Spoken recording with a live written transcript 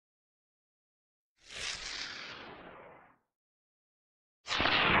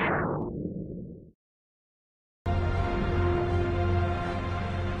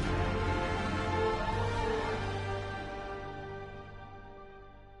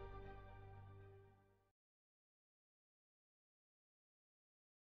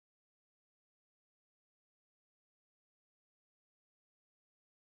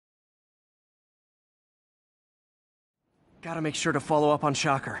Gotta make sure to follow up on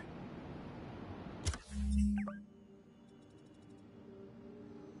Shocker.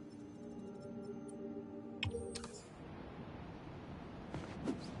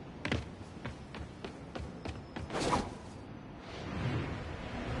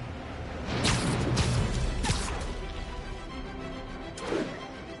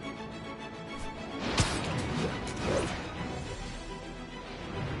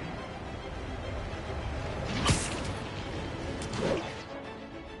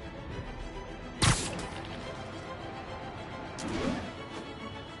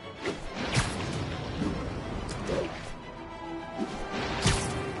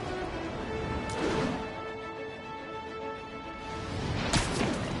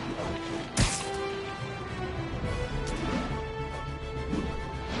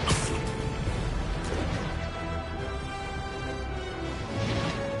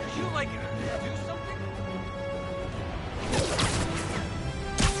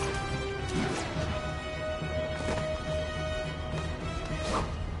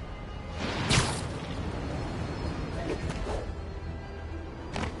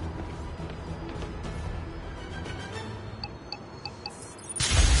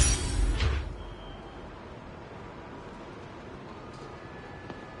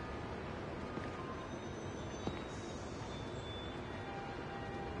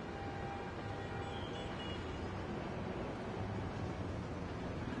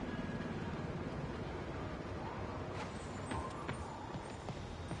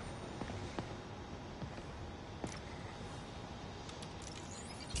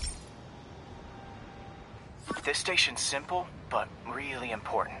 This station's simple, but really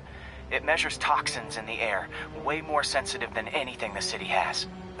important. It measures toxins in the air, way more sensitive than anything the city has.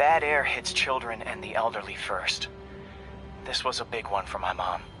 Bad air hits children and the elderly first. This was a big one for my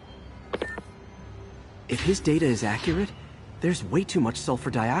mom. If his data is accurate, there's way too much sulfur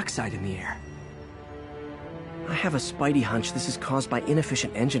dioxide in the air. I have a spidey hunch this is caused by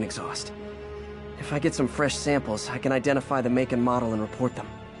inefficient engine exhaust. If I get some fresh samples, I can identify the make and model and report them.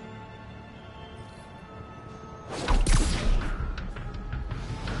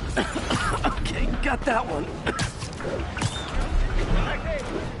 Okay, got that one.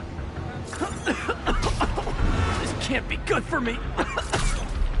 This can't be good for me.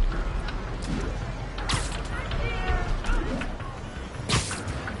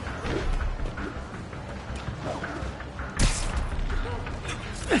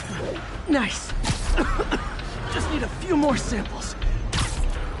 Nice. Just need a few more samples.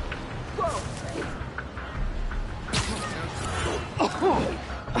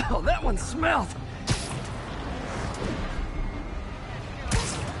 Oh, that one smelled.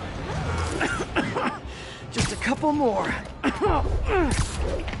 Just a couple more.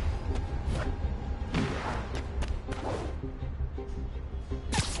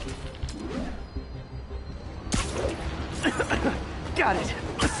 Got it.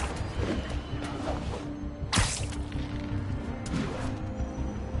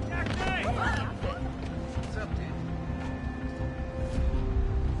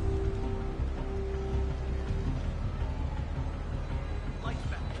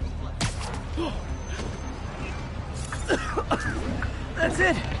 That's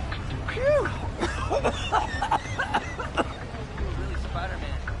it. Phew.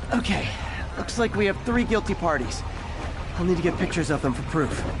 Okay, looks like we have 3 guilty parties. I'll need to get pictures of them for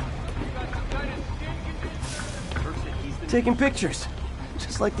proof. Taking pictures,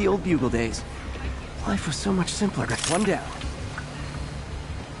 just like the old Bugle days. Life was so much simpler. Got one down.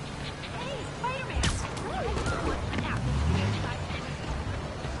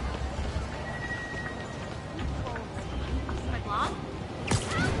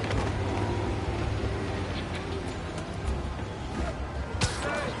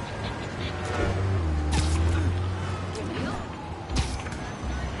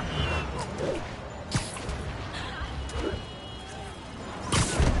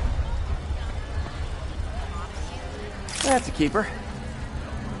 That's a keeper.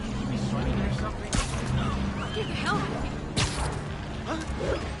 Get the hell out of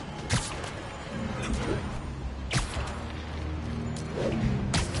here.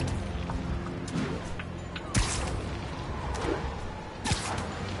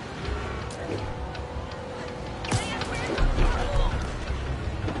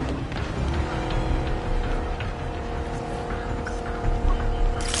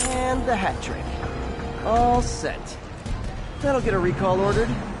 And the hat trick. All set. That'll get a recall ordered,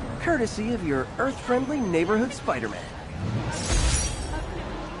 courtesy of your Earth-friendly neighborhood Spider-Man.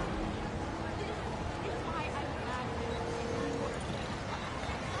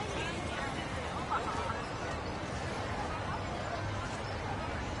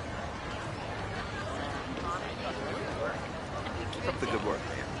 the good work,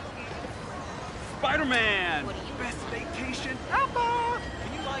 man. Spider-Man! Best vacation ever!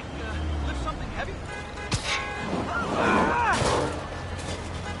 Can you, like, lift something heavy? Ah!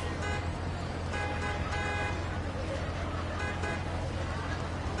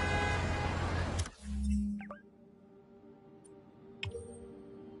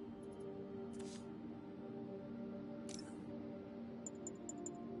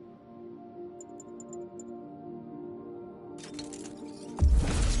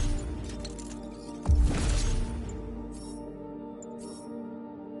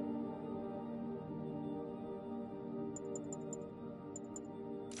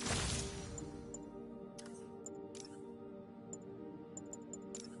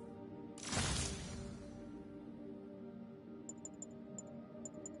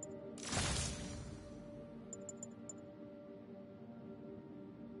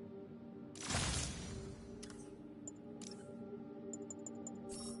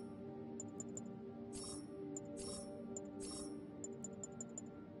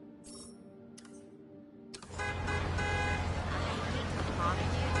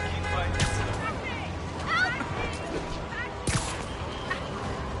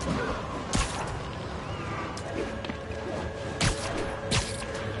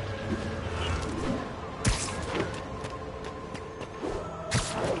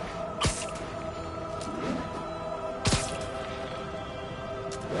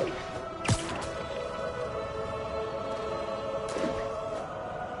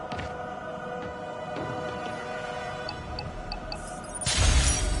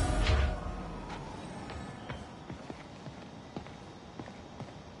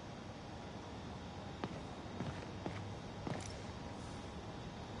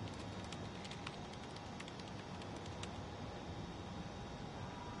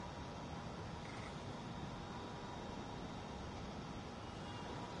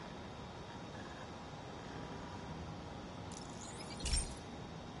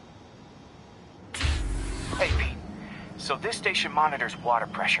 Hey, Pete. So this station monitors water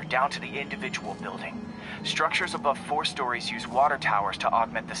pressure down to the individual building. Structures above 4 stories use water towers to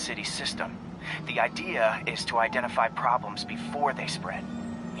augment the city's system. The idea is to identify problems before they spread,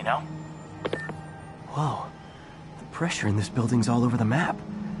 you know? Whoa. The pressure in this building's all over the map.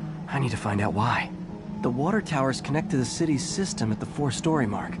 I need to find out why. The water towers connect to the city's system at the 4-story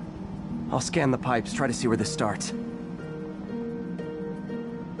mark. I'll scan the pipes, try to see where this starts.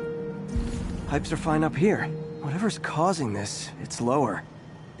 Pipes are fine up here. Whatever's causing this, it's lower.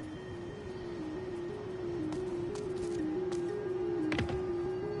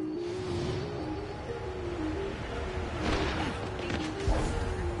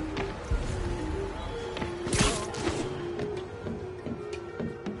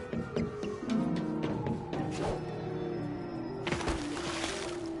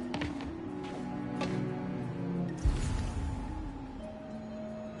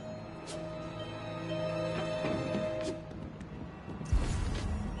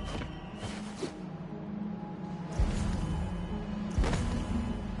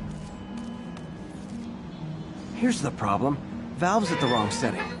 Here's the problem. Valve's at the wrong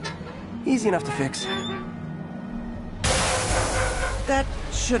setting. Easy enough to fix. That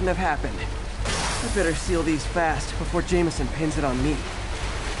shouldn't have happened. I better seal these fast before Jameson pins it on me.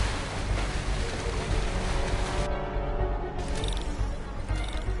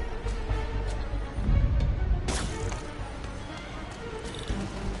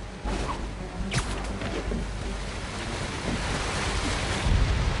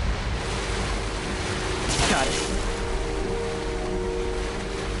 Got it.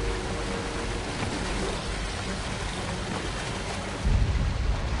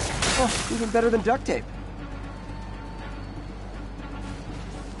 Oh, even better than duct tape.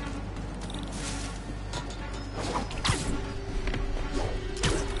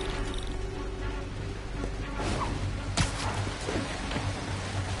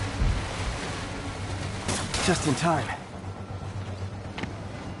 Just in time.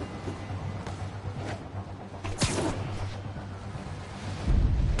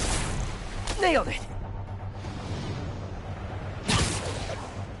 Nailed it!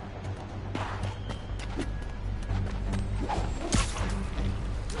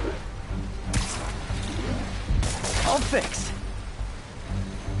 All fixed.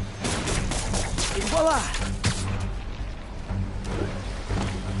 Et voila!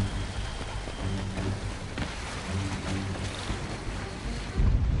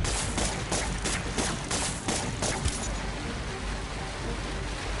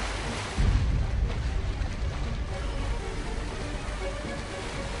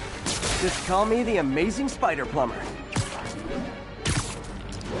 Just call me the amazing spider plumber.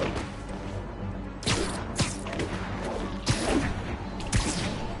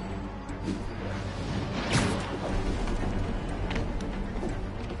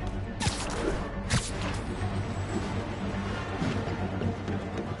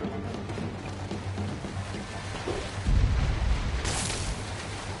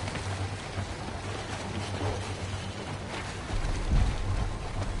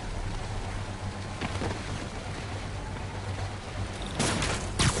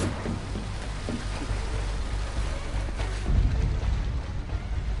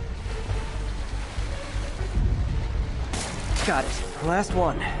 Got it. Last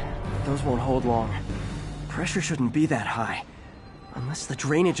one. Those won't hold long. Pressure shouldn't be that high. Unless the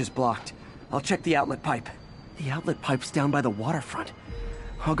drainage is blocked. I'll check the outlet pipe. The outlet pipe's down by the waterfront.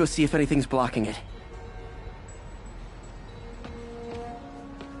 I'll go see if anything's blocking it.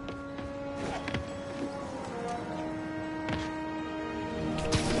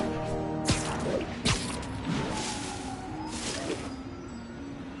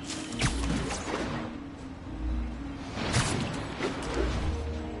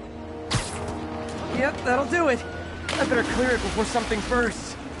 Yep, that'll do it. I better clear it before something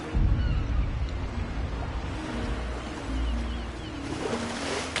bursts.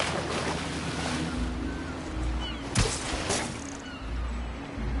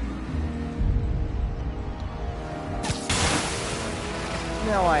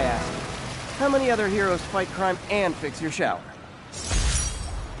 Now I ask, how many other heroes fight crime and fix your shower?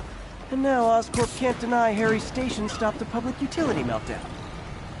 And now Oscorp can't deny Harry's station stopped a public utility meltdown.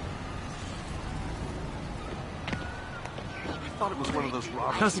 I thought it was one of those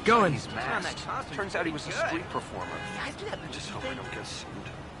robbers. How's it going? Turns out he was a street performer. I just hope I don't get sued.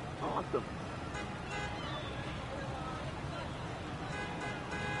 Awesome.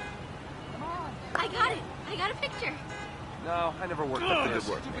 I got it. I got a picture. No, I never worked up to this.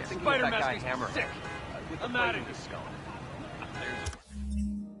 Thinking of that guy Hammerhead. With the blade in his skull.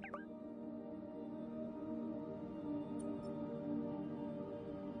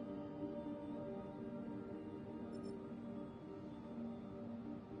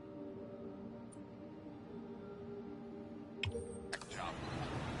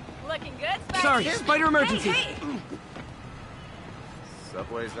 Looking good, Spider. Sorry, spider emergency. Hey, hey.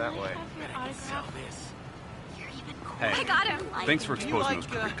 Subway's that way. Hey. I got him. Thanks for Do you exposing like,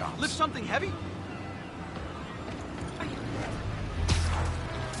 those crooked cops. lift something heavy?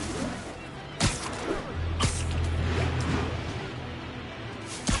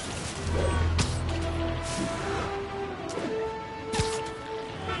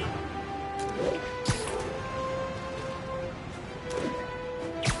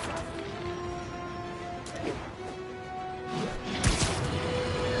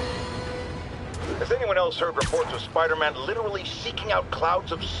 Has anyone else heard reports of Spider-Man literally seeking out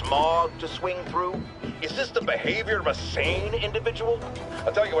clouds of smog to swing through? Is this the behavior of a sane individual?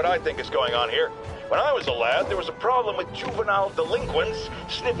 I'll tell you what I think is going on here. When I was a lad, there was a problem with juvenile delinquents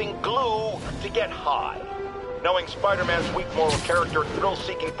sniffing glue to get high. Knowing Spider-Man's weak moral character and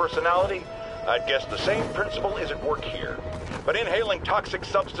thrill-seeking personality, I'd guess the same principle is at work here. But inhaling toxic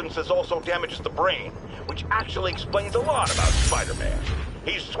substances also damages the brain, which actually explains a lot about Spider-Man.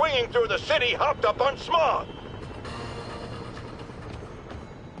 He's swinging through the city hopped up on smog.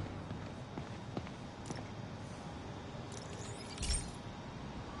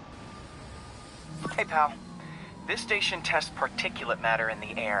 Hey, pal. This station tests particulate matter in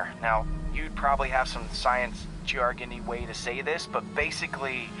the air. Now, you'd probably have some science jargony way to say this, but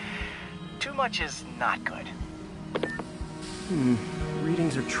basically, too much is not good.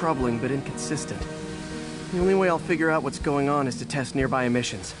 Readings are troubling but inconsistent. The only way I'll figure out what's going on is to test nearby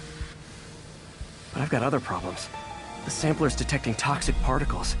emissions. But I've got other problems. The sampler's detecting toxic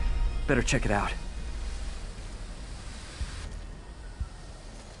particles. Better check it out.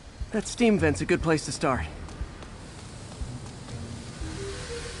 That steam vent's a good place to start.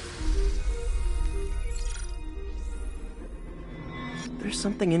 There's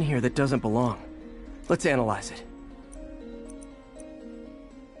something in here that doesn't belong. Let's analyze it.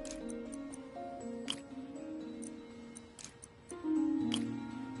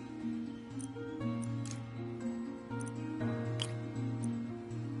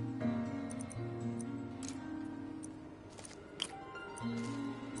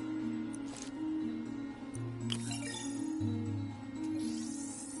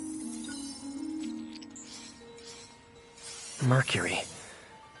 Mercury.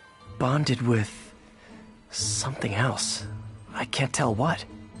 Bonded with something else. I can't tell what.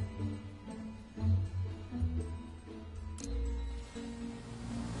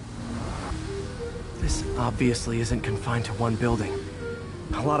 This obviously isn't confined to one building.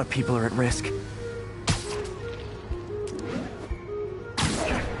 A lot of people are at risk.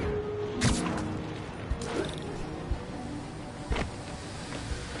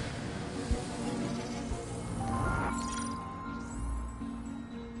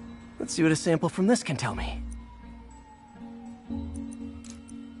 Let's see what a sample from this can tell me.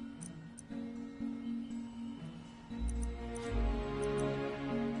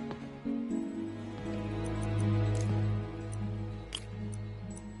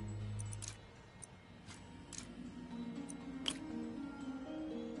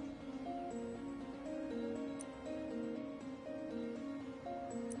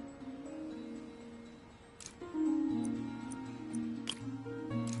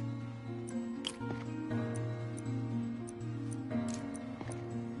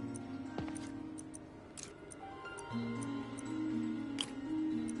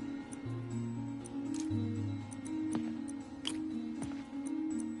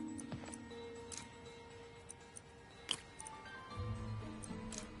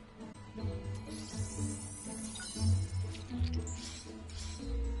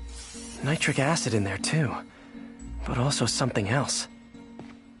 nitric acid in there too, but also something else.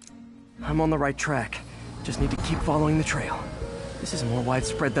 I'm on the right track. Just need to keep following the trail. This is more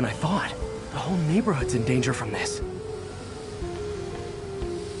widespread than I thought. The whole neighborhood's in danger from this.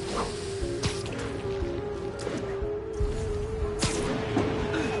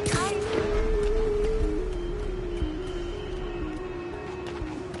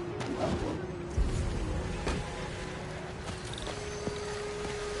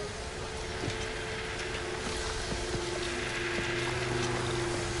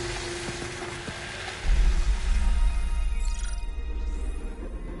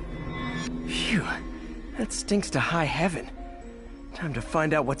 Phew, that stinks to high heaven. Time to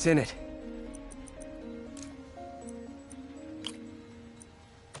find out what's in it.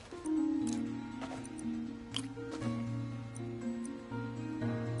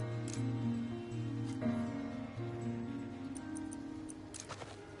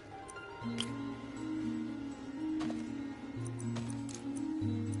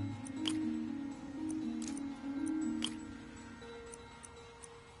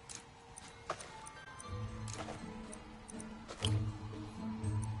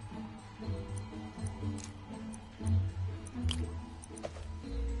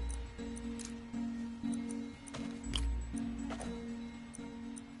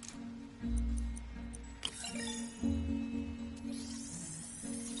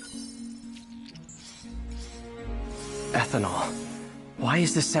 Ethanol. Why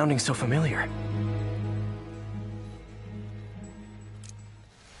is this sounding so familiar?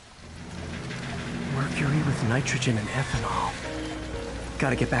 Mercury with nitrogen and ethanol.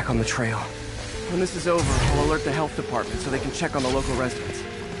 Gotta get back on the trail. When this is over, I'll alert the health department so they can check on the local residents.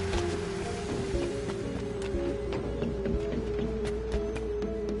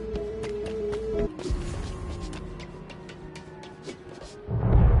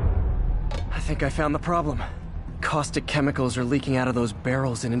 I think I found the problem. Caustic chemicals are leaking out of those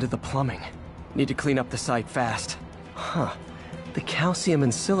barrels and into the plumbing. Need to clean up the site fast. Huh. The calcium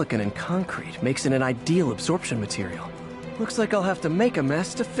and silicon in concrete makes it an ideal absorption material. Looks like I'll have to make a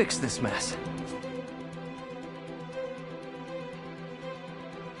mess to fix this mess.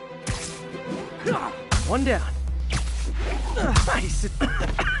 One down. Nice.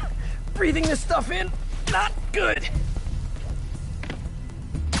 Breathing this stuff in, not good.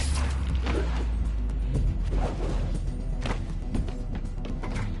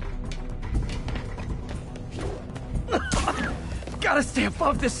 Gotta stay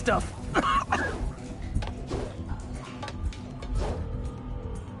above this stuff.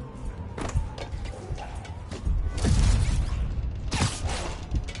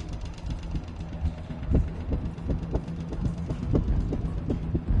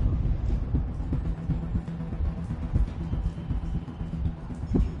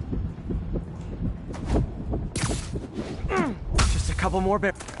 Just a couple more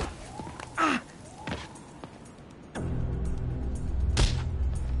bits.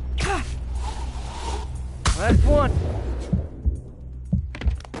 That's one.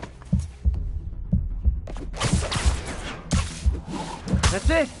 That's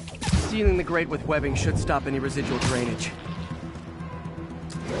it. Sealing the grate with webbing should stop any residual drainage.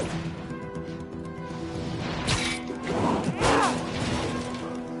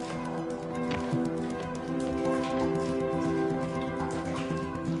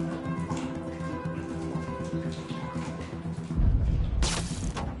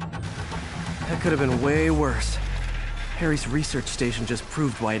 That could have been way worse. Harry's research station just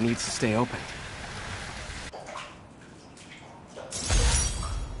proved why it needs to stay open.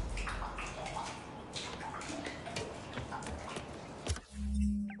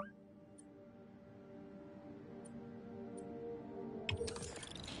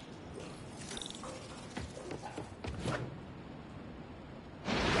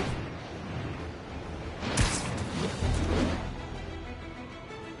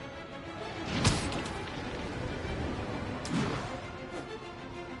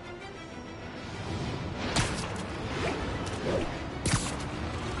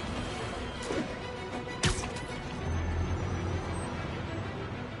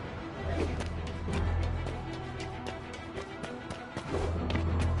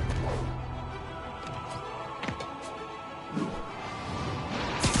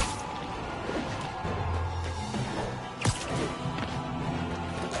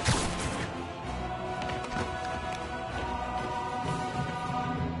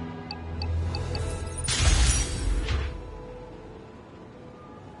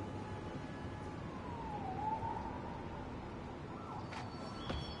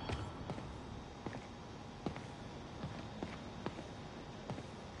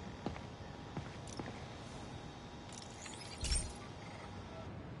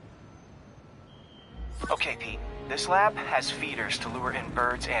 Okay, Pete. This lab has feeders to lure in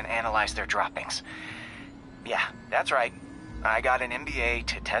birds and analyze their droppings. Yeah, that's right. I got an MBA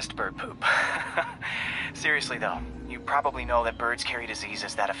to test bird poop. Seriously though, you probably know that birds carry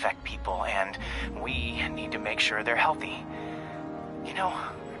diseases that affect people, and we need to make sure they're healthy. You know, I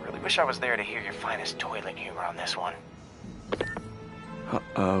really wish I was there to hear your finest toilet humor on this one.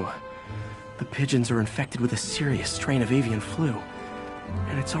 Uh-oh. The pigeons are infected with a serious strain of avian flu.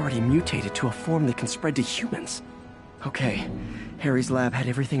 And it's already mutated to a form that can spread to humans. Okay, Harry's lab had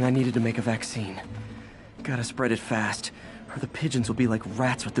everything I needed to make a vaccine. Gotta spread it fast, or the pigeons will be like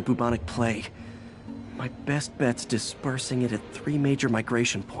rats with the bubonic plague. My best bet's dispersing it at 3 major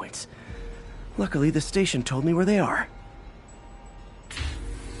migration points. Luckily, the station told me where they are.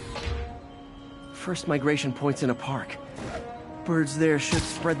 First migration point's in a park. Birds there should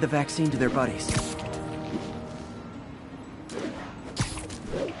spread the vaccine to their buddies.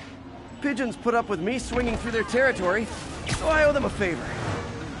 Pigeons put up with me swinging through their territory, so I owe them a favor.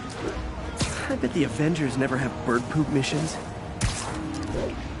 I bet the Avengers never have bird poop missions.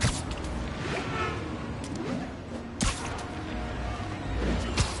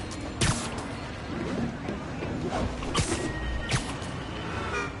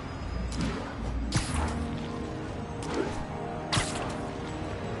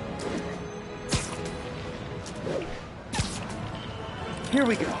 Here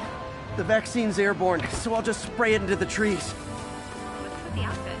we go. The vaccine's airborne, so I'll just spray it into the trees. What's with the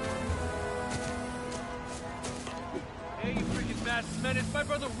outfit? Hey, you freaking mass menace. My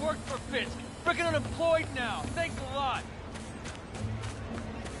brother worked for Fisk. Freaking unemployed now. Thanks a lot.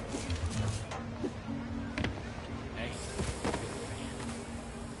 Hey.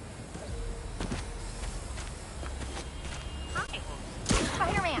 Hi.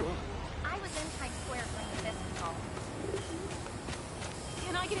 Spider-Man. I was in Times Square playing the Fisk call.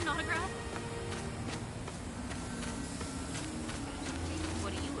 Can I get an autograph?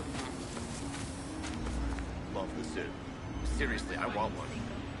 What are you looking at? Love the suit. Seriously, I want one.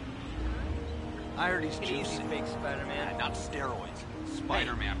 I heard he's juicy. Fake Spider-Man. Not steroids.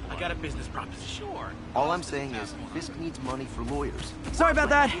 Spider-Man. I got a business proposition. Sure. All I'm saying is, Fisk needs money for lawyers. Sorry about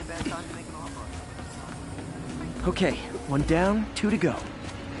that. Okay, 1 down, 2 to go.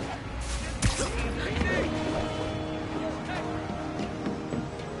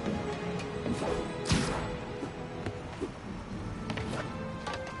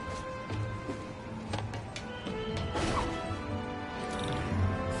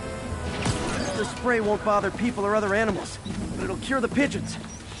 The spray won't bother people or other animals, but it'll cure the pigeons.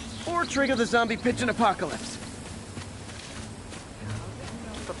 Or trigger the zombie pigeon apocalypse.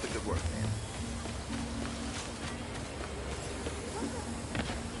 Keep up the good work, man.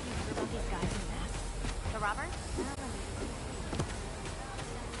 These guys in masks. The robbers?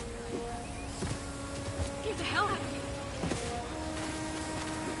 Get the hell out of here.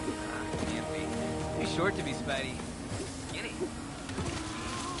 Can't be. He's short to be Spidey. Skinny.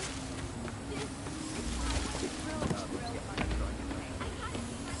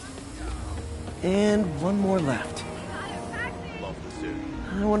 And 1 more left. Love the suit.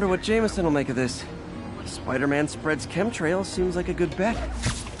 I wonder what Jameson will make of this. Spider-Man spreads chemtrails seems like a good bet.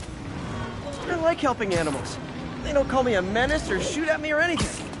 I like helping animals. They don't call me a menace or shoot at me or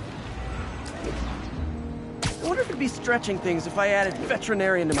anything. I wonder if it'd be stretching things if I added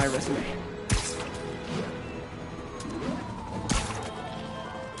veterinarian to my resume.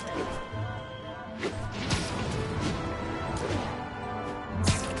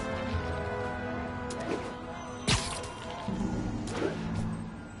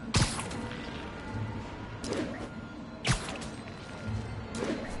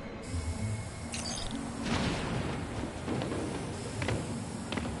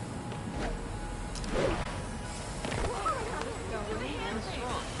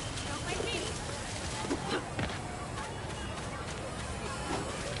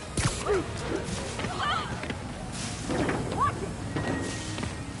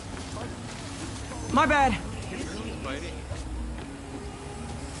 My bad.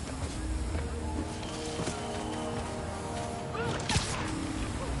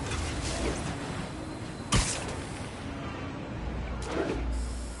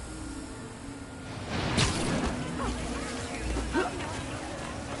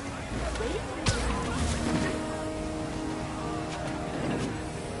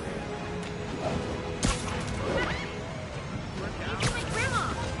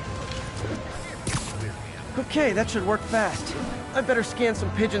 Okay, that should work fast. I better scan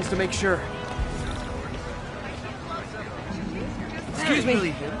some pigeons to make sure. Excuse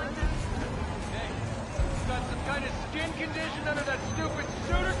me. Got some kind of skin condition under that stupid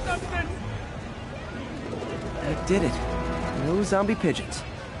suit or something? I did it. No zombie pigeons.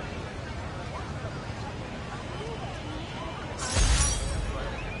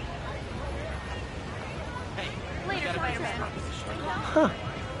 Later, Spider-Man. Huh.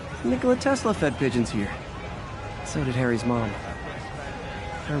 Nikola Tesla fed pigeons here. So did Harry's mom.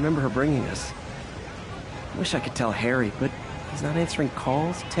 I remember her bringing us. Wish I could tell Harry, but he's not answering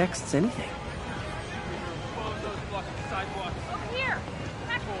calls, texts, anything. Follow those blocking the sidewalk. Over here!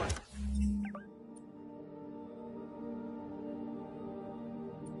 Back.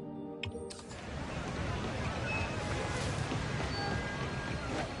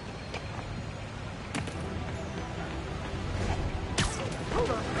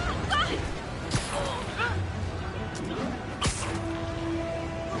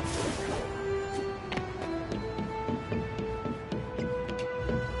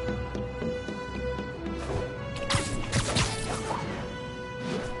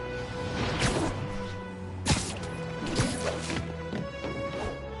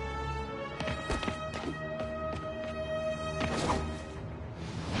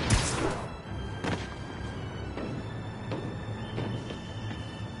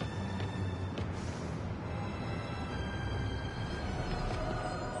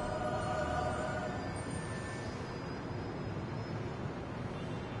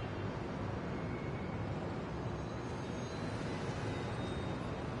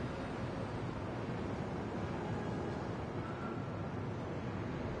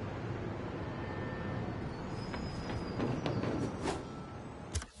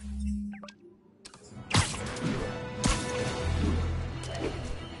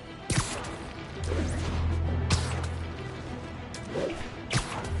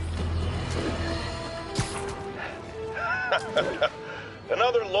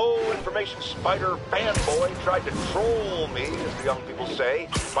 Another low-information Spider fanboy tried to troll me, as the young people say,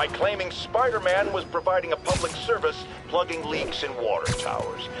 by claiming Spider-Man was providing a public service plugging leaks in water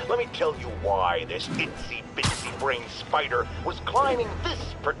towers. Let me tell you why this itsy-bitsy-brain spider was climbing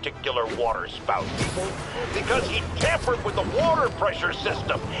this particular water spout, people. Because he tampered with the water pressure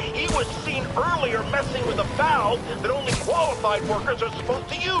system. He was seen earlier messing with a valve that only qualified workers are supposed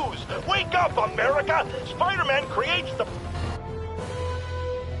to use. Wake up, America! Spider-Man creates the...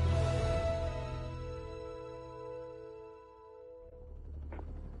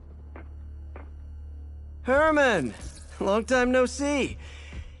 Herman! Long time no see.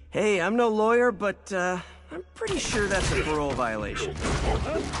 Hey, I'm no lawyer, but, I'm pretty sure that's a parole violation.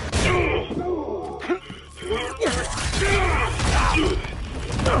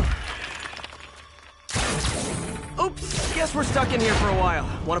 Oops, guess we're stuck in here for a while.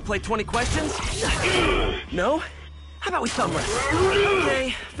 Want to play 20 questions? No? How about we thumb wrestle?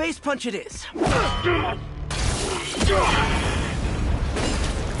 Okay, face punch it is.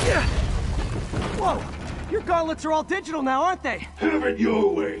 Whoa! Your gauntlets are all digital now, aren't they? Have it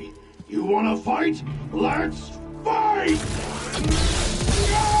your way. You wanna fight? Let's fight!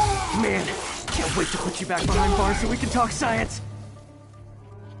 Man, can't wait to put you back behind bars so we can talk science.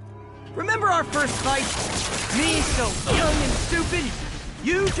 Remember our first fight? Me so young and stupid,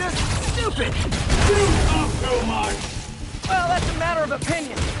 you just stupid. You talk too much! Well, that's a matter of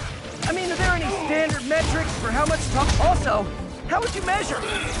opinion. I mean, are there any standard metrics for how much talk? Also, how would you measure?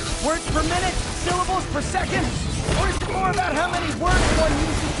 Words per minute? Syllables per second? Or is it more about how many words one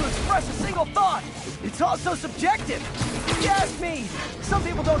uses to express a single thought? It's also subjective. If you ask me, some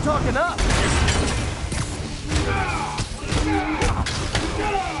people don't talk enough.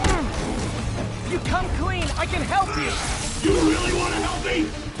 If you come clean, I can help you. You really wanna help me?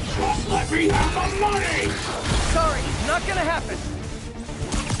 Just let me have the money! Sorry, not gonna happen.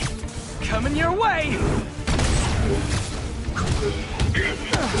 Coming your way!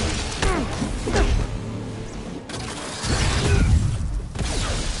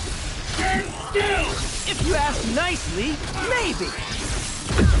 Stand still! If you ask nicely, maybe.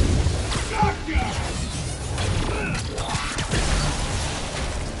 Gotcha!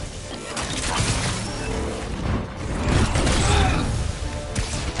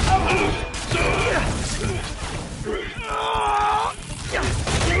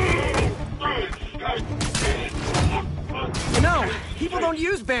 You know, people don't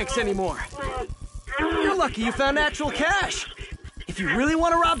use banks anymore. You're lucky you found actual cash. If you really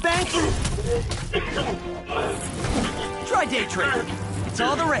want to rob banks, try day trading. It's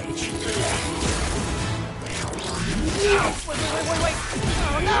all the rage. Wait.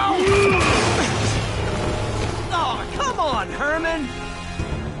 Oh, no! Oh, come on, Herman!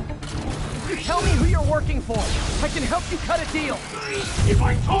 You tell me who you're working for. I can help you cut a deal. If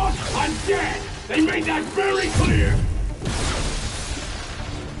I talk, I'm dead! They made that very clear!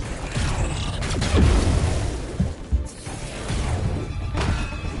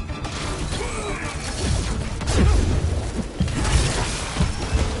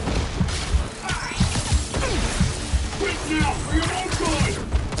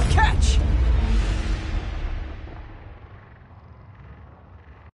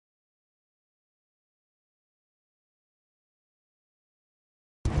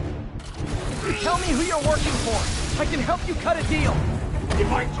 Tell me who you're working for. I can help you cut a deal.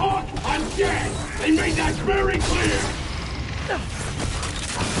 If I talk, I'm dead! They made that very clear!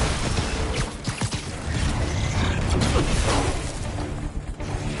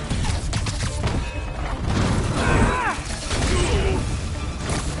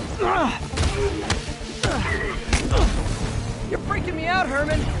 You're freaking me out,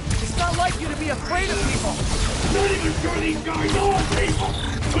 Herman. It's not like you to be afraid of people. Not even sure these guys are people!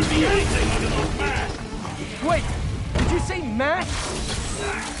 Could be anything under those masks! Wait, did you say masks?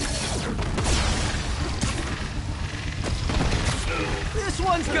 This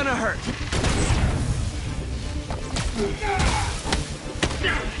one's gonna hurt.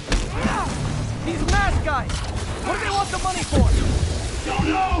 These mask guys! What do they want the money for? Don't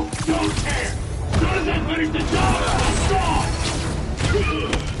know! Don't care! None of that matters the job! I'm strong!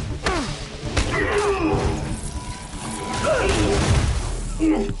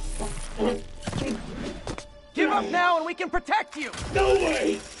 Give up now and we can protect you! No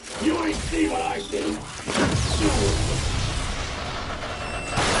way! You ain't see what I see!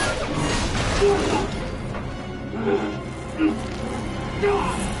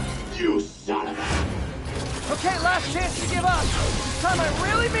 You son of a... Okay, last chance to give up. This time I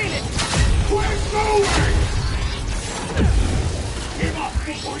really mean it. We're going! Give up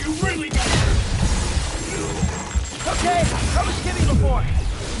before you really get hurt! Okay, I was kidding before.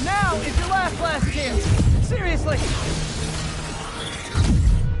 Now is your last chance. Seriously.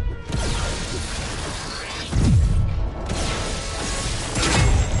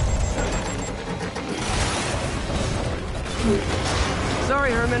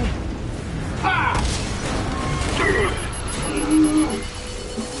 Sorry, Herman.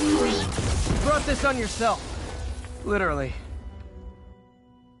 You brought this on yourself. Literally.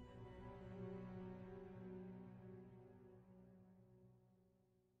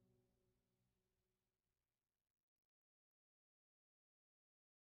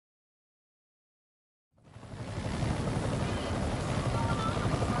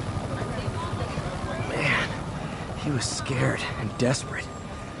 He was scared and desperate.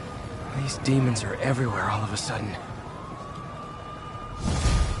 These demons are everywhere all of a sudden.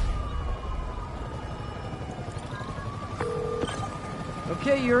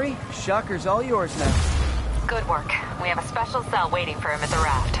 Okay, Yuri. Shocker's all yours now. Good work. We have a special cell waiting for him at the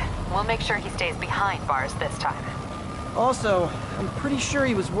raft. We'll make sure he stays behind bars this time. Also, I'm pretty sure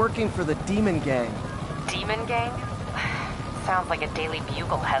he was working for the Demon Gang. Demon Gang? Sounds like a Daily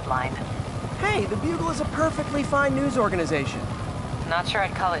Bugle headline. Hey, the Bugle is a perfectly fine news organization. Not sure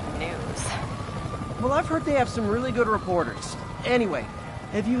I'd call it news. Well, I've heard they have some really good reporters. Anyway,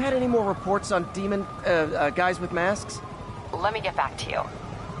 have you had any more reports on demon, guys with masks? Let me get back to you.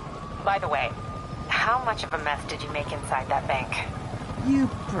 By the way, how much of a mess did you make inside that bank? You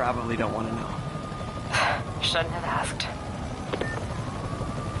probably don't want to know. Shouldn't have asked.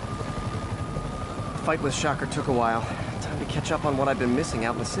 The fight with Shocker took a while. Time to catch up on what I've been missing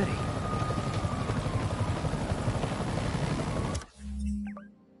out in the city.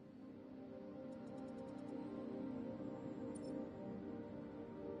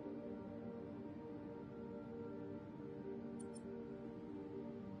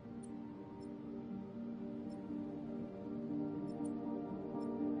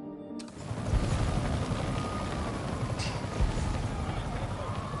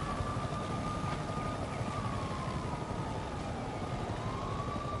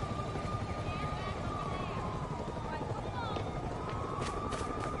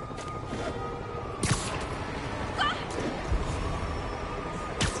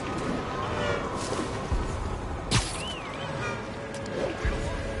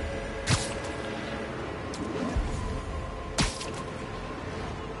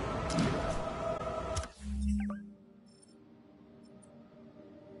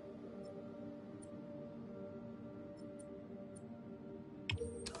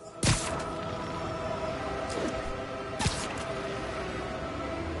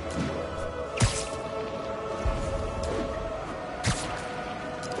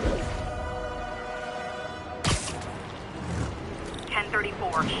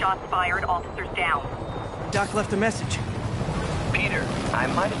 Shots fired, officers down. Doc left a message. Peter, I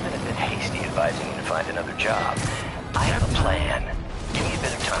might have been a bit hasty advising you to find another job. I have a plan. Give me a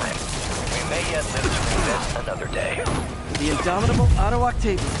bit of time. We may yet live to revisit another day. The indomitable Otto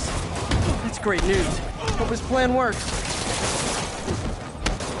Octavius. That's great news. Hope his plan works.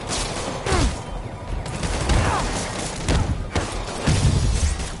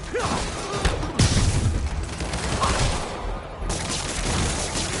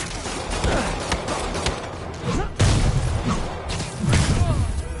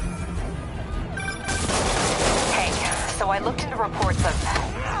 looked into reports of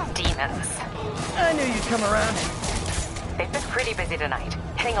demons. I knew you'd come around. They've been pretty busy tonight,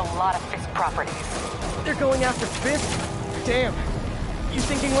 hitting a lot of Fisk properties. They're going after Fisk? Damn. You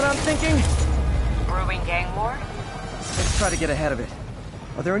thinking what I'm thinking? Brewing gang war? Let's try to get ahead of it.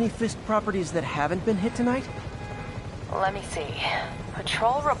 Are there any Fisk properties that haven't been hit tonight? Let me see.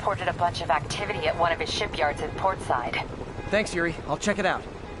 Patrol reported a bunch of activity at one of his shipyards in Portside. Thanks, Yuri. I'll check it out.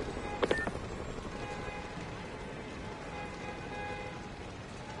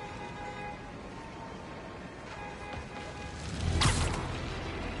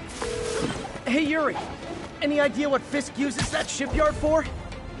 Hey, Yuri. Any idea what Fisk uses that shipyard for?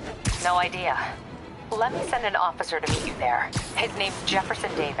 No idea. Let me send an officer to meet you there. His name's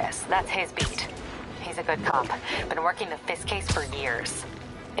Jefferson Davis. That's his beat. He's a good cop. Been working the Fisk case for years.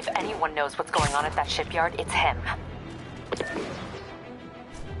 If anyone knows what's going on at that shipyard, it's him.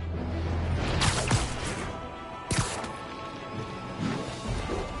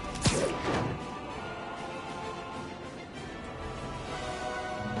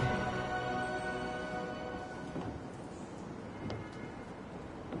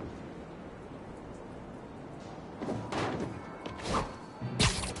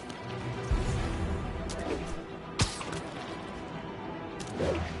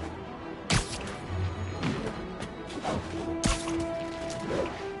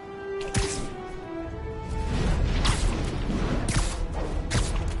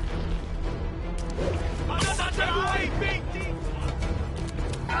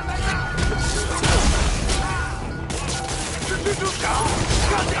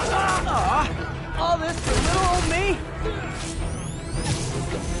 All this for little old me?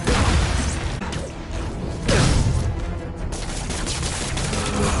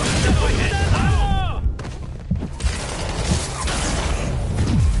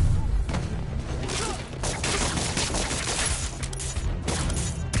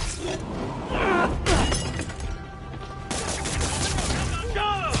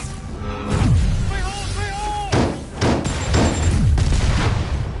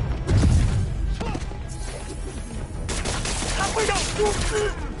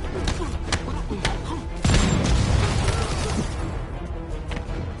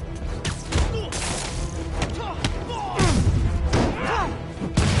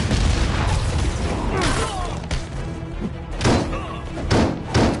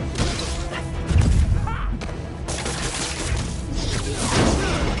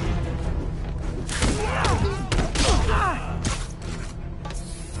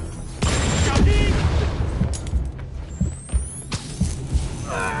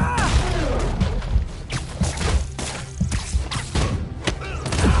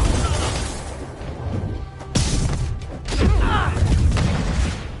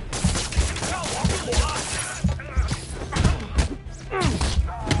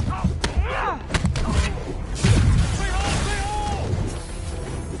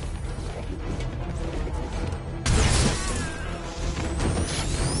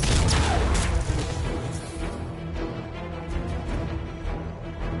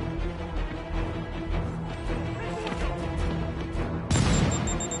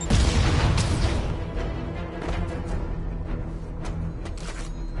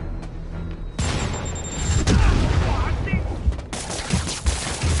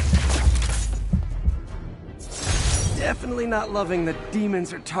 Definitely not loving the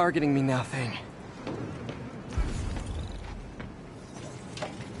demons are targeting me now thing.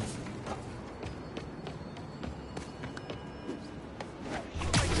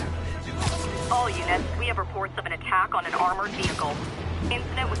 All units, we have reports of an attack on an armored vehicle.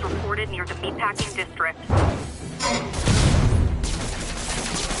 Incident was reported near the meatpacking district.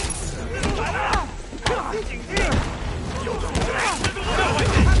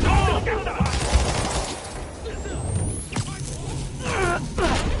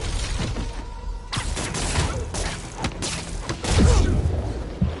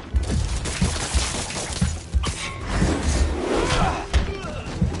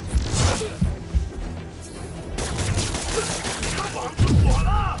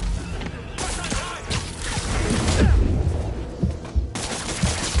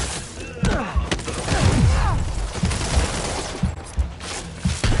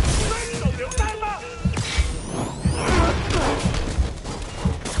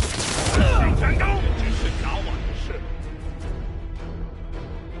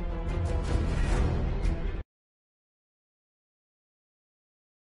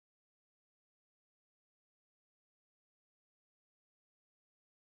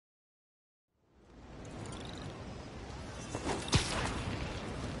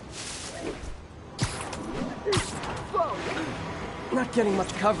 not getting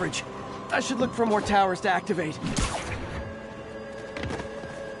much coverage. I should look for more towers to activate.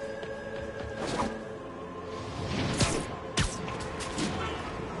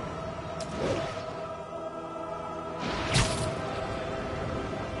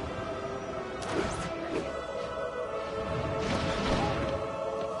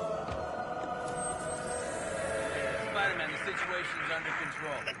 Spider-Man, the situation's under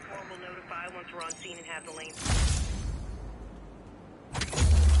control. Swarm will notify once we're on scene and have the lane.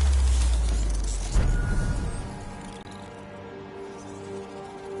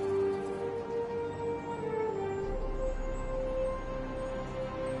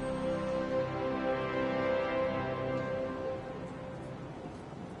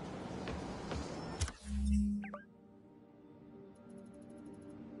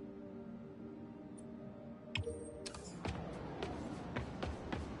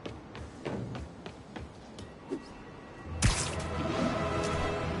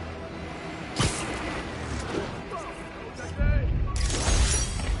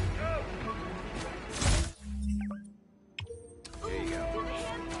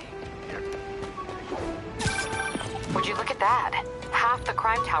 Would you look at that? Half the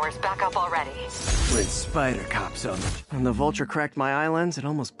crime tower's back up already. With Spider Cops on them. When the vulture cracked my eye lens, it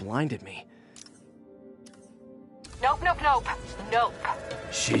almost blinded me. Nope, nope, nope. Nope.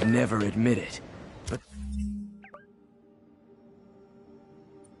 She'd never admit it, but...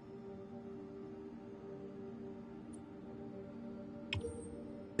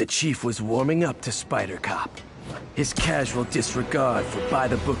 The chief was warming up to Spider Cop. His casual disregard for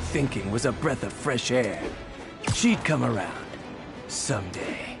by-the-book thinking was a breath of fresh air. She'd come around.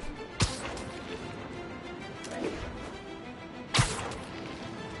 Someday.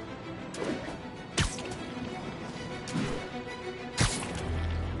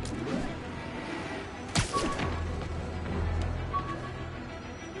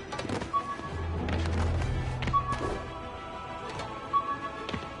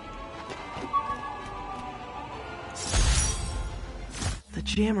 The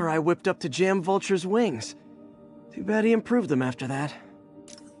jammer I whipped up to jam Vulture's wings. Too bad he improved them after that.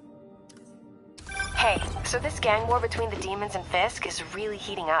 Hey, so this gang war between the demons and Fisk is really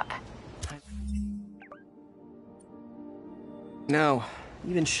heating up. No,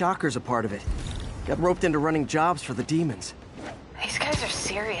 even Shocker's a part of it. Got roped into running jobs for the demons. These guys are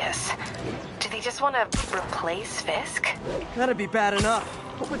serious. Do they just want to replace Fisk? That'd be bad enough.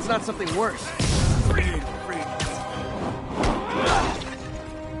 Hope it's not something worse.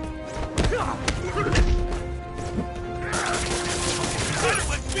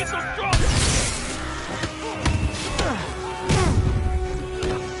 Be so strong!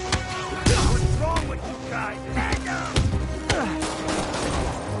 What's wrong with you guys?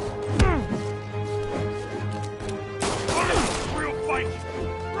 Real fight!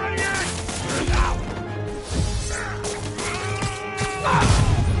 Ready,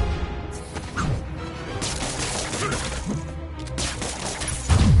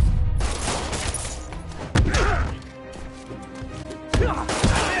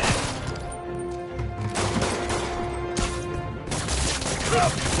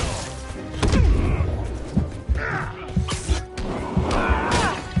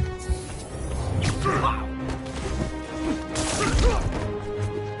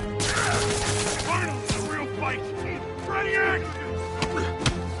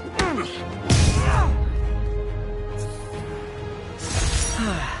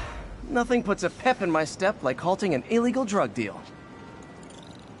 Nothing puts a pep in my step like halting an illegal drug deal.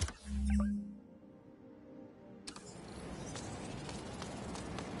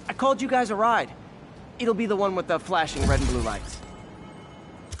 I called you guys a ride. It'll be the one with the flashing red and blue lights.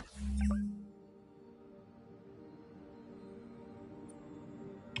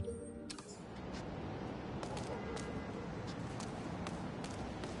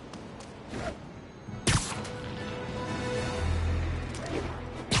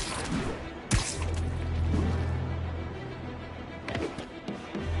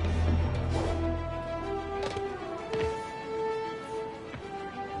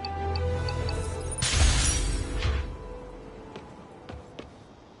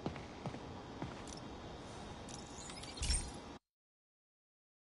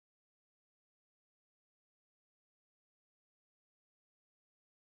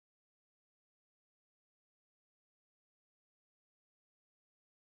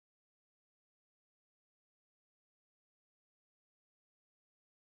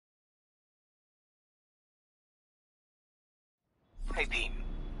 Hey, Pete.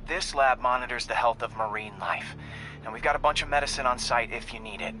 This lab monitors the health of marine life, and we've got a bunch of medicine on site if you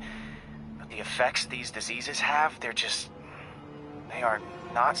need it. But the effects these diseases have, they're They are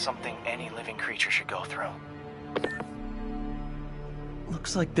not something any living creature should go through.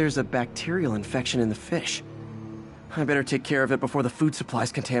 Looks like there's a bacterial infection in the fish. I better take care of it before the food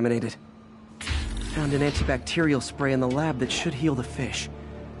supply's contaminated. Found an antibacterial spray in the lab that should heal the fish.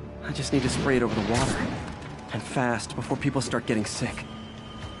 I just need to spray it over the water. And fast, before people start getting sick.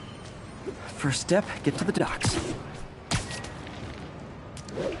 First step, get to the docks.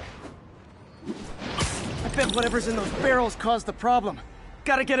 I bet whatever's in those barrels caused the problem.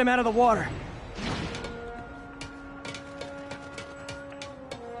 Gotta get him out of the water.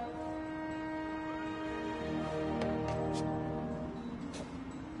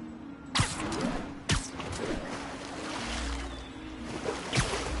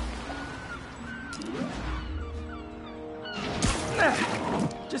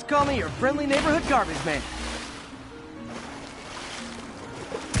 Just call me your friendly neighborhood garbage man.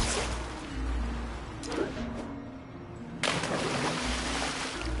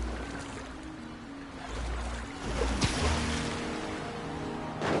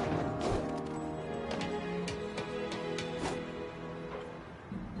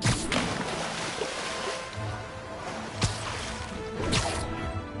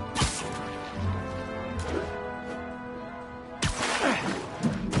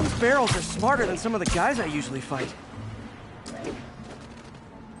 Barrels are smarter than some of the guys I usually fight.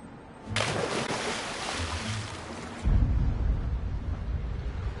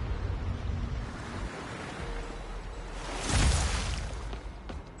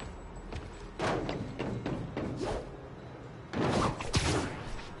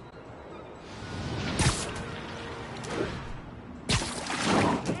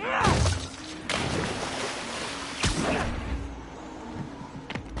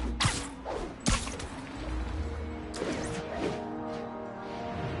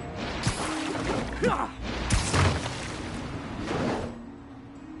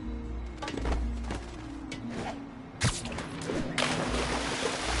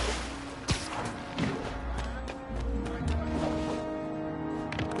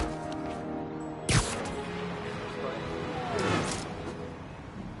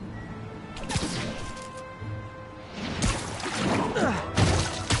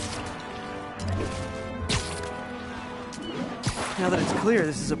 Now that it's clear,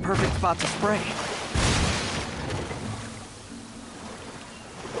 this is a perfect spot to spray.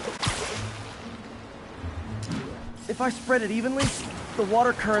 If I spread it evenly, the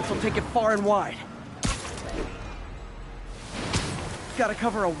water currents will take it far and wide. Gotta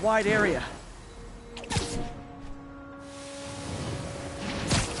cover a wide area.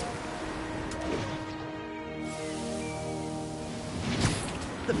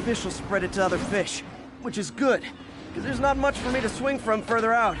 The fish will spread it to other fish, which is good. Because there's not much for me to swing from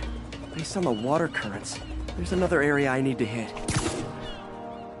further out. Based on the water currents, there's another area I need to hit.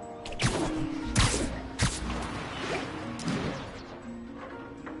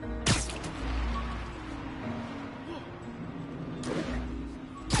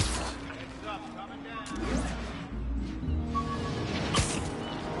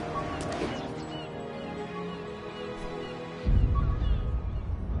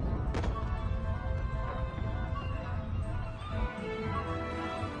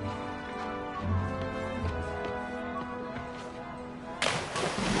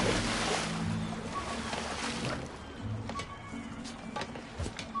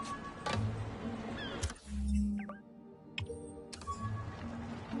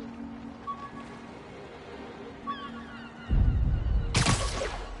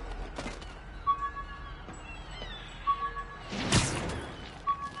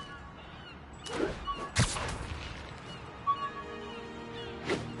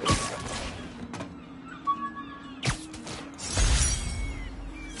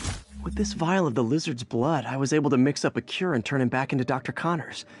 With this vial of the lizard's blood, I was able to mix up a cure and turn him back into Dr.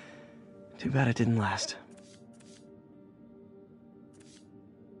 Connors. Too bad it didn't last.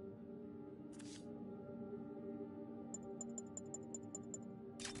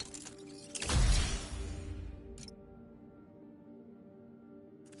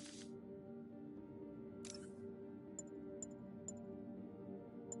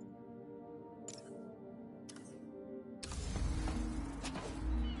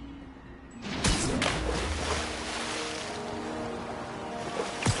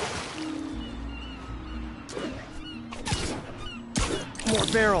 More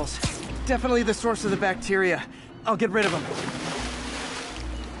barrels. Definitely the source of the bacteria. I'll get rid of them.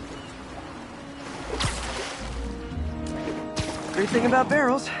 Great thing about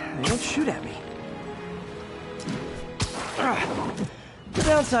barrels, they don't shoot at me. The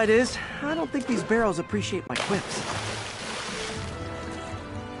downside is, I don't think these barrels appreciate my quips.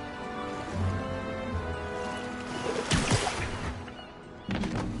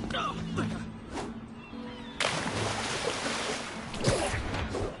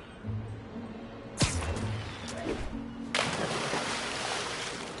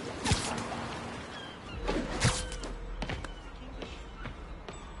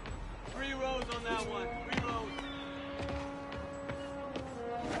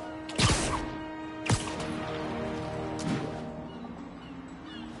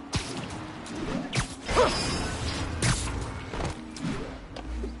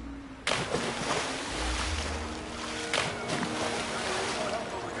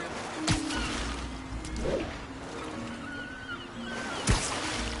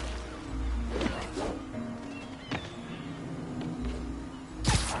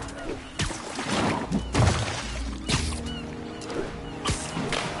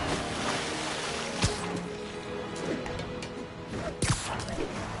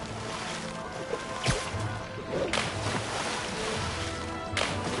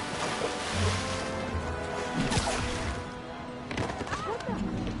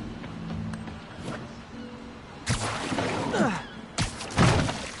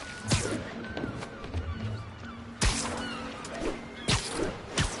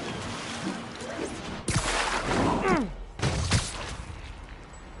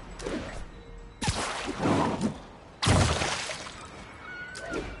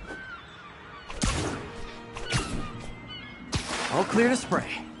 clear to spray.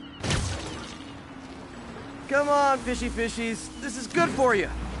 Come on, fishy fishies. This is good for you.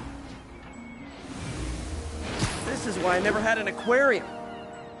 This is why I never had an aquarium.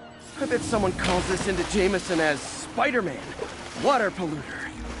 I bet someone calls this into Jameson as Spider-Man, water polluter.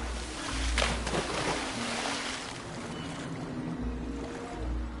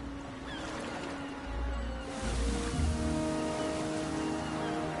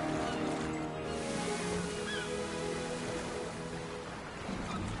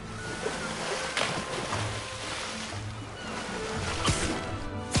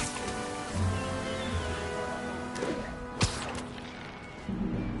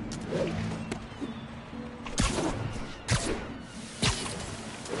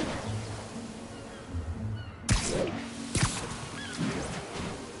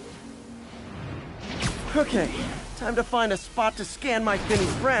 Okay, time to find a spot to scan my Finny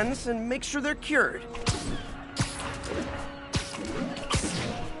friends and make sure they're cured.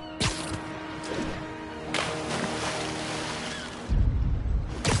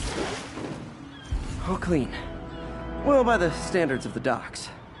 All clean. Well, by the standards of the docks.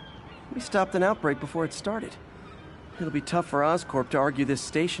 We stopped an outbreak before it started. It'll be tough for Oscorp to argue this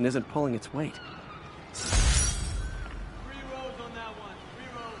station isn't pulling its weight.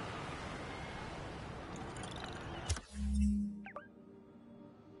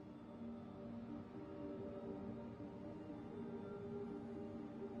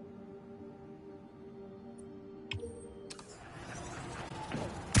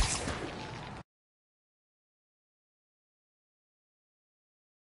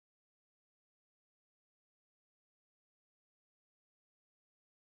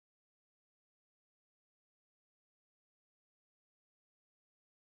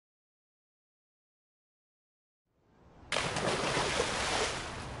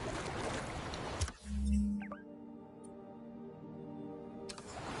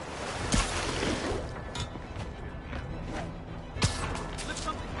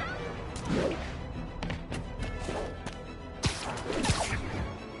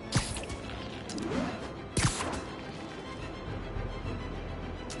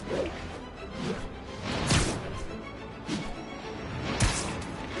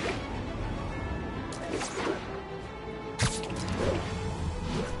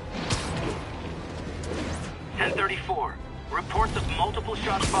 Reports of multiple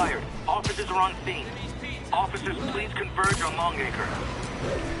shots fired. Officers are on scene. Officers, please converge on Longacre.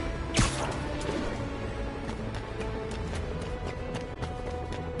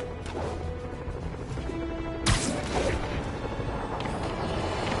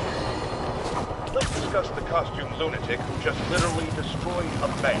 Let's discuss the costume lunatic who just literally destroyed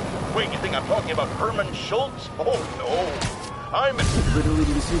a bank. Wait, you think I'm talking about Herman Schultz? Oh, no. I'm... Literally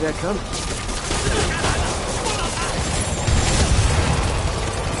didn't see that coming.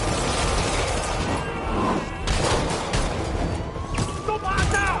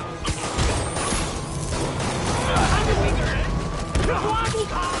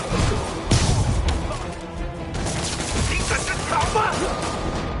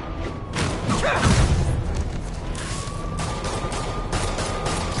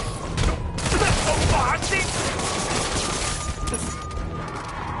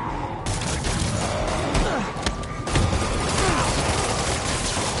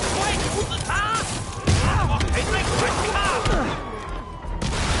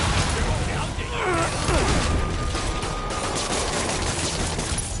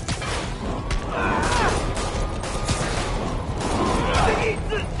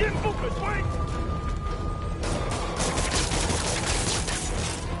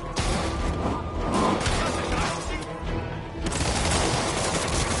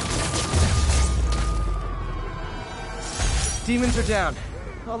 Demons are down.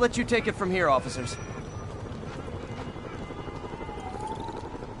 I'll let you take it from here, officers.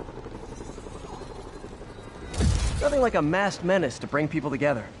 Nothing like a masked menace to bring people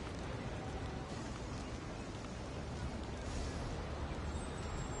together.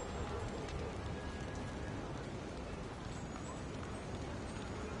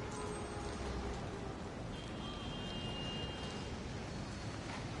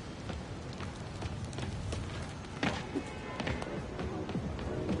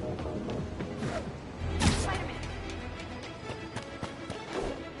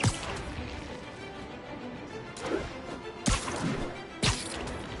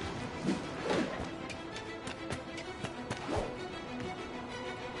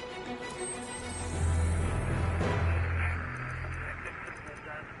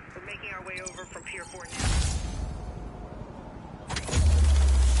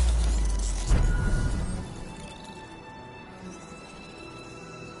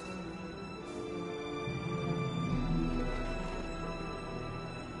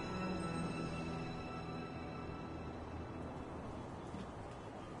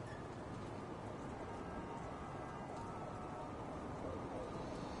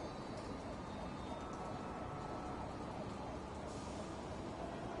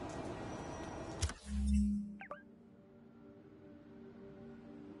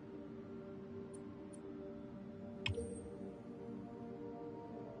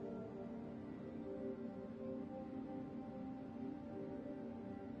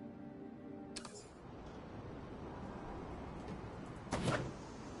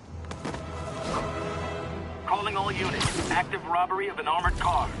 All units, active robbery of an armored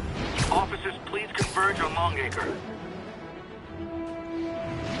car. Officers, please converge on Longacre.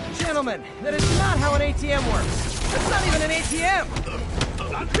 Gentlemen, that is not how an ATM works. That's not even an ATM!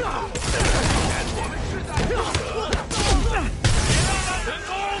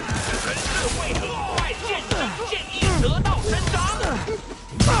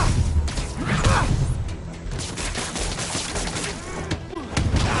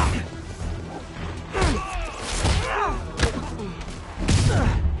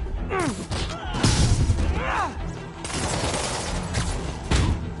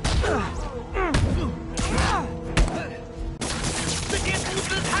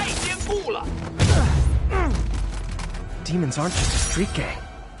 Demons aren't just a street gang.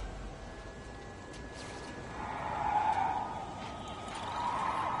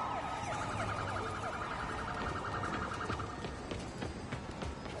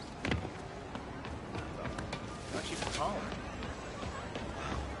 Not even taller.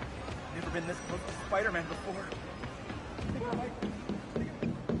 Never been this close to Spider-Man before.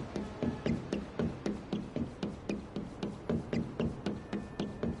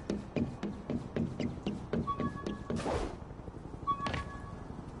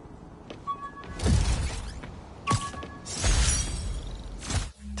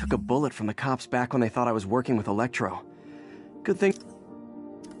 Took a bullet from the cops back when they thought I was working with Electro. Good thing.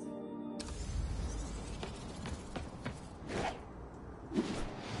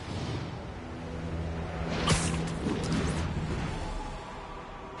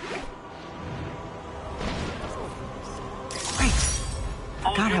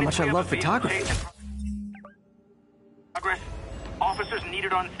 Forgot how much I love photography. Progress. Officers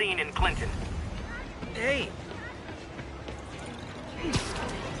needed on scene in Clinton. Hey!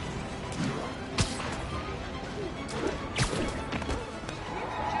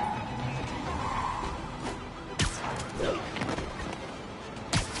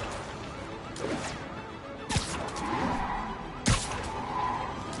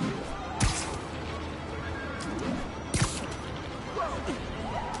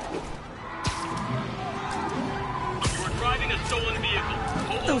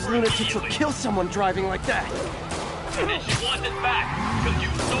 Those lunatics will kill someone driving like that. And she wants it back, because you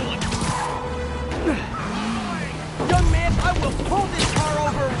stole it. Young man, I will pull this car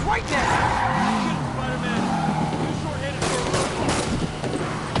over right now!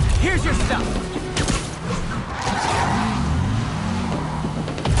 Here's your stuff.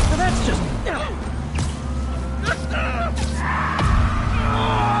 Well, that's just...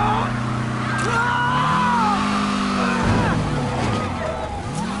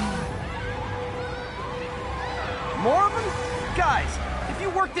 More of them? Guys, if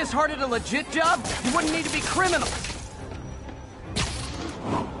you worked this hard at a legit job, you wouldn't need to be criminals.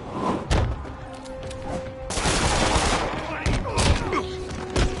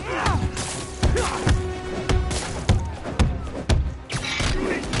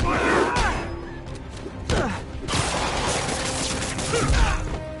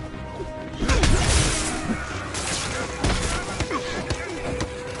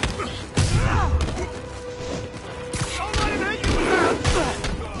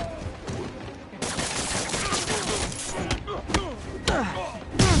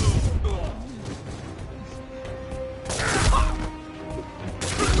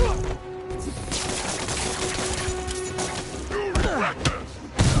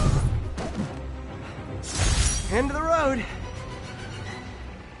 End of the road.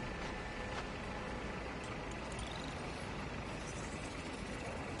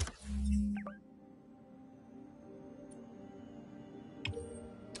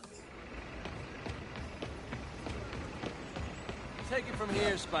 Take it from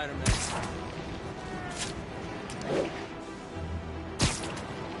here, Spider-Man.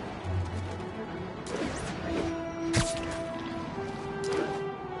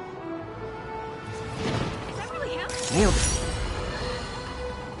 Nailed it.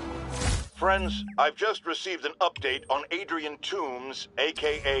 Friends, I've just received an update on Adrian Toombs,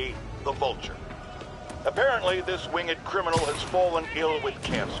 aka the Vulture. Apparently, this winged criminal has fallen ill with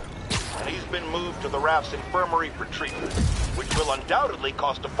cancer, and he's been moved to the Raft's infirmary for treatment, which will undoubtedly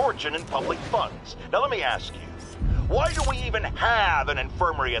cost a fortune in public funds. Now let me ask you, why do we even have an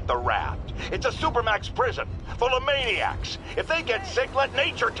infirmary at the Raft? It's a supermax prison, full of maniacs. If they get sick, let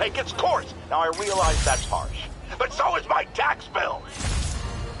nature take its course. Now I realize that's harsh, but so is my tax bill.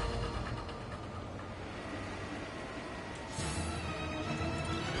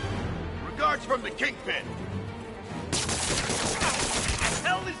 Regards from the Kingpin. What the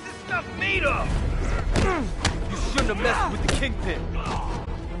hell is this stuff made of? You shouldn't have messed with the Kingpin.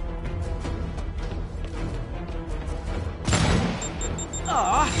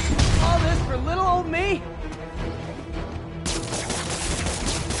 All this for little old me?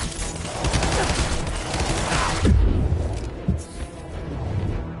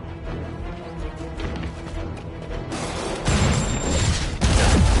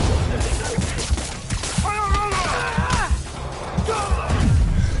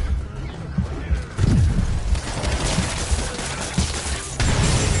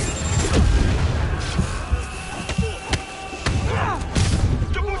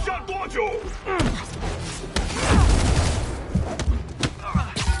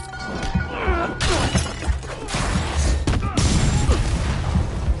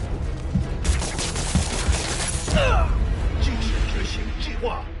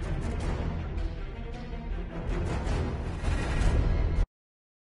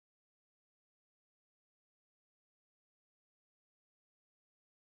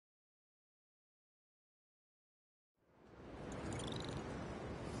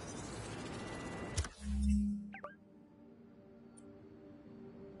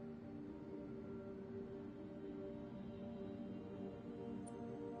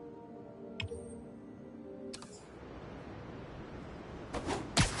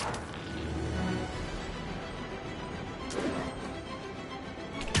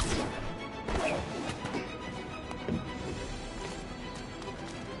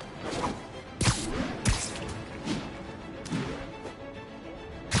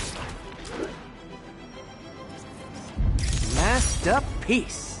 Up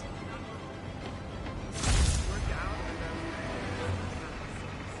peace.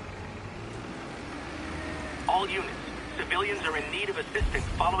 All units, civilians are in need of assistance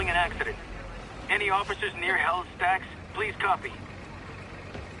following an accident. Any officers near held stacks, please copy.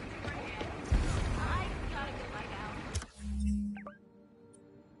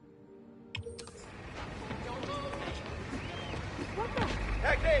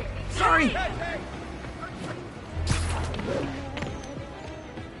 Sorry.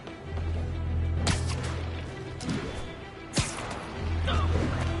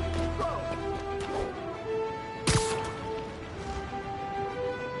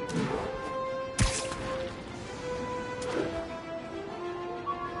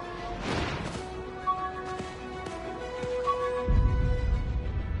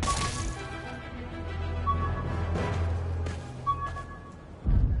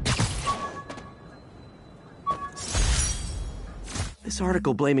 This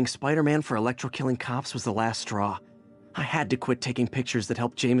article blaming Spider-Man for electro-killing cops was the last straw. I had to quit taking pictures that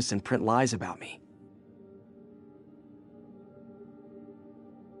helped Jameson print lies about me.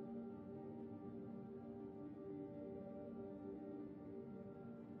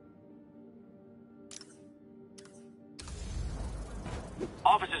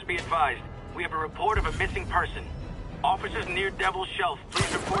 Officers, be advised. We have a report of a missing person. Officers near Devil's Shelf,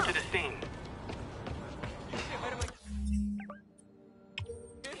 please report to the scene.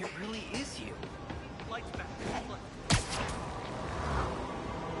 It really is you. Lights back.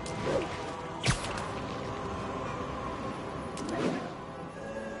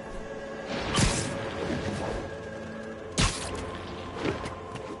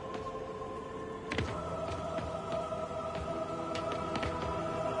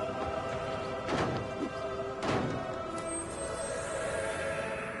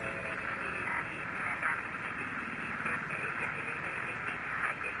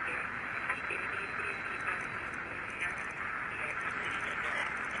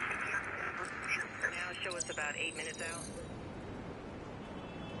 Show us about 8 minutes out.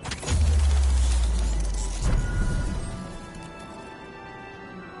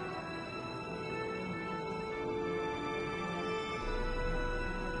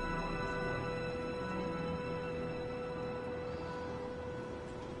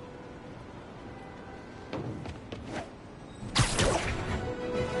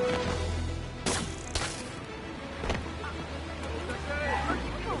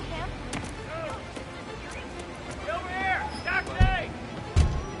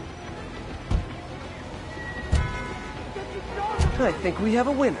 I think we have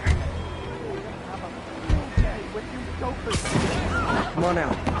a winner. Come on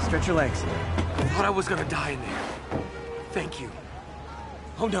out. Stretch your legs. I thought I was gonna die in there. Thank you.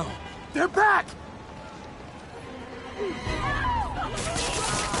 Oh no. They're back!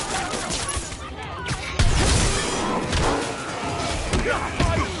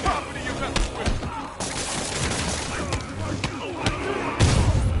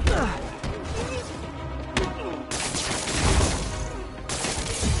 Ah!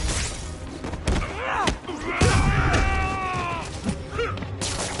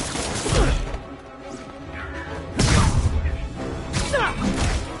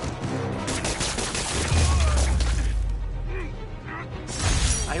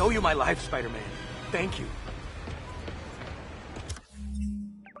 I owe you my life, Spider-Man. Thank you.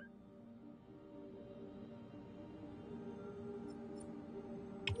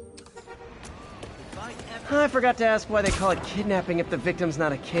 I forgot to ask why they call it kidnapping if the victim's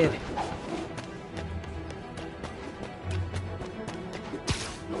not a kid.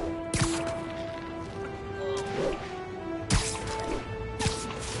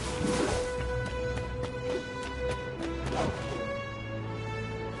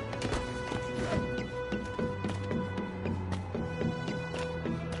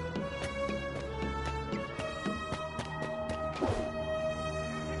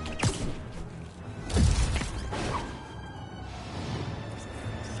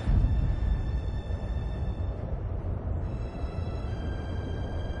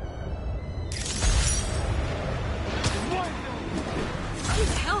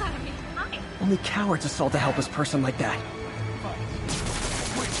 Only cowards assault a helpless person like that.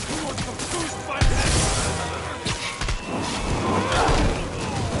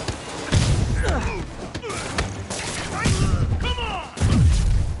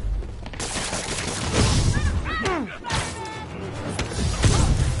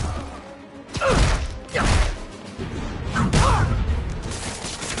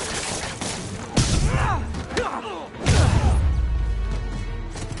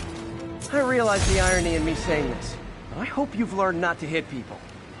 I realize the irony in me saying this, but I hope you've learned not to hit people.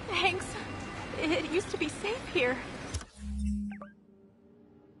 Thanks. It used to be safe here.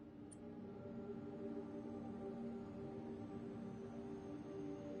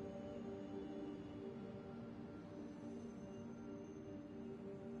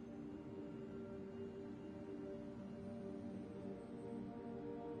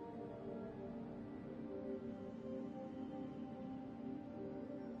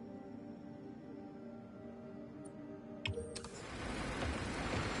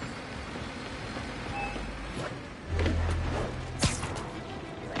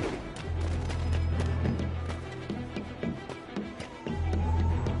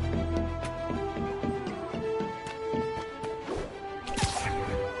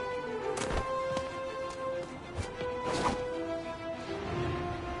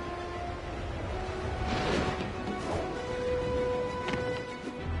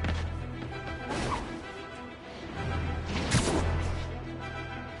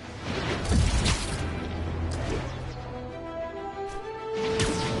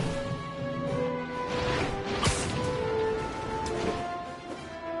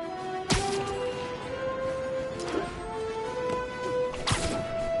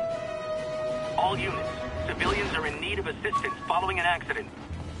 All units, civilians are in need of assistance following an accident.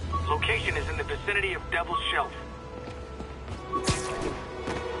 Location is in the vicinity of Devil's Shelf.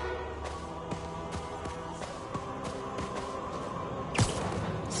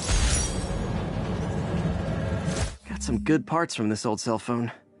 Got some good parts from this old cell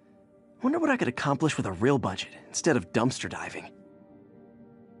phone. Wonder what I could accomplish with a real budget instead of dumpster diving.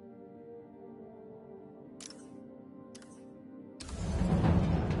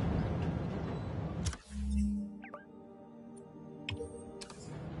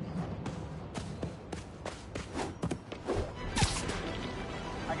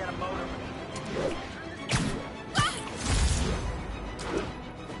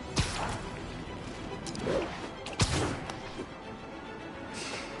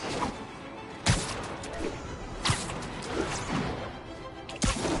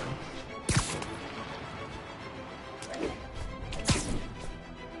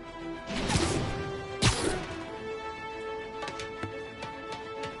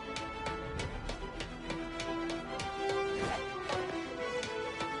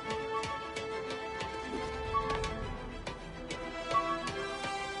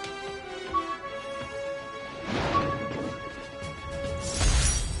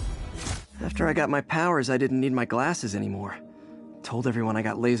 After I got my powers, I didn't need my glasses anymore. Told everyone I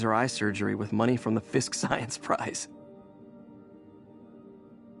got laser eye surgery with money from the Fisk Science Prize.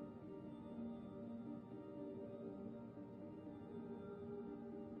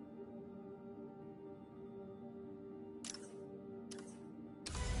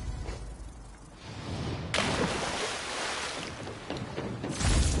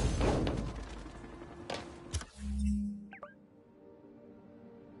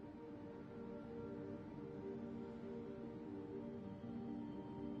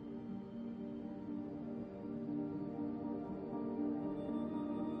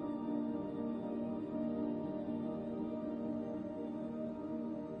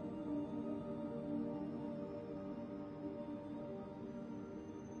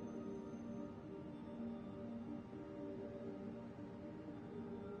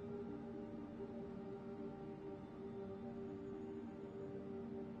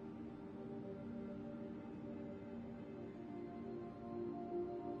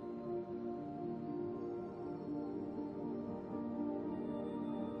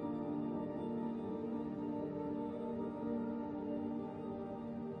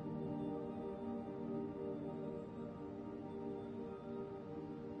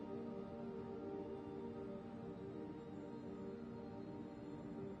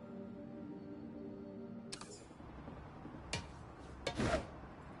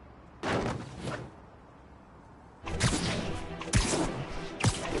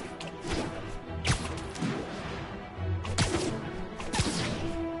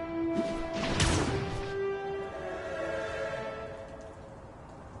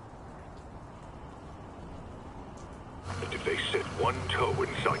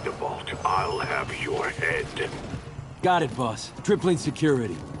 have your head. Got it, boss. Tripling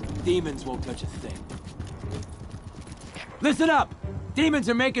security. Demons won't touch a thing. Listen up! Demons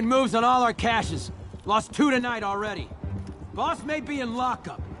are making moves on all our caches. Lost 2 tonight already. Boss may be in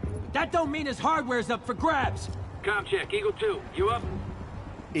lockup, but that don't mean his hardware's up for grabs. Com check, Eagle 2, you up?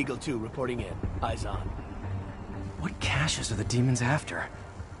 Eagle 2 reporting in. Eyes on. What caches are the demons after?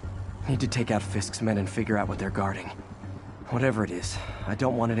 Need to take out Fisk's men and figure out what they're guarding. Whatever it is, I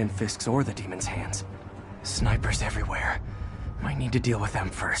don't want it in Fisk's or the demons' hands. Snipers everywhere. Might need to deal with them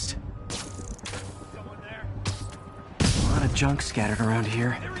first. A lot of junk scattered around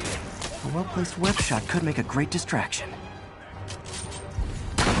here. A well-placed web shot could make a great distraction.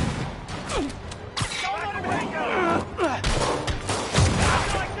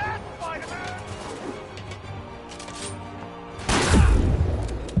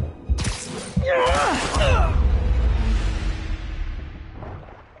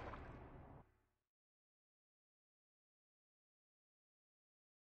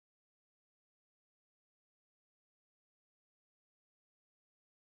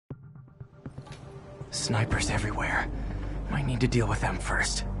 Snipers everywhere. Might need to deal with them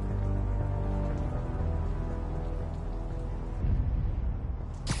first.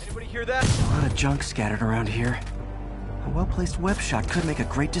 Anybody hear that? A lot of junk scattered around here. A well-placed web shot could make a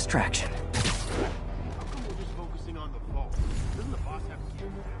great distraction. How come we're just focusing on the phone? Doesn't the boss have to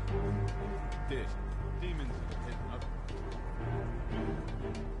hear this? Demons hitting up.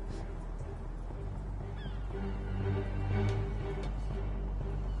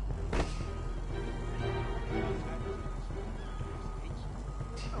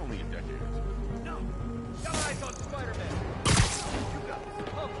 Only a decade. No! Got eyes on Spider-Man! You got this.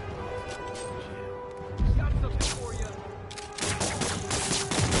 Oh. Got something for you.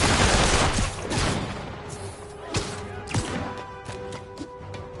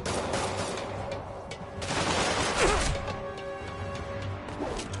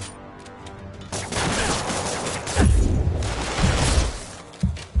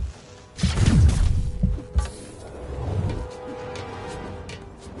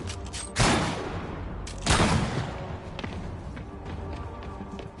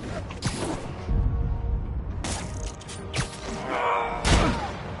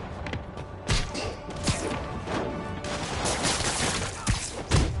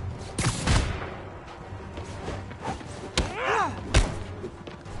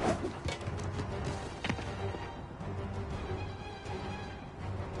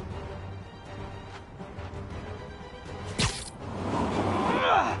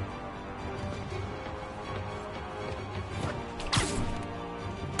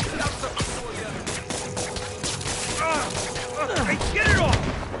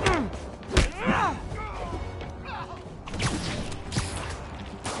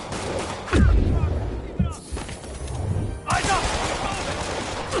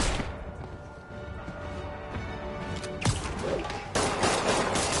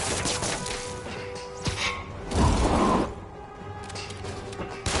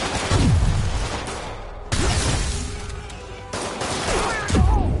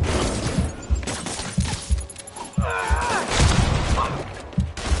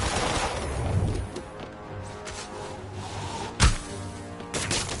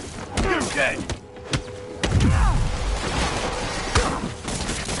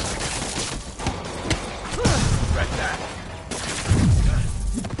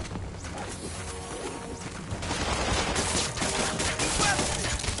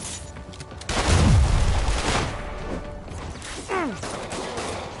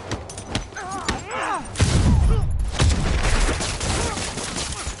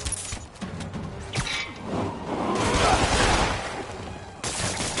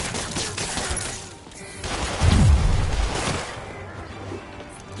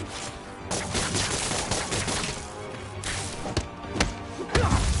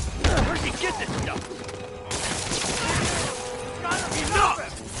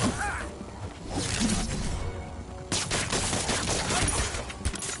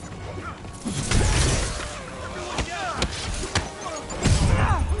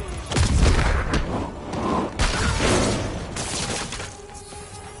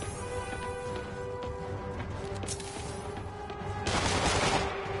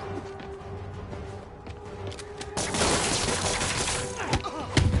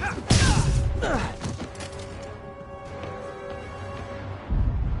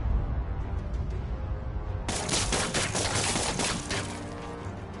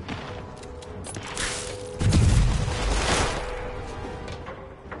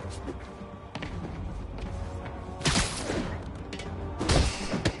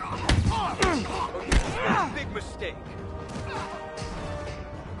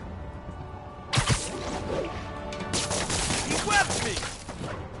 me.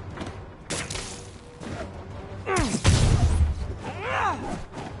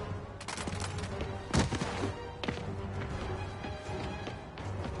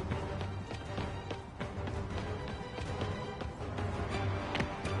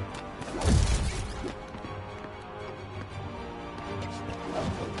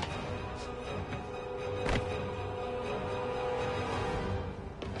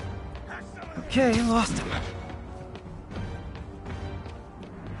 Okay, lost him.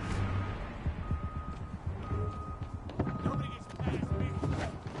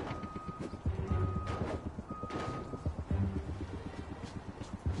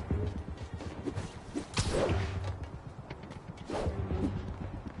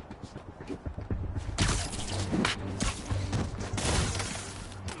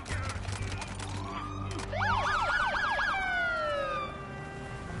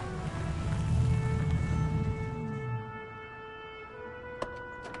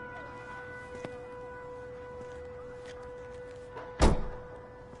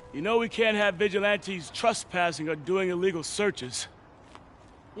 You know we can't have vigilantes trespassing or doing illegal searches.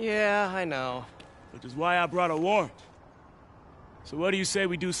 Yeah, I know. Which is why I brought a warrant. So what do you say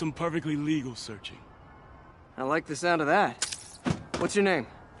we do some perfectly legal searching? I like the sound of that. What's your name?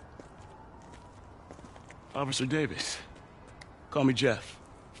 Officer Davis. Call me Jeff.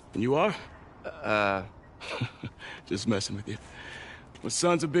 And you are? Just messing with you. My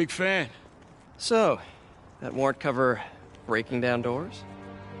son's a big fan. So, that warrant cover breaking down doors?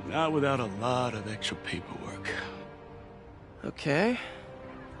 Not without a lot of extra paperwork. Okay.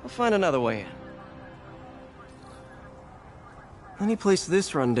 I'll find another way in. Any place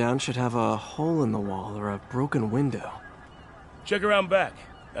this rundown should have a hole in the wall or a broken window. Check around back.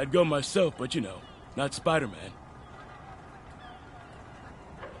 I'd go myself, but you know, not Spider-Man.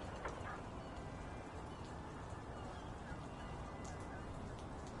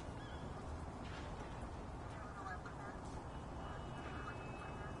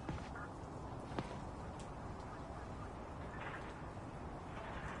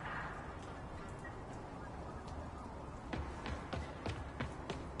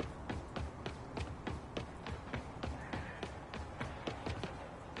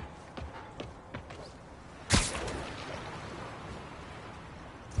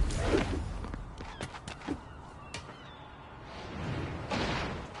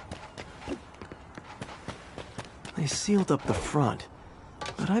 They sealed up the front,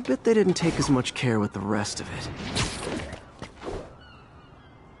 but I bet they didn't take as much care with the rest of it.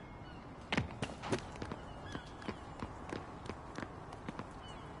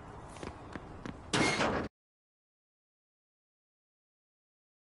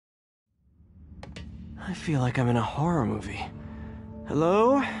 I feel like I'm in a horror movie.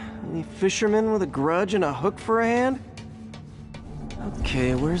 Hello? Any fisherman with a grudge and a hook for a hand?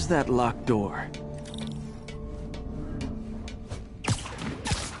 Okay, where's that locked door?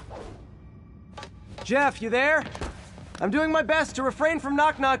 Jeff, you there? I'm doing my best to refrain from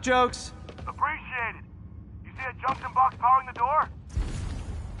knock-knock jokes. Appreciate it. You see a junction box powering the door?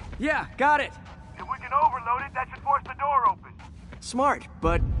 Yeah, got it. If we can overload it, that should force the door open. Smart,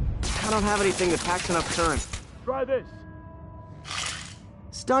 but I don't have anything that packs enough current. Try this.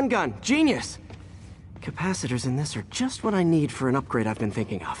 Stun gun, genius! Capacitors in this are just what I need for an upgrade I've been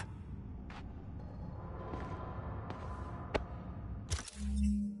thinking of.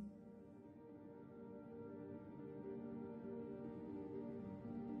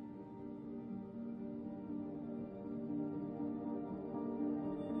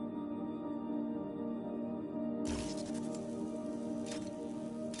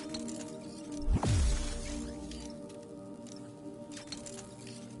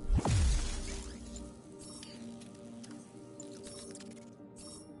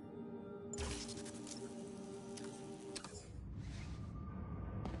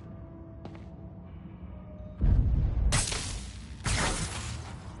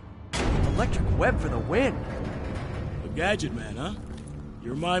 Electric web for the win. A gadget man, huh?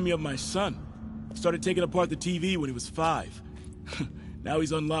 You remind me of my son. Started taking apart the TV when he was 5. Now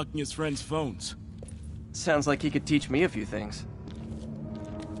he's unlocking his friends' phones. Sounds like he could teach me a few things.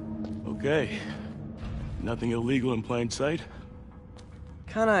 Okay. Nothing illegal in plain sight?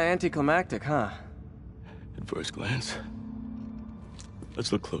 Kinda anticlimactic, huh? At first glance.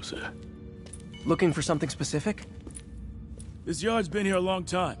 Let's look closer. Looking for something specific? This yard's been here a long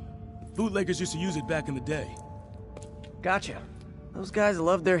time. Bootleggers used to use it back in the day. Gotcha. Those guys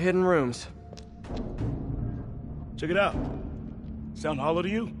love their hidden rooms. Check it out. Sound hollow to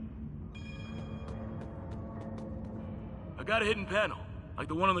you? I got a hidden panel, like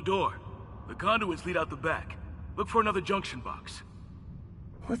the one on the door. The conduits lead out the back. Look for another junction box.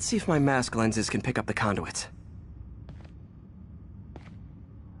 Let's see if my mask lenses can pick up the conduits.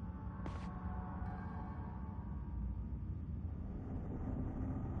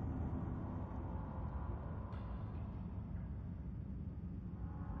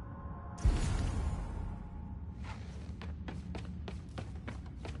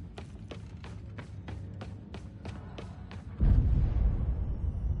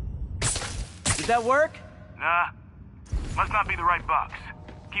 Did that work? Nah. Must not be the right box.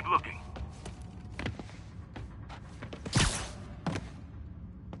 Keep looking.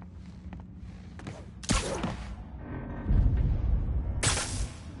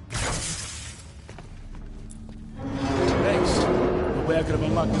 Thanks. No way I could have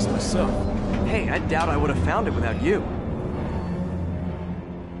unlocked this myself. Hey, I doubt I would have found it without you.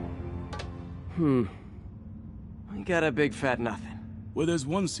 We got a big fat nothing. Well, there's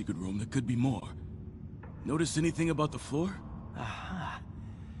one secret room, there could be more. Notice anything about the floor? Aha.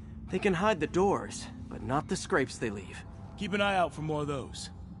 They can hide the doors, but not the scrapes they leave. Keep an eye out for more of those.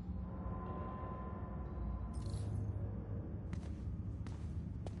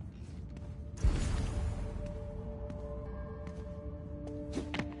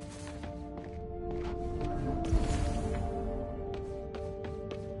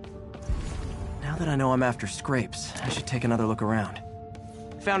 Now that I know I'm after scrapes, I should take another look around.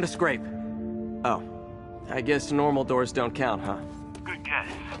 Found a scrape. Oh. I guess normal doors don't count, huh? Good guess.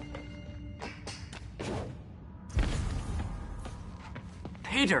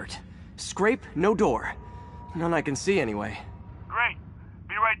 Pay dirt! Scrape, no door. None I can see anyway. Great.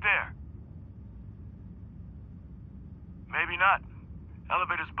 Be right there. Maybe not.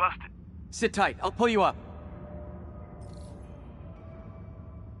 Elevator's busted. Sit tight, I'll pull you up.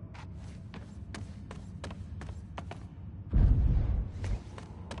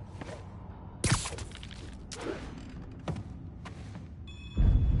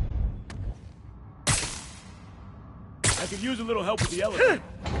 I could use a little help with the elevator.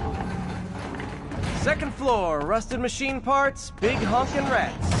 Second floor, rusted machine parts, big honkin'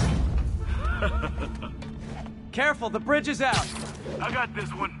 rats. Careful, the bridge is out. I got this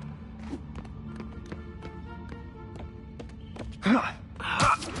one.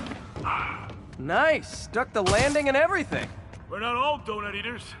 Nice, stuck the landing and everything. We're not all donut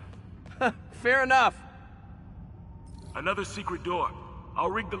eaters. Fair enough. Another secret door.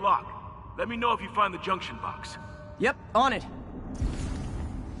 I'll rig the lock. Let me know if you find the junction box. Yep, on it.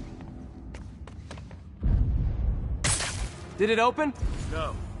 Did it open?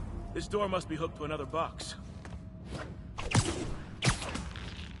 No. This door must be hooked to another box.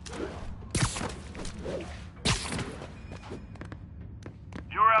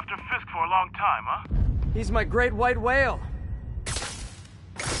 You were after Fisk for a long time, huh? He's my great white whale.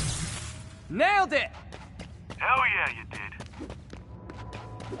 Nailed it! Hell yeah, you did.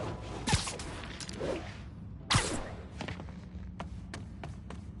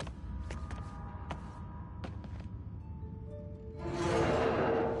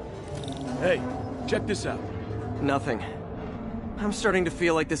 Hey, check this out. Nothing. I'm starting to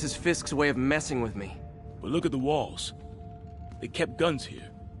feel like this is Fisk's way of messing with me. But look at the walls. They kept guns here.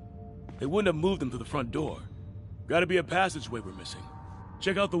 They wouldn't have moved them to the front door. Gotta be a passageway we're missing.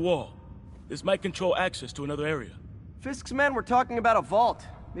 Check out the wall. This might control access to another area. Fisk's men were talking about a vault.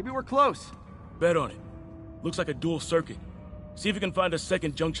 Maybe we're close. Bet on it. Looks like a dual circuit. See if you can find a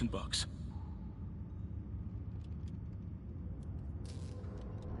second junction box.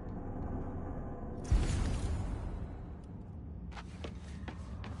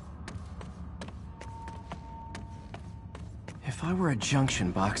 If I were a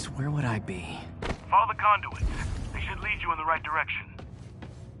junction box, where would I be? Follow the conduits. They should lead you in the right direction.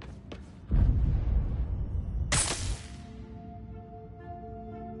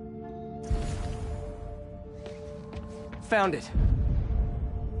 Found it.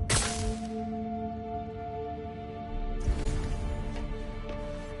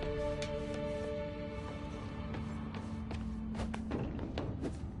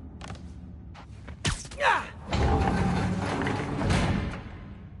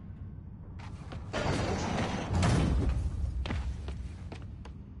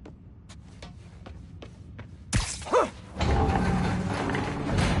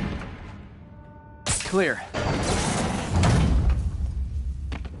 Clear.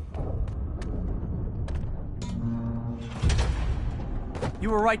 You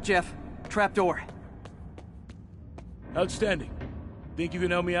were right, Jeff. Trapdoor. Outstanding. Think you can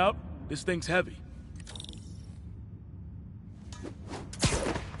help me out? This thing's heavy.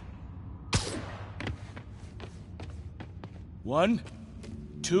 One,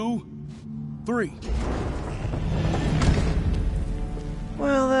 two, three.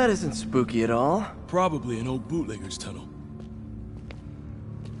 Well, that isn't spooky at all. Probably an old bootlegger's tunnel.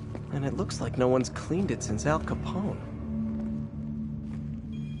 And it looks like no one's cleaned it since Al Capone.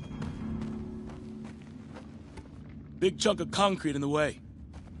 Big chunk of concrete in the way.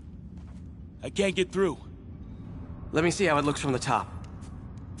 I can't get through. Let me see how it looks from the top.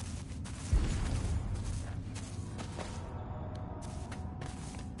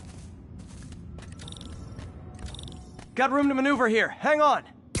 Got room to maneuver here. Hang on.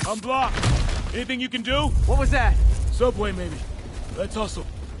 I'm blocked. Anything you can do? What was that? Subway, maybe. Let's hustle.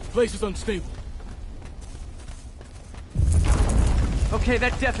 Place is unstable. Okay,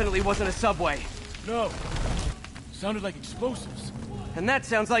 that definitely wasn't a subway. No. Sounded like explosives. And that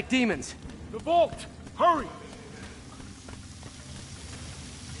sounds like demons. The vault! Hurry!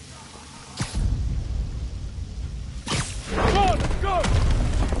 Come on, let's go!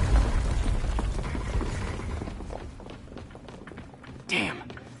 Damn.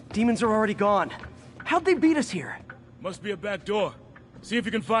 Demons are already gone. How'd they beat us here? Must be a back door. See if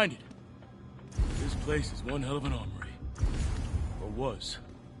you can find it. This place is one hell of an armory. Or was.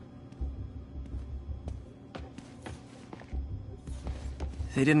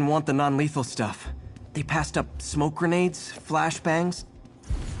 They didn't want the non-lethal stuff. They passed up smoke grenades, flashbangs.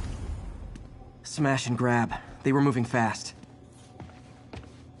 Smash and grab. They were moving fast.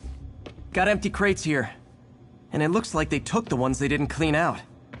 Got empty crates here. And it looks like they took the ones they didn't clean out.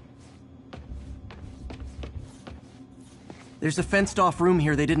 There's a fenced-off room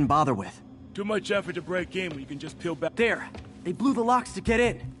here they didn't bother with. Too much effort to break in when you can just peel back. There! They blew the locks to get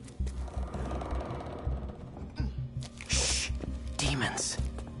in. Shh! Demons.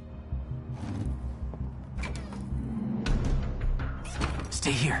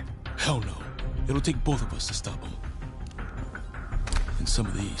 Stay here. Hell no. It'll take both of us to stop them. And some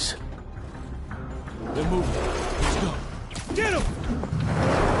of these. They're moving. Let's go. Get him!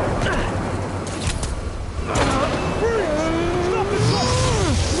 Freeze! Stop the truck!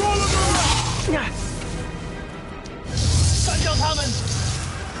 Roll him around!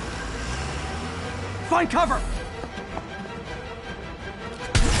 Find cover!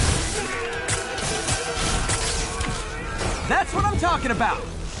 That's what I'm talking about!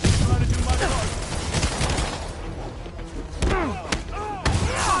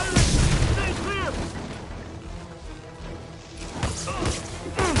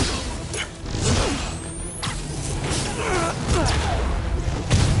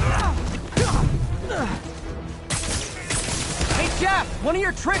 Hey, Jeff! One of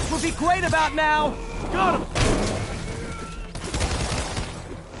your tricks would be great about now! Got him!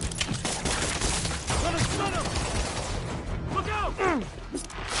 Son of! Look out!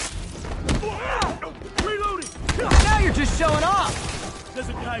 Reloading! Now you're just showing off! There's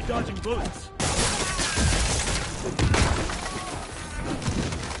a guy dodging bullets.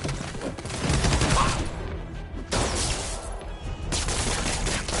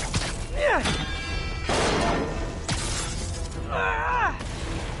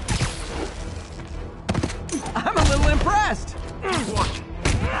 I'm a little impressed! Watch.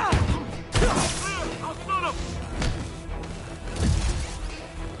 I'll stun him!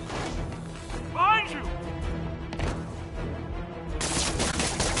 Behind you!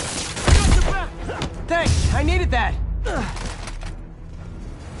 Got your back! Thanks, I needed that!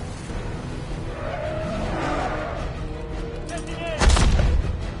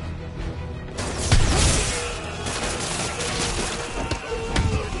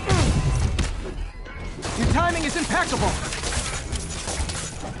 Your timing is impeccable!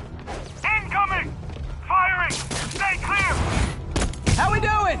 Incoming! Firing! Stay clear! How we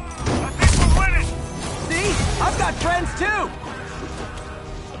doing? I think we're winning! See? I've got friends too!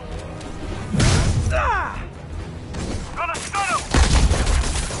 Ah! Gonna stun him!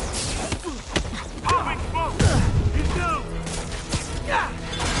 Popping smoke! He's down! Ah!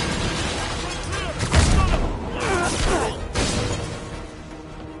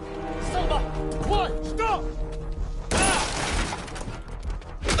 Silva! One! Stop!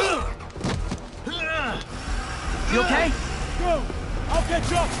 You okay? Go! I'll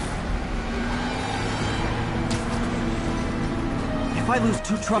catch up! If I lose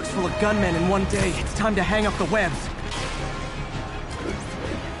 2 trucks full of gunmen in one day, it's time to hang up the webs.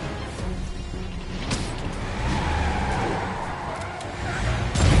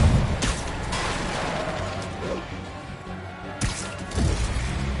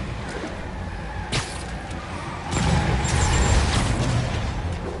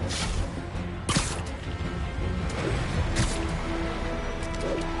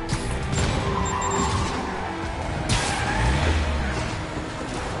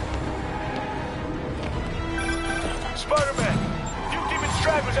 Spider-Man! Few demon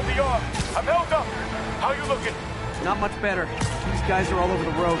stragglers at the yard. I'm held up. How you looking? Not much better. These guys are all over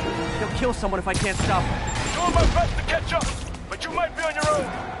the road. They'll kill someone if I can't stop them. Doing my best to catch up, but you might be on your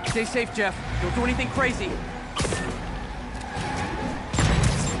own. Stay safe, Jeff. Don't do anything crazy.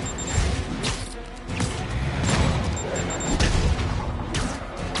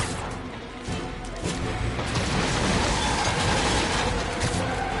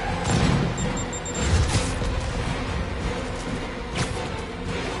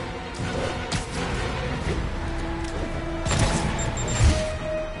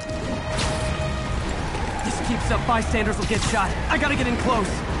 Bystanders will get shot. I gotta get in close.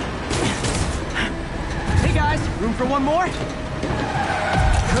 Hey guys, room for one more?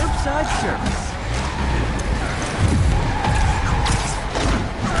 Curbside service.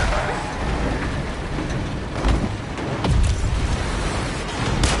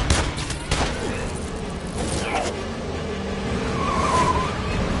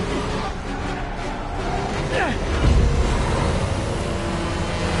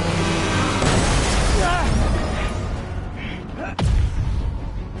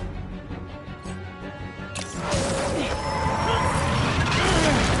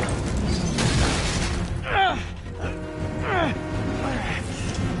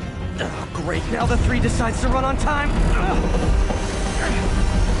 Now the 3 decides to run on time.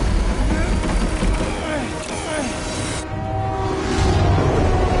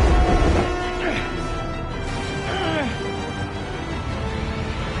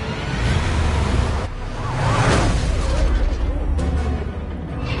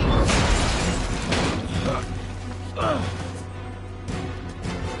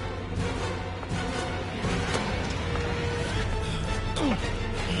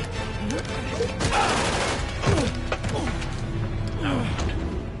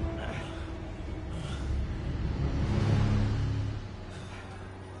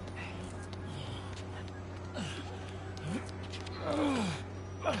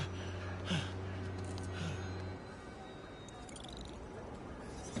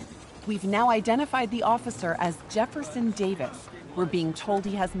 We've now identified the officer as Jefferson Davis. We're being told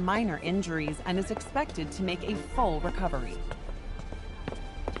he has minor injuries and is expected to make a full recovery.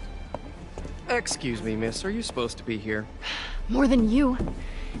 Excuse me, miss. Are you supposed to be here? More than you.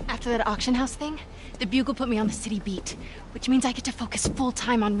 After that auction house thing, the Bugle put me on the city beat, which means I get to focus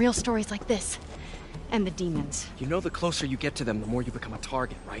full-time on real stories like this. And the demons. You know the closer you get to them, the more you become a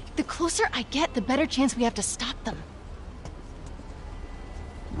target, right? The closer I get, the better chance we have to stop them.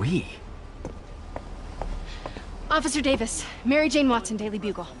 We? Officer Davis, Mary Jane Watson, Daily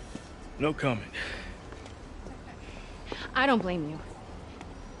Bugle. No comment. I don't blame you.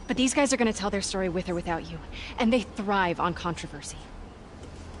 But these guys are gonna tell their story with or without you, and they thrive on controversy.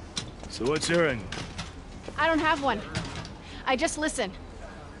 So what's your angle? I don't have one. I just listen.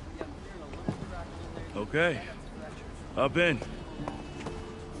 Okay. Hop in.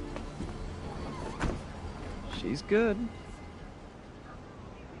 She's good.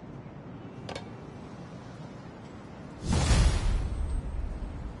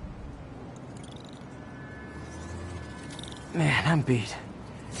 Man, I'm beat.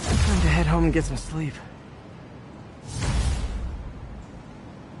 Time to head home and get some sleep.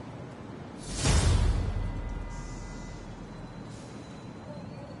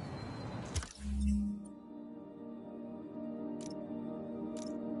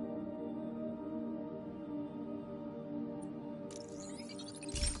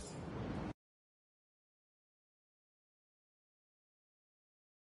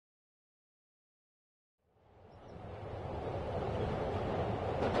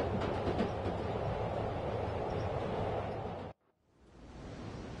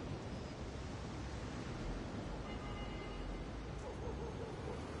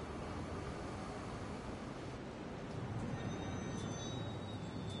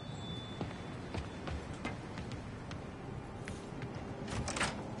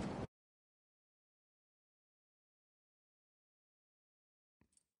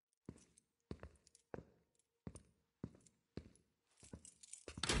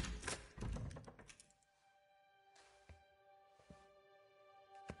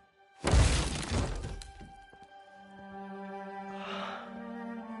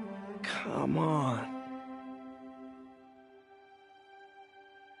 Come on.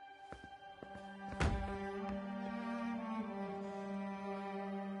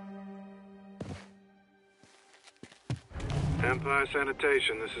 Empire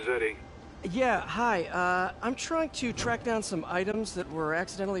Sanitation, this is Eddie. Yeah, hi. I'm trying to track down some items that were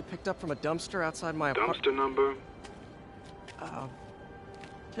accidentally picked up from a dumpster outside my apartment. Dumpster number?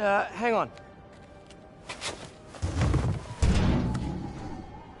 Hang on.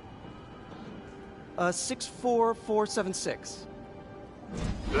 64476.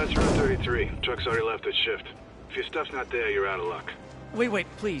 That's Route 33. Truck's already left its shift. If your stuff's not there, you're out of luck. Wait,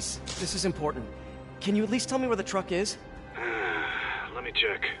 please. This is important. Can you at least tell me where the truck is? Let me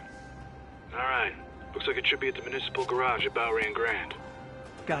check. Alright. Looks like it should be at the municipal garage at Bowery and Grand.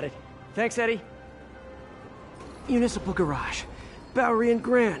 Got it. Thanks, Eddie. Municipal garage. Bowery and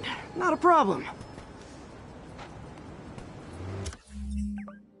Grand. Not a problem.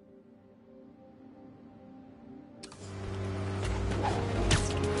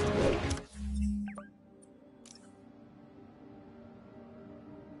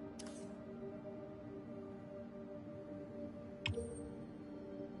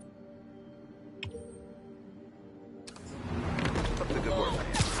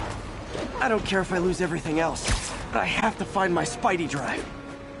 I don't care if I lose everything else, but I have to find my Spidey drive.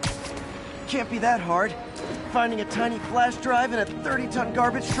 Can't be that hard. Finding a tiny flash drive in a 30-ton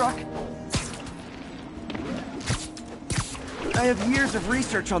garbage truck. I have years of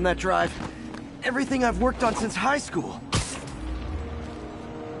research on that drive. Everything I've worked on since high school.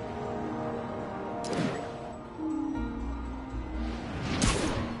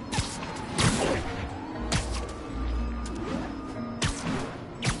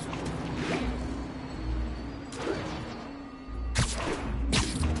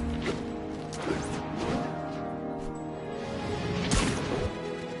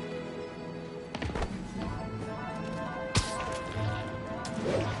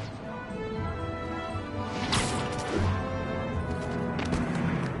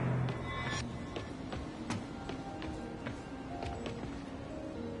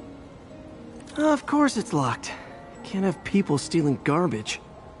 Of course it's locked. Can't have people stealing garbage.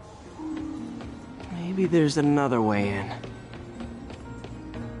 Maybe there's another way in.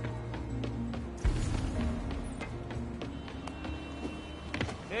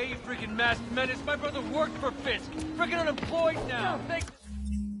 Hey, you freaking masked menace! My brother worked for Fisk! Freaking unemployed now! No, thanks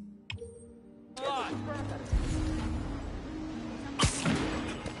a lot!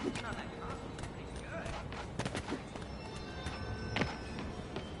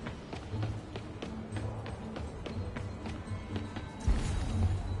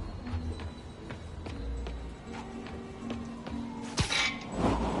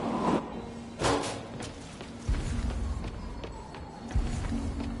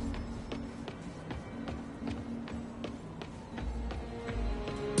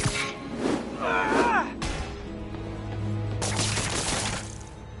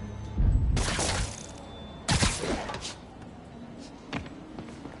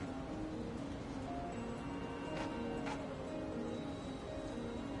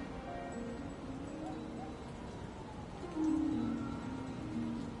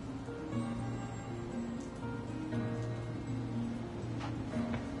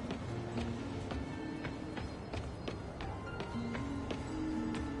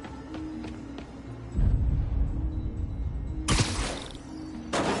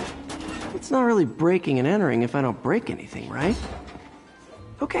 It's not really breaking and entering if I don't break anything, right?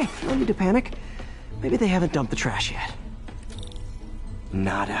 Okay, no need to panic. Maybe they haven't dumped the trash yet.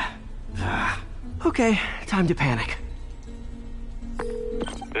 Nada. Okay, time to panic.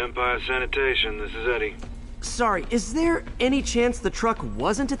 Empire Sanitation, this is Eddie. Sorry, is there any chance the truck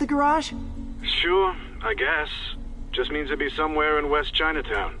wasn't at the garage? Sure, I guess. Just means it'd be somewhere in West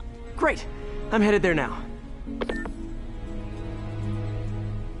Chinatown. Great. I'm headed there now.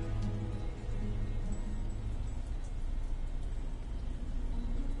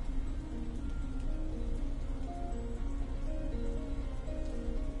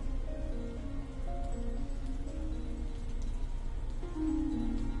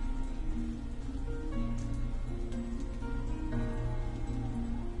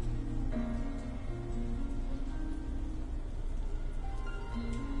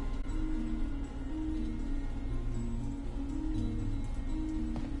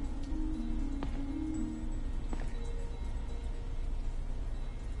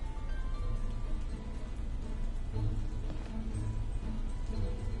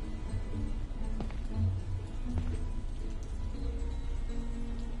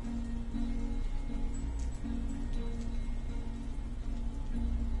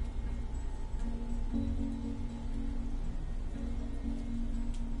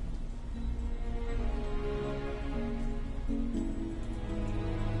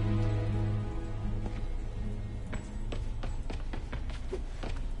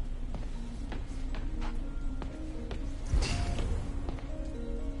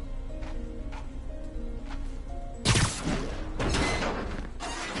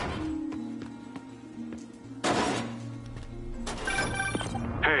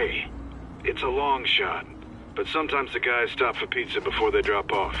 That's a long shot. But sometimes the guys stop for pizza before they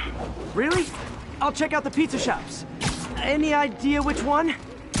drop off. Really? I'll check out the pizza shops. Any idea which one?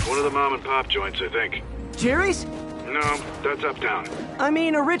 One of the mom and pop joints, I think. Jerry's? No, that's uptown. I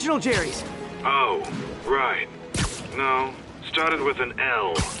mean original Jerry's. Oh, right. No, started with an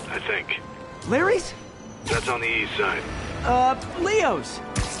L, I think. Larry's? That's on the east side. Leo's.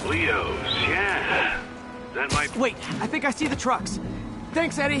 Leo's, yeah. That might... Wait, I think I see the trucks.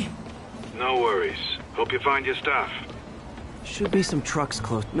 Thanks, Eddie. No worries. Hope you find your stuff. Should be some trucks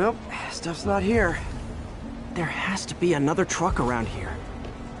close. Nope, stuff's not here. There has to be another truck around here.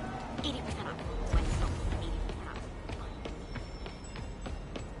 80% off.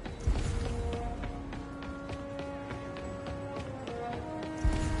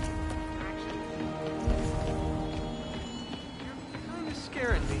 You're kind of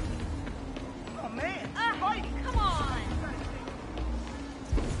scaring me. Oh man, Spidey, Come on!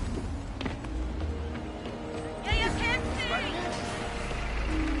 Yeah, you can see!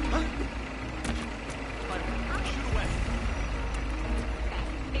 shoot away.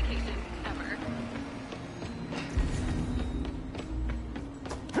 Vacation ever.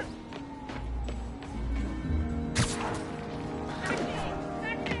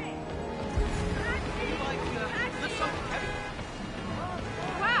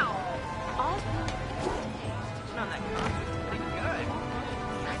 Wow! All On that concert, pretty good.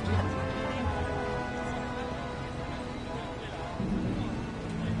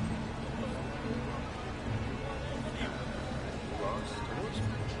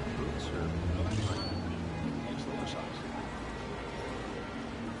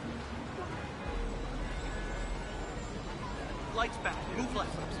 Lights back. Move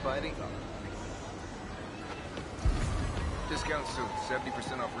left. Spidey. Discount suit,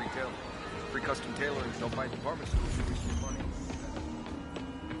 70% off retail. Free custom tailoring, don't buy department stores. You waste your money.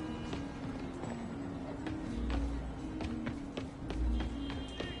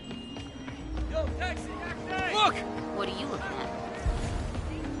 Yo, taxi! Look! What are you looking at?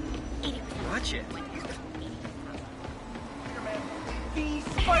 80%. Watch it.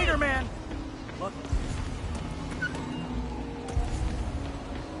 Spider-Man! Look.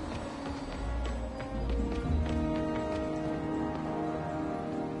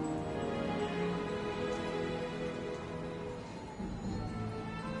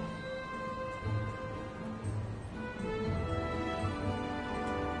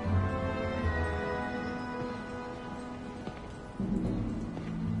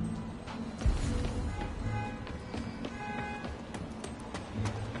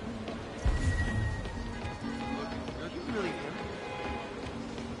 You really am.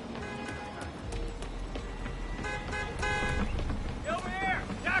 Over here!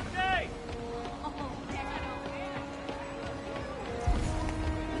 Taxi!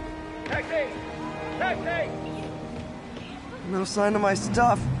 Taxi! Taxi! No sign of my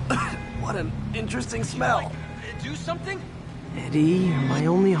stuff. What an interesting smell. Do something? Eddie, you're my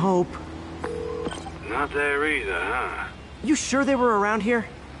only hope. Not there either, huh? You sure they were around here?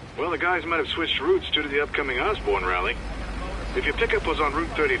 Well, the guys might have switched routes due to the upcoming Osborne rally. If your pickup was on Route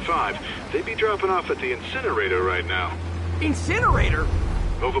 35, they'd be dropping off at the incinerator right now. Incinerator?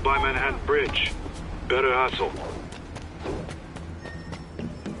 Over by Manhattan Bridge. Better hustle.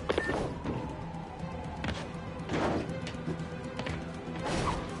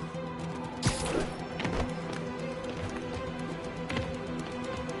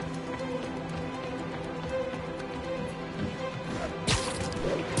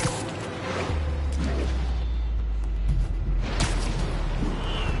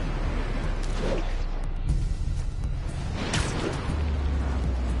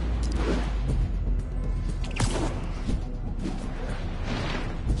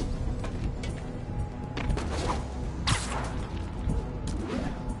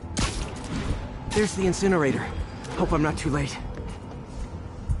 There's the incinerator. Hope I'm not too late.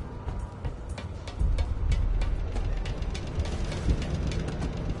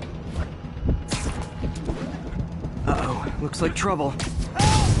 Uh-oh, looks like trouble.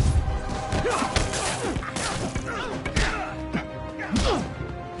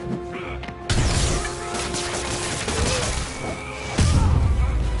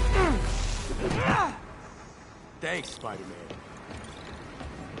 Thanks, Spider-Man.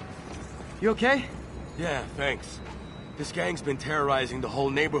 You okay? Yeah, thanks. This gang's been terrorizing the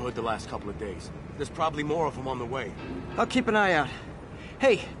whole neighborhood the last couple of days. There's probably more of them on the way. I'll keep an eye out.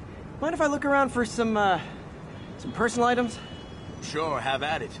 Hey, mind if I look around for some personal items? Sure, have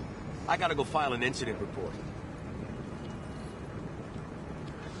at it. I gotta go file an incident report.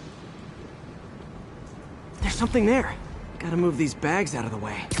 There's something there. Gotta move these bags out of the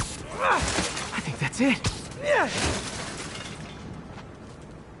way. That's it. Yeah.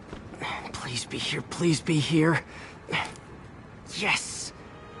 Please be here, please be here. Yes!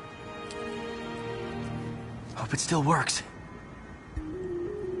 Hope it still works.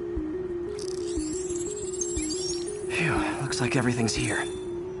 Phew, looks like everything's here.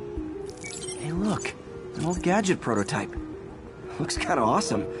 Hey look, an old gadget prototype. Looks kinda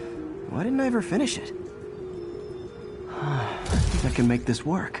awesome. Why didn't I ever finish it? I think I can make this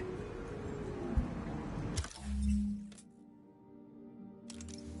work.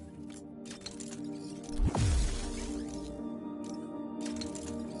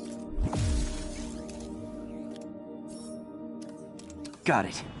 Got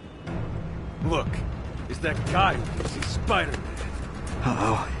it. Look, it's that guy who thinks he's Spider-Man.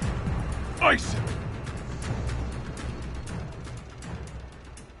 Uh-oh. Ice him!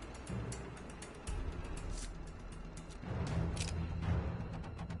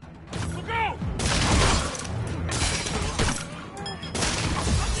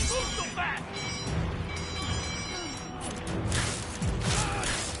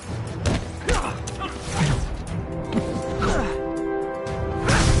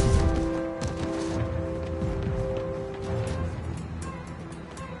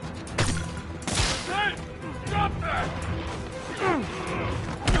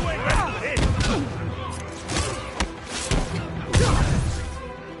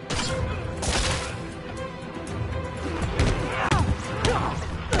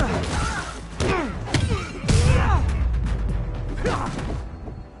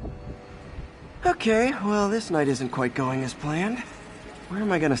 Okay, well, this night isn't quite going as planned. Where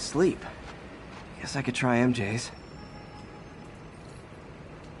am I gonna sleep? Guess I could try MJ's.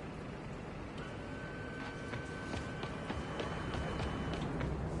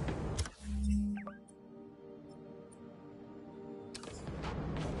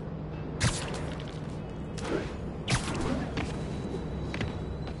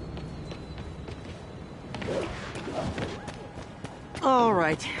 All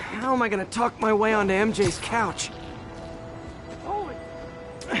right, how am I gonna talk my way onto MJ's couch?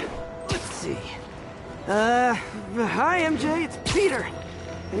 Let's see. Hi MJ, it's Peter.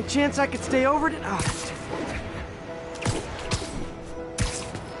 Any chance I could stay over to... Oh, that's too far.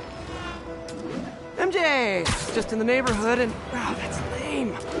 MJ! Just in the neighborhood and... Oh, that's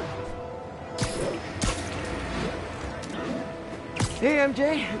lame. Hey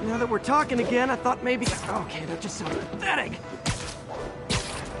MJ, now that we're talking again, I thought maybe... Okay, that just sounds pathetic.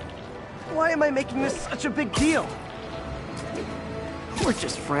 Why am I making this such a big deal? We're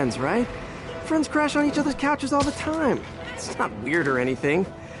just friends, right? Friends crash on each other's couches all the time. It's not weird or anything.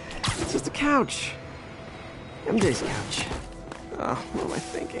 It's just a couch. MJ's couch. Oh, what am I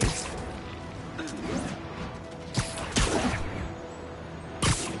thinking?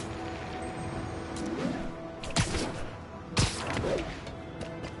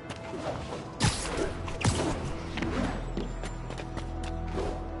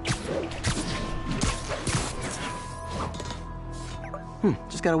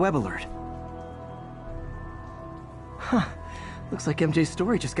 Just got a web alert. Huh. Looks like MJ's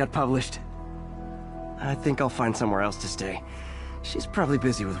story just got published. I think I'll find somewhere else to stay. She's probably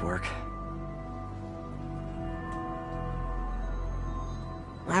busy with work.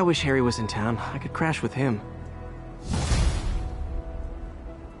 I wish Harry was in town. I could crash with him.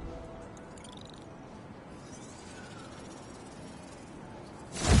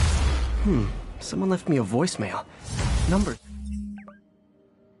 Someone left me a voicemail. Number...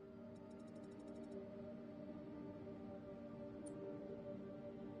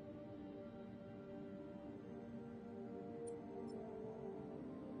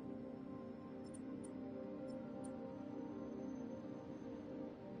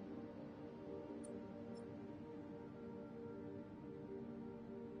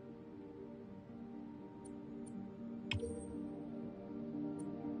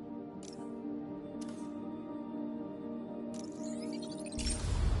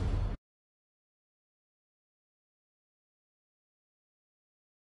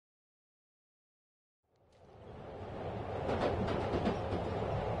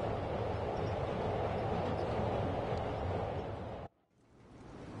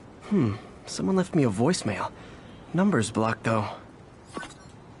 Someone left me a voicemail. Number's blocked, though.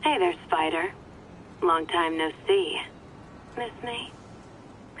 Hey there, Spider. Long time no see. Miss me?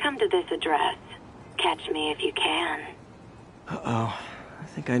 Come to this address. Catch me if you can. Uh-oh. I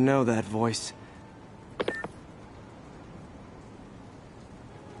think I know that voice.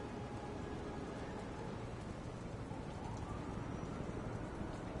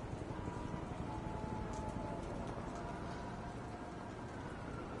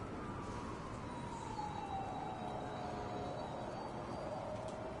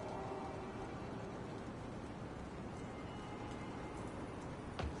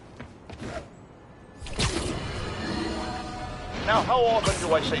 Now, how often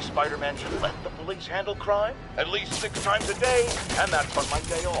do I say Spider-Man should let the police handle crime? At least 6 times a day, and that's on my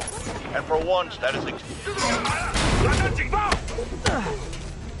day off. And for once, that is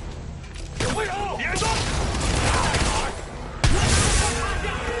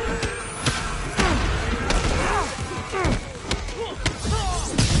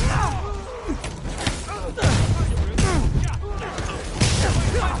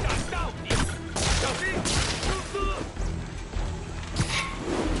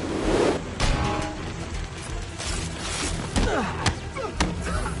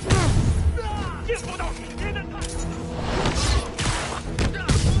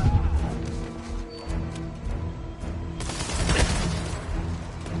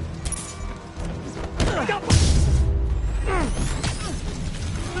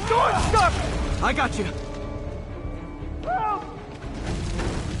I got you.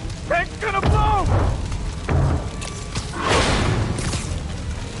 Tank's gonna blow!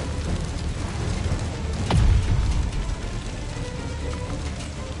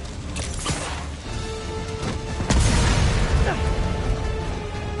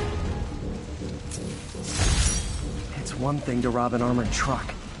 It's one thing to rob an armored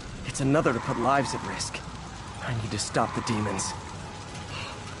truck. It's another to put lives at risk. I need to stop the demons.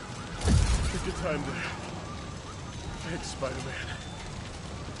 Take your time there. Thanks, Spider-Man.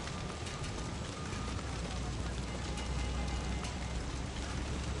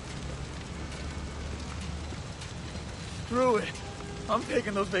 Screw it. I'm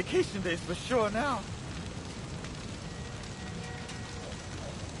taking those vacation days for sure now.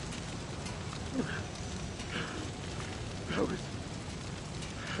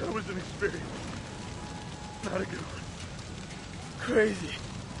 That was an experience. Not a good one. Crazy.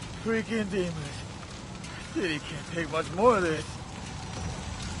 Freaking demons. City can't take much more of this.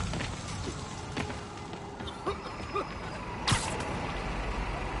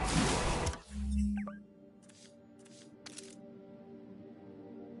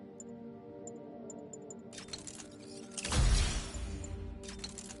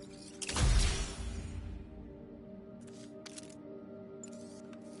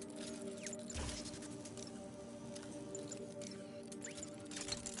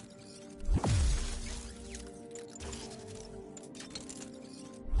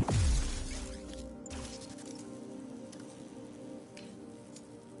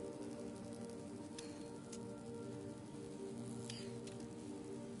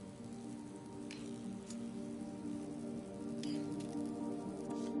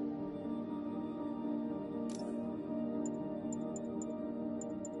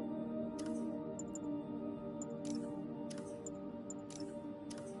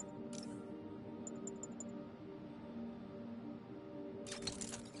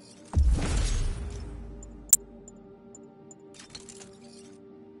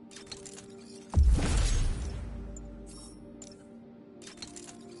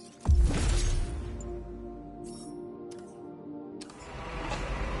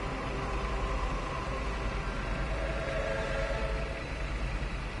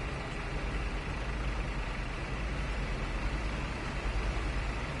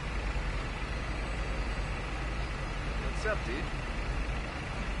 What's up, dude?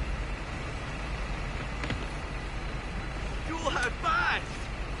 Dual high fives!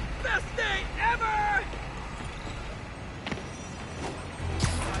 Best day ever!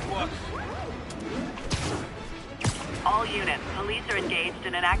 All units, police are engaged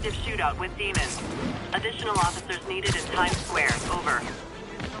in an active shootout with demons. Additional officers needed in Times Square. Over.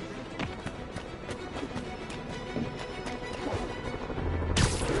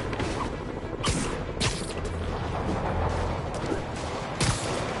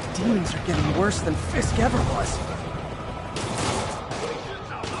 Demons are getting worse than Fisk ever was.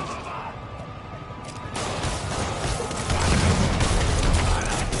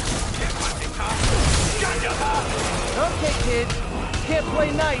 Okay, kids. Can't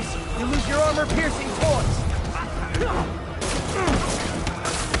play nice. You lose your armor-piercing taunts.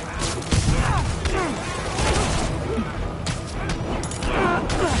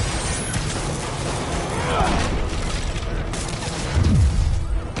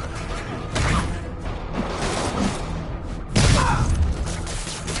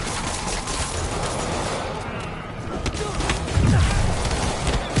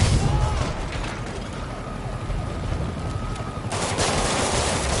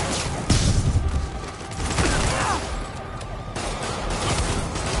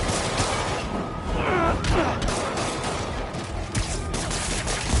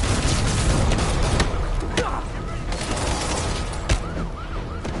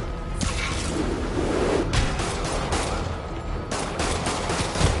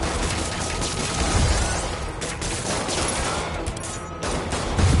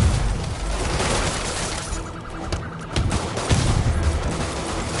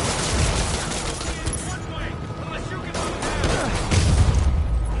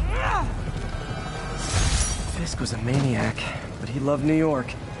 a maniac, but he loved New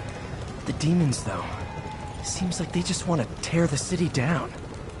York. The demons, though, seems like they just want to tear the city down.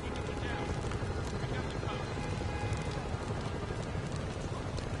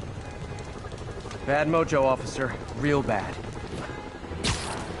 Bad mojo, officer. Real bad.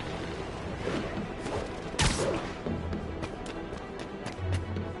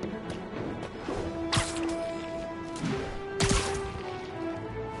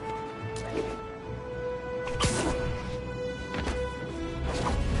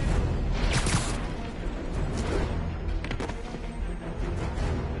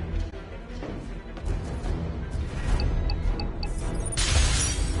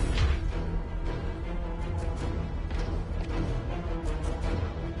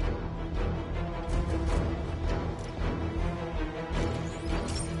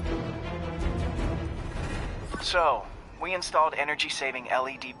 So, we installed energy-saving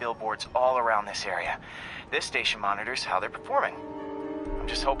LED billboards all around this area. This station monitors how they're performing. I'm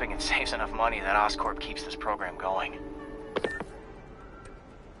just hoping it saves enough money that Oscorp keeps this program going.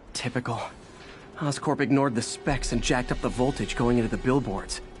 Typical. Oscorp ignored the specs and jacked up the voltage going into the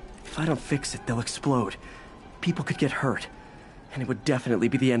billboards. If I don't fix it, they'll explode. People could get hurt. And it would definitely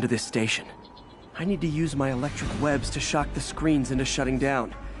be the end of this station. I need to use my electric webs to shock the screens into shutting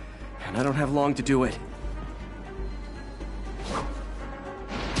down. And I don't have long to do it.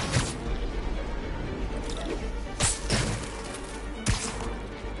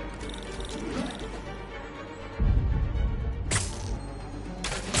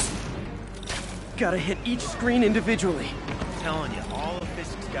 Gotta hit each screen individually. I'm telling you, all of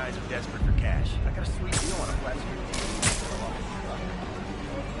Fisk's guys are desperate for cash. I got a sweet deal on a flat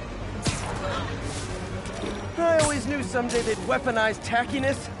screen. I always knew someday they'd weaponize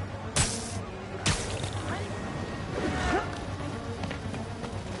tackiness.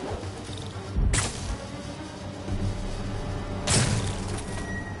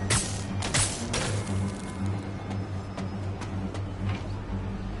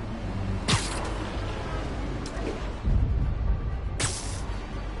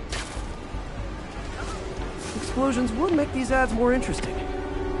 Explosions would make these ads more interesting.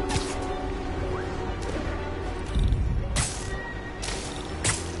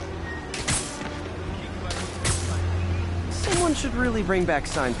 Someone should really bring back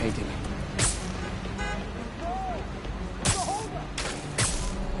sign painting.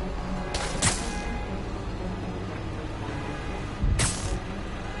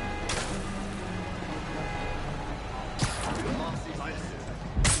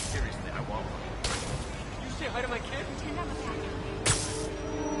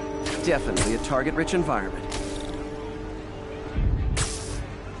 Definitely a target-rich environment.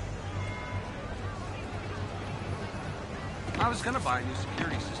 I was gonna buy a new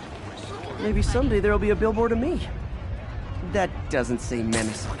security system for my store. Maybe someday there'll be a billboard of me. That doesn't say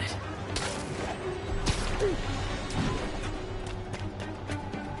menace on it.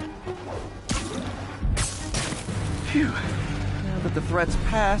 Phew. Now that the threat's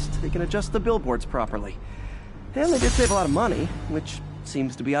passed, they can adjust the billboards properly. And they did save a lot of money, which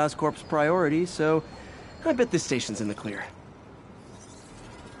seems to be Oscorp's priority, so I bet this station's in the clear.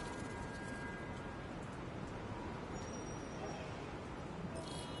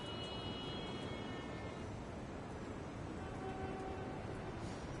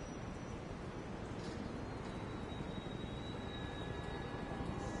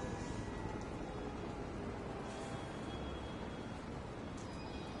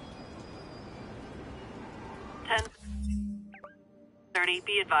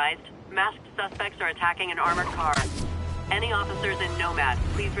 Be advised, masked suspects are attacking an armored car. Any officers in Nomad,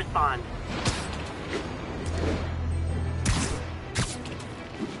 please respond.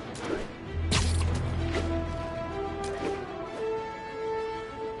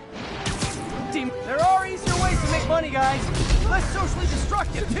 There are easier ways to make money, guys. Less socially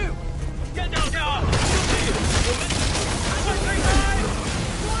destructive, too. Get down, down!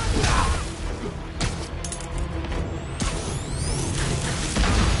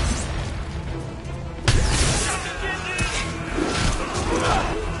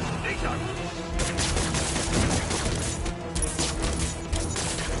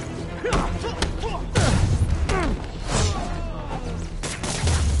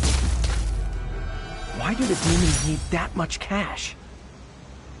 Why do the demons need that much cash?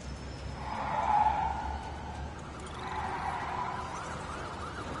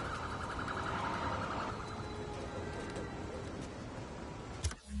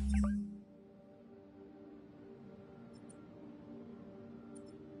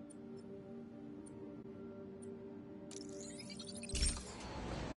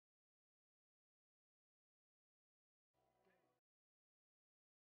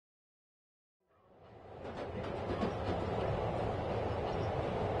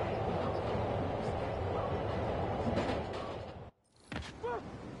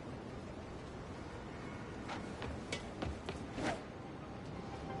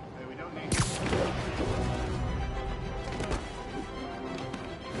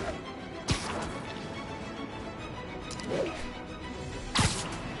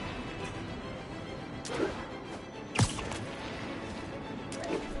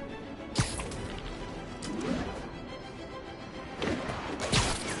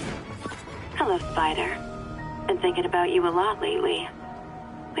 Hello, Spider. Been thinking about you a lot lately.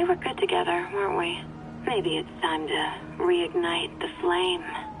 We were good together, weren't we? Maybe it's time to reignite the flame.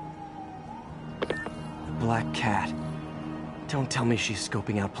 The Black Cat. Don't tell me she's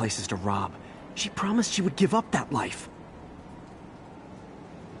scoping out places to rob. She promised she would give up that life.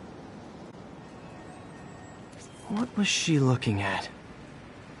 What was she looking at?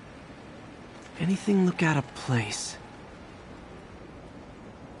 Anything look out of place?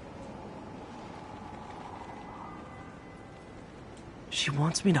 She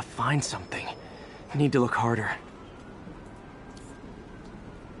wants me to find something. I need to look harder.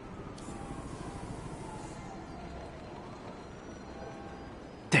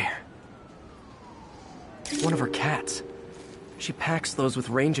 There. One of her cats. She packs those with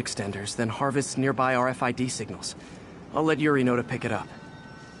range extenders, then harvests nearby RFID signals. I'll let Yuri know to pick it up.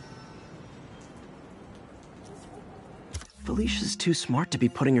 Felicia's too smart to be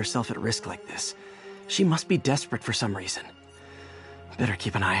putting herself at risk like this. She must be desperate for some reason. Better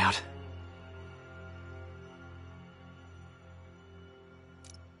keep an eye out.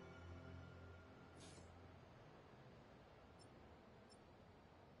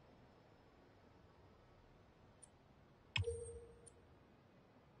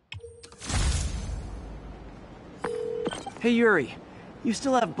 Hey Yuri, you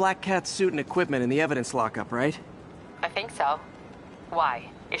still have Black Cat's suit and equipment in the evidence lockup, right? I think so. Why?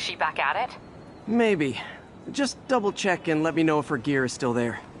 Is she back at it? Maybe. Just double check and let me know if her gear is still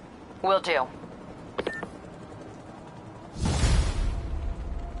there. Will do.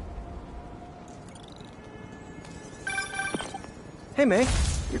 Hey May,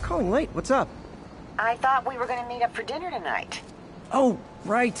 you're calling late. What's up? I thought we were gonna meet up for dinner tonight. Oh,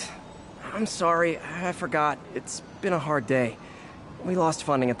 right. I'm sorry, I forgot. It's been a hard day. We lost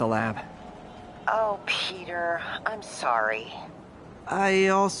funding at the lab. Oh, Peter, I'm sorry. I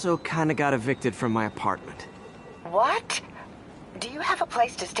also kinda got evicted from my apartment. What? Do you have a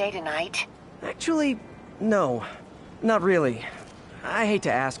place to stay tonight? Actually, no. Not really. I hate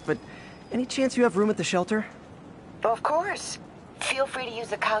to ask, but any chance you have room at the shelter? Of course. Feel free to use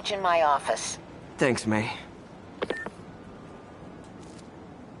the couch in my office. Thanks, May.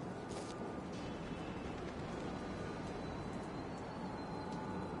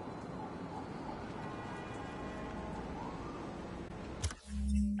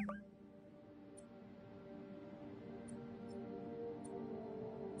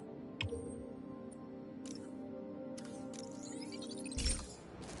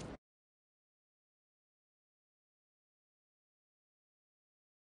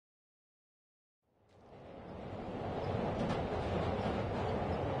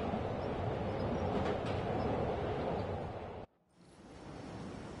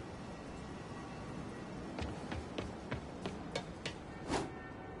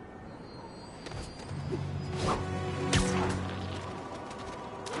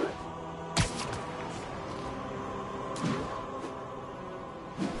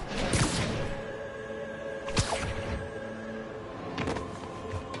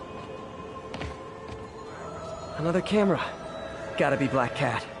 Another camera. Gotta be Black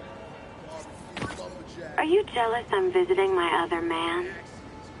Cat. Are you jealous I'm visiting my other man?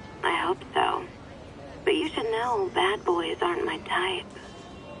 I hope so. But you should know bad boys aren't my type.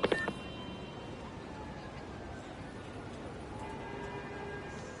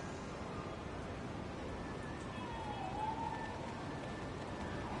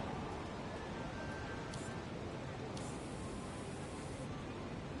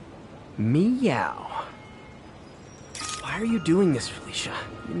 Meow. Why are you doing this, Felicia?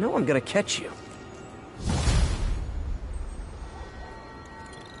 You know I'm gonna catch you.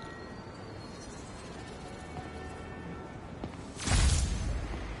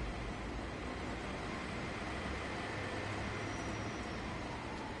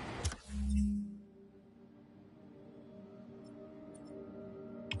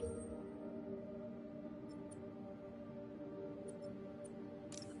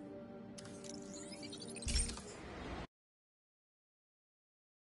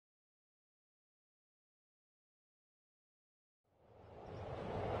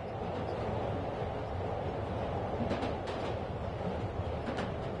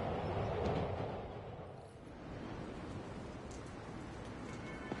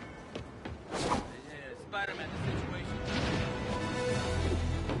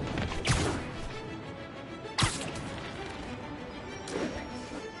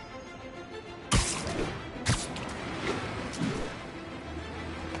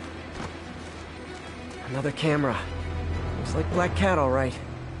 Another camera. Looks like Black Cat, all right.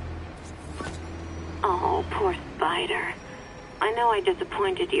 Oh, poor Spider. I know I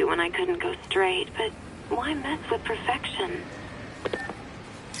disappointed you when I couldn't go straight, but why mess with perfection?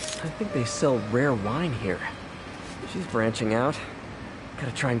 I think they sell rare wine here. She's branching out.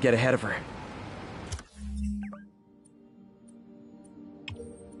 Gotta try and get ahead of her.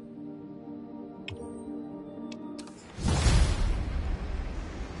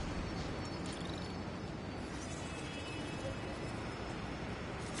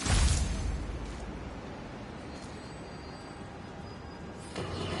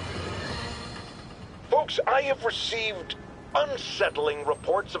 Folks, I have received unsettling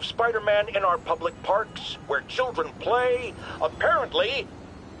reports of Spider-Man in our public parks, where children play, apparently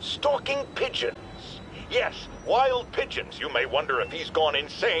stalking pigeons. Yes, wild pigeons. You may wonder if he's gone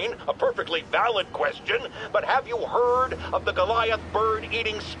insane, a perfectly valid question, but have you heard of the Goliath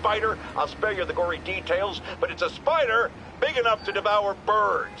bird-eating spider? I'll spare you the gory details, but it's a spider big enough to devour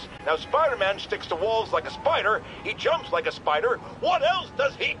birds. Now, Spider-Man sticks to walls like a spider, he jumps like a spider. What else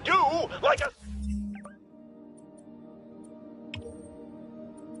does he do like a...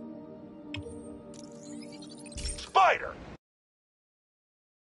 spider?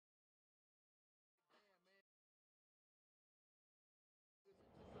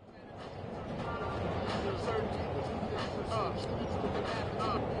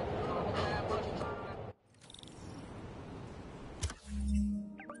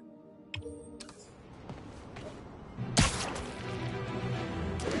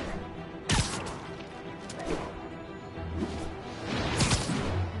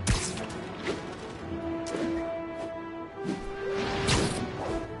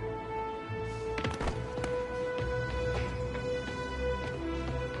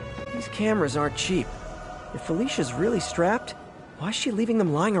 These cameras aren't cheap. If Felicia's really strapped, why is she leaving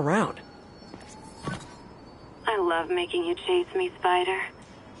them lying around? I love making you chase me, Spider.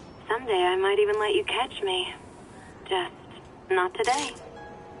 Someday I might even let you catch me. Just not today.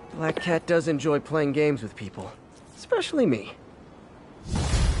 Black Cat does enjoy playing games with people. Especially me.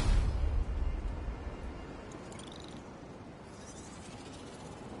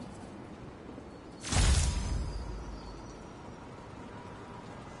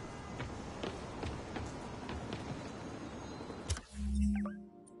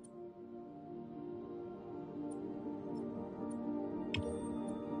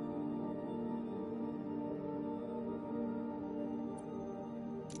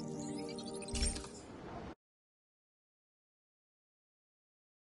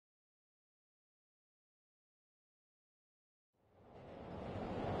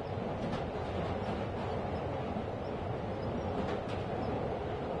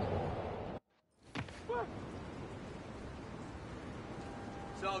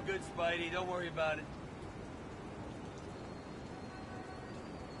 It's all good, Spidey. Don't worry about it.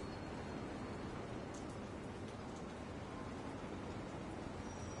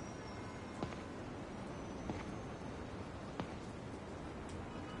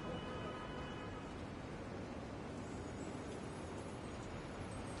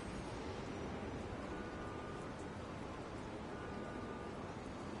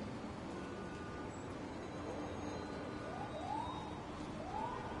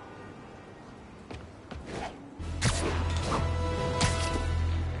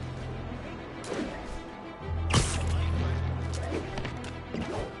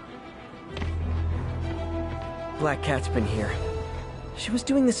 Black Cat's been here. She was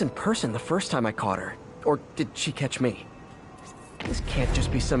doing this in person the first time I caught her. Or did she catch me? This can't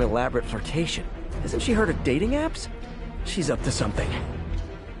just be some elaborate flirtation. Hasn't she heard of dating apps? She's up to something.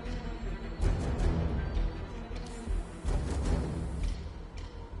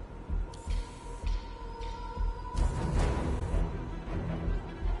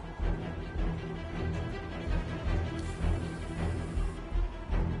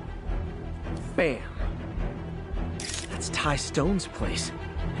 Bam. That's Ty Stone's place,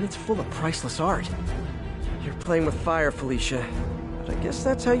 and it's full of priceless art. You're playing with fire, Felicia, but I guess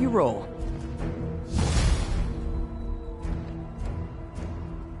that's how you roll.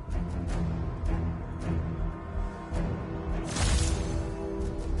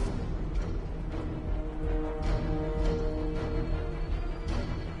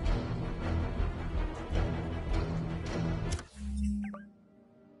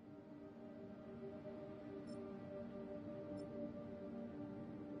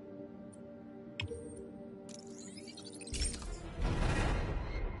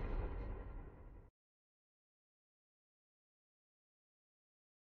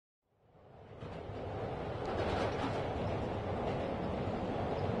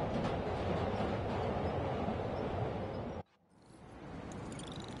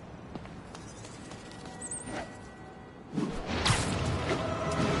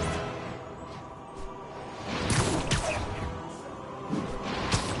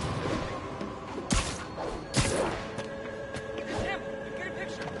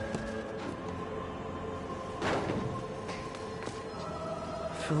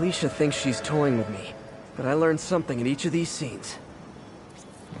 Felicia thinks she's toying with me, but I learned something in each of these scenes.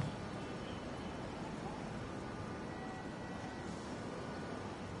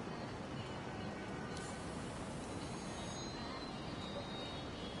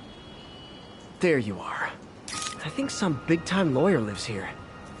 There you are. I think some big-time lawyer lives here.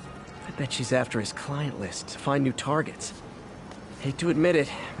 I bet she's after his client list to find new targets. Hate to admit it,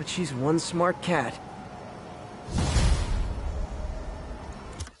 but she's one smart cat.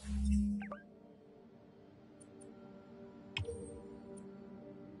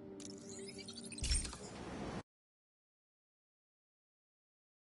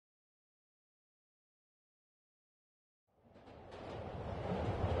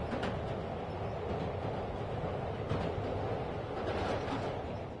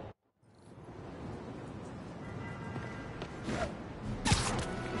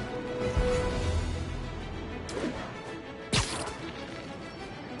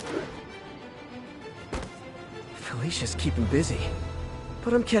 Felicia's keeping busy,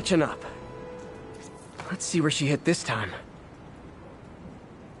 but I'm catching up. Let's see where she hit this time.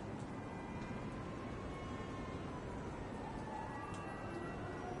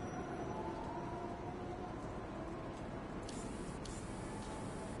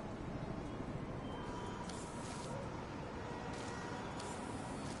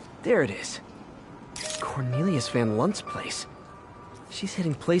 There it is. Cornelius Van Lunt's place. She's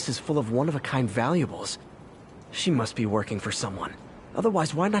hitting places full of one-of-a-kind valuables. She must be working for someone.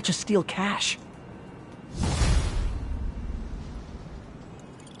 Otherwise, why not just steal cash?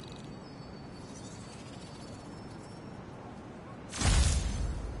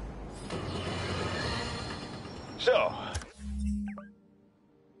 So,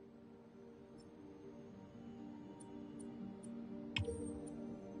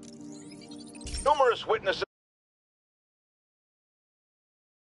 numerous witnesses.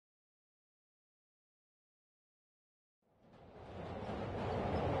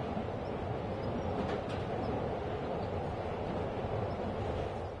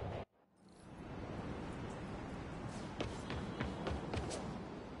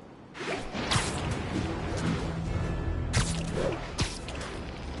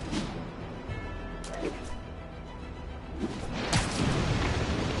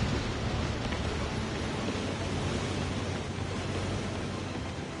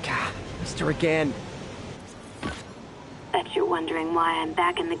 Her again. Bet you're wondering why I'm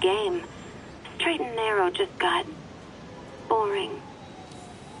back in the game. Straight and narrow just got boring.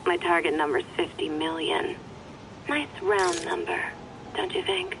 My target number's 50 million. Nice round number, don't you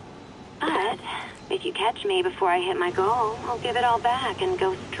think? But if you catch me before I hit my goal, I'll give it all back and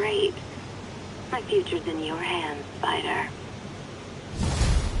go straight. My future's in your hands, Spider.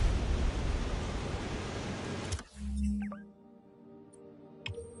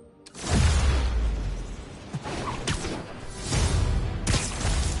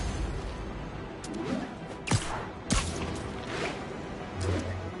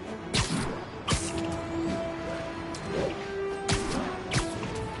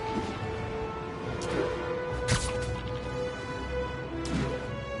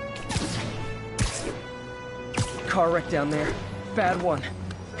 Car wreck down there. Bad one.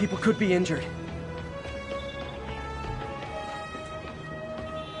 People could be injured.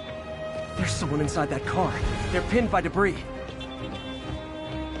 There's someone inside that car. They're pinned by debris.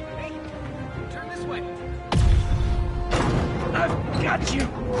 Hey, turn this way. I've got you!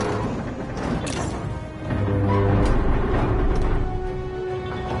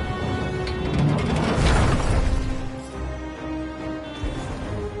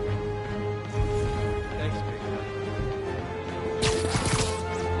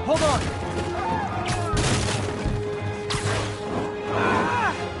 Hold on!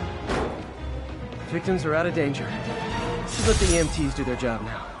 Victims are out of danger. So let the EMTs do their job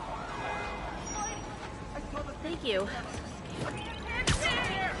now. Thank you.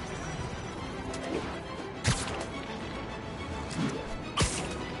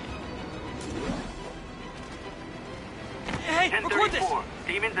 Hey, record this!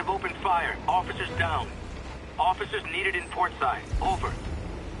 Demons have opened fire. Officers down. Officers needed in portside. Over.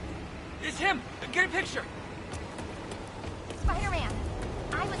 It's him! Get a picture! Spider-Man!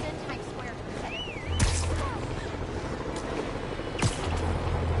 I was in Times Square for a second.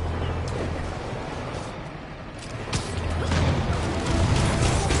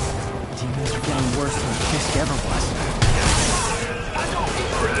 Demons are getting worse than Fisk ever was.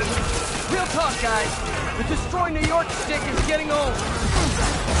 Real talk, guys. The Destroy New York stick is getting old.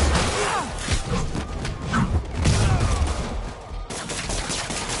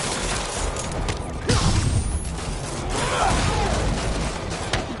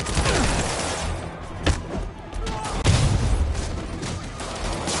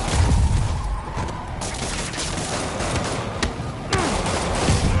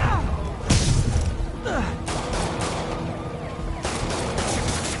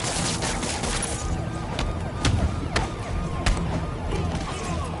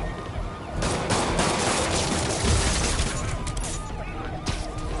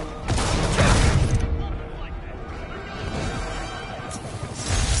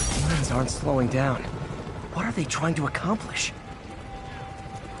 guys aren't slowing down. What are they trying to accomplish?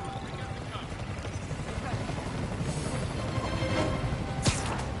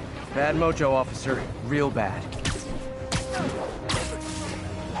 Bad mojo, officer. Real bad.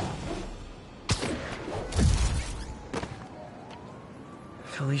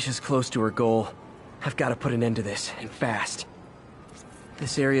 Felicia's close to her goal. I've got to put an end to this, and fast.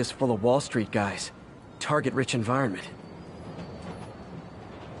 This area's full of Wall Street guys. Target-rich environment.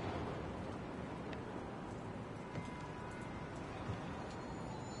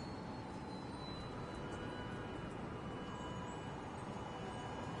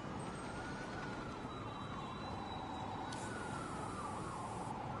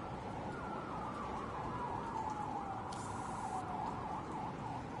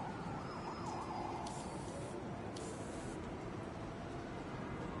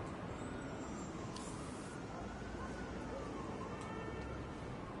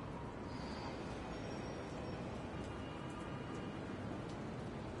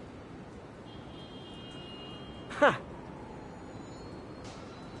 Huh.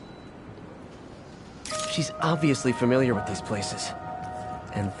 She's obviously familiar with these places.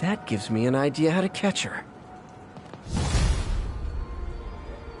 And that gives me an idea how to catch her.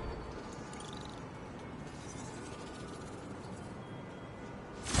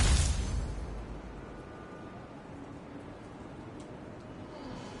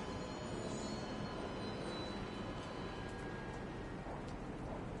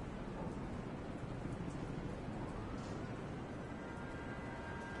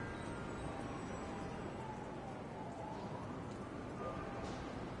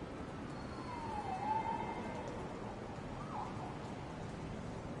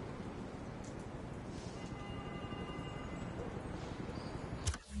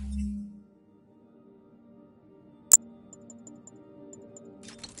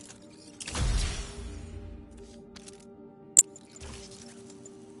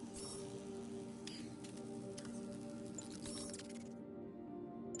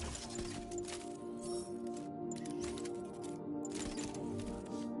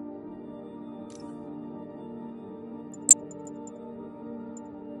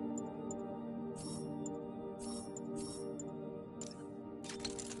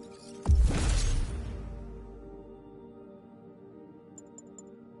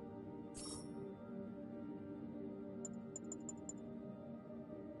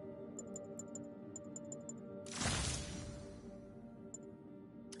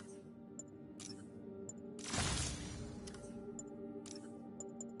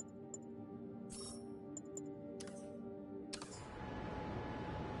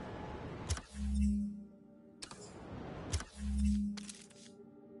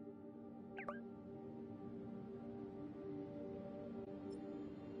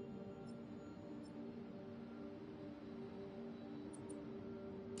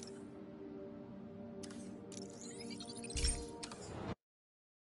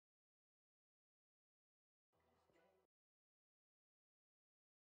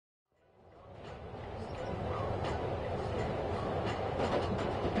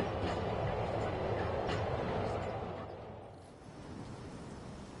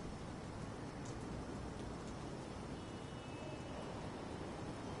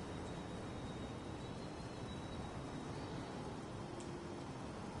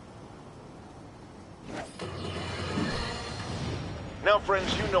 Now,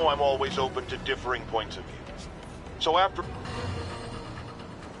 friends, you know I'm always open to differing points of view. So after...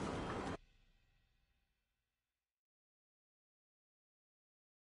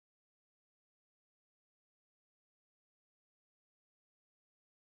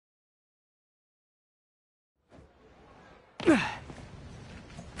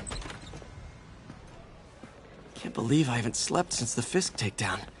 Can't believe I haven't slept since the Fisk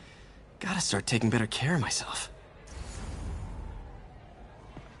takedown. Gotta start taking better care of myself.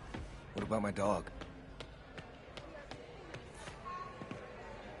 What about my dog?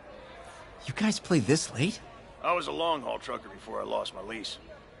 You guys play this late? I was a long-haul trucker before I lost my lease.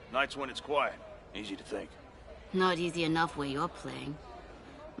 Nights when it's quiet. Easy to think. Not easy enough where you're playing.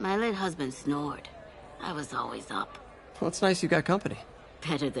 My late husband snored. I was always up. Well, it's nice you got company.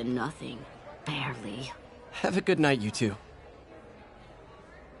 Better than nothing. Barely. Have a good night, you two.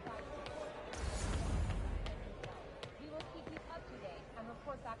 We will keep you up to date and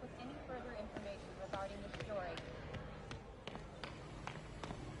report back with any further information regarding the story.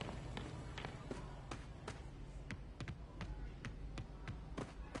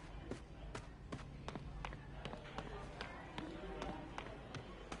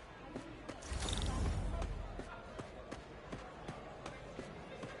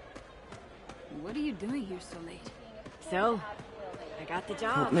 What are you doing here so late? So, I got the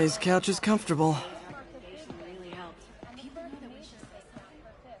job. Hope May's couch is comfortable. Really helped. People know that we should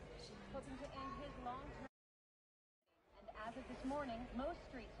And as of this morning, most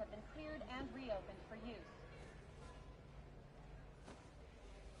streets have been cleared and reopened for use.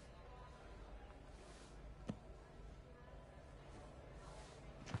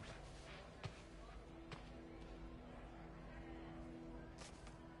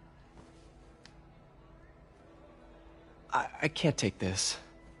 I can't take this.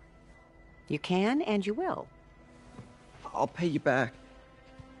 You can, and you will. I'll pay you back.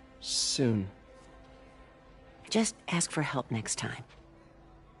 Soon. Just ask for help next time.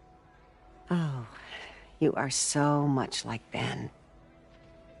 Oh, you are so much like Ben.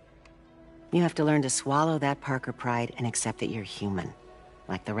 You have to learn to swallow that Parker pride and accept that you're human,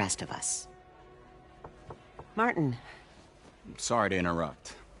 like the rest of us. Martin. Sorry to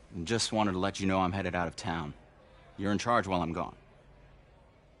interrupt. Just wanted to let you know I'm headed out of town. You're in charge while I'm gone.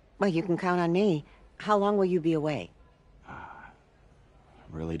 Well, you can count on me. How long will you be away?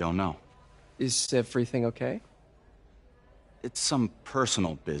 Really don't know. Is everything okay? It's some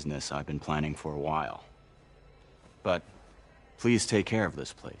personal business I've been planning for a while. But please take care of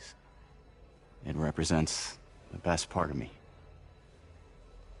this place. It represents the best part of me.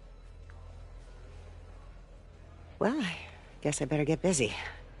 Well, I guess I better get busy.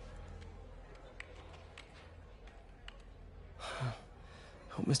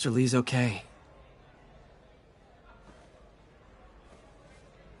 Hope Mr. Lee's okay.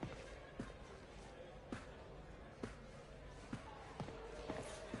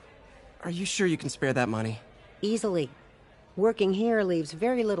 Are you sure you can spare that money? Easily. Working here leaves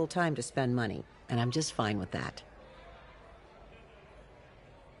very little time to spend money, and I'm just fine with that.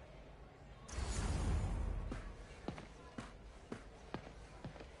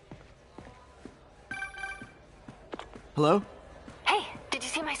 Hello? Hey, did you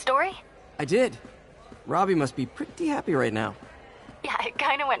see my story? I did. Robbie must be pretty happy right now. Yeah, it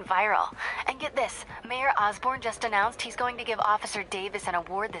kinda went viral. And get this, Mayor Osborn just announced he's going to give Officer Davis an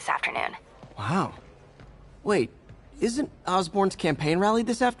award this afternoon. Wow. Wait, isn't Osborn's campaign rally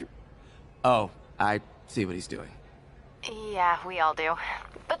this after... Oh, I see what he's doing. Yeah, we all do.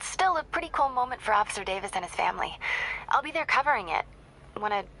 But still a pretty cool moment for Officer Davis and his family. I'll be there covering it.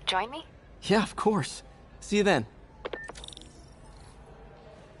 Wanna join me? Yeah, of course. See you then.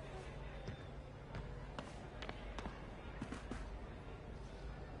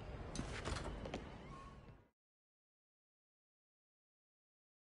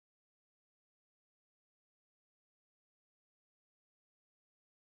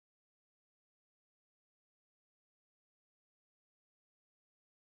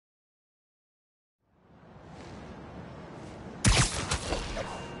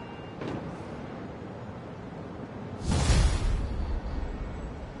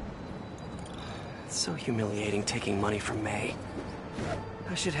 It's so humiliating taking money from May.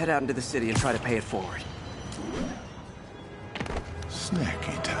 I should head out into the city and try to pay it forward.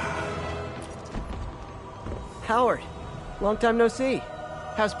 Snacky time. Howard, long time no see.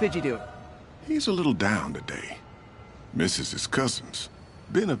 How's Pidgey doing? He's a little down today. Misses his cousins.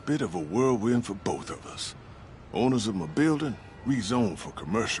 Been a bit of a whirlwind for both of us. Owners of my building rezoned for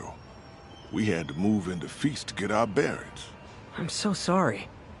commercial. We had to move into Feast to get our bearings. I'm so sorry.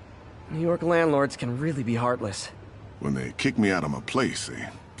 New York landlords can really be heartless. When they kicked me out of my place, they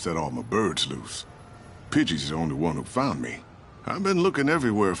set all my birds loose. Pidgey's the only one who found me. I've been looking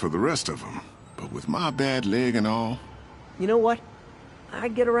everywhere for the rest of them, but with my bad leg and all... You know what?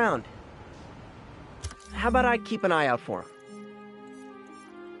 I'd get around. How about I keep an eye out for him?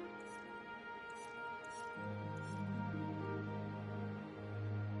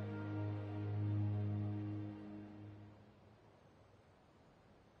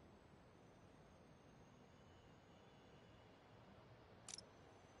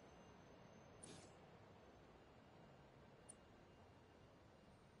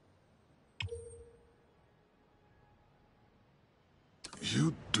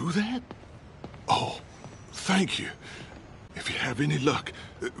 You do that? Oh, thank you. If you have any luck,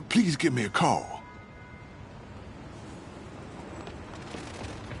 please give me a call.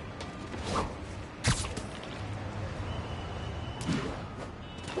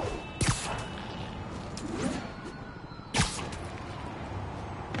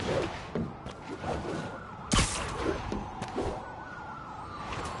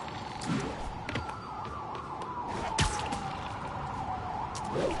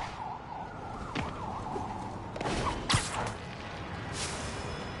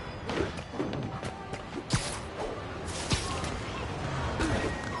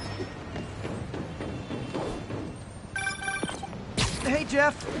 Hey,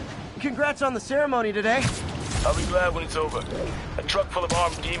 Jeff. Congrats on the ceremony today. I'll be glad when it's over. A truck full of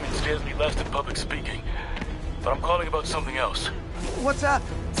armed demons scares me less than public speaking. But I'm calling about something else. What's up?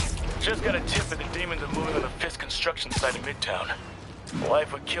 Just got a tip that the demons are moving on the Fisk construction site in Midtown. My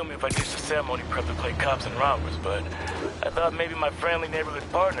wife would kill me if I used the ceremony prep to play cops and robbers, but I thought maybe my friendly neighborhood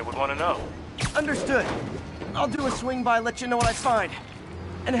partner would want to know. Understood. I'll do a swing by, let you know what I find.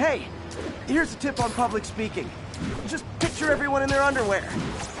 And hey, here's a tip on public speaking. Just picture everyone in their underwear.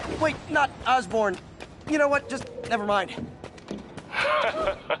 Wait, not Osborne. You know what? Just never mind.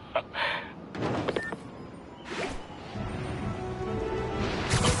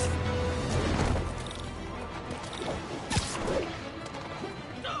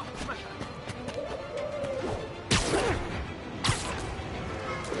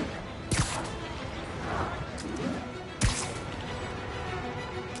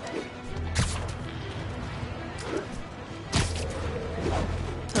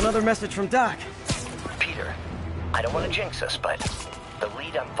 Another message from Doc. Peter, I don't want to jinx us, but the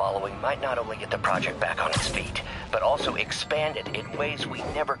lead I'm following might not only get the project back on its feet, but also expand it in ways we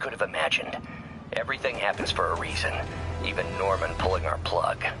never could have imagined. Everything happens for a reason, even Norman pulling our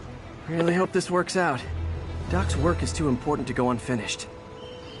plug. Really hope this works out. Doc's work is too important to go unfinished.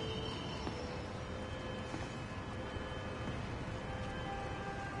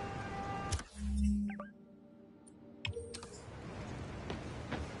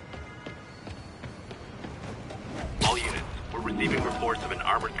 All units, we're receiving reports of an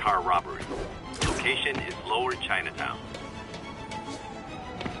armored car robbery. Location is Lower Chinatown.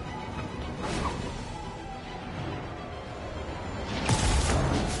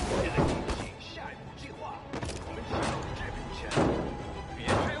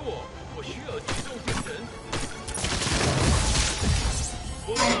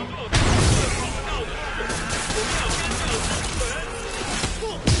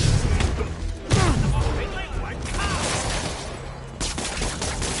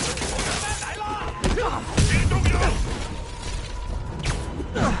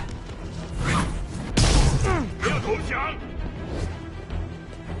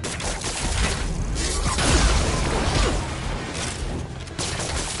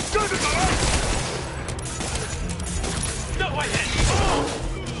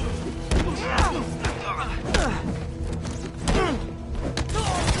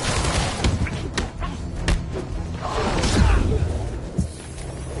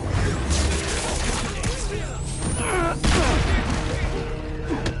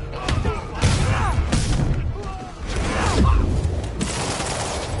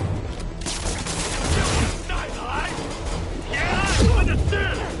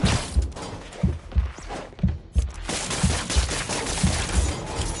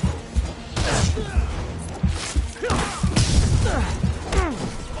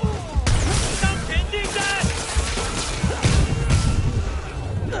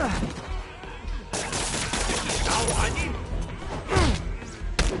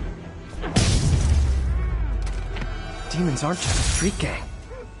 Demons aren't just a street gang.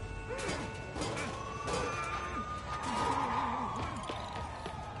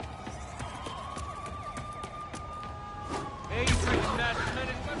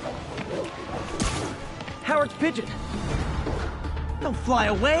 Howard's pigeon. Don't fly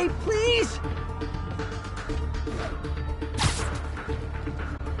away, please!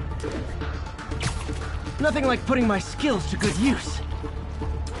 Nothing like putting my skills to good use.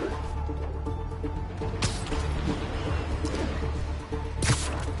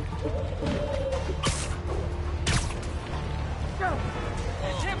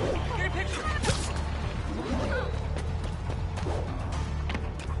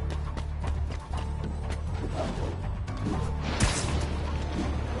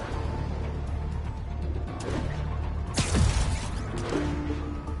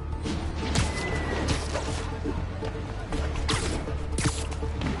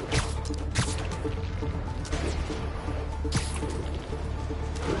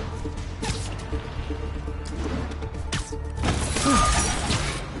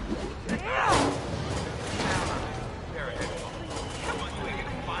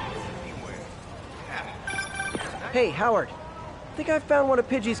 Hey, Howard. I think I found one of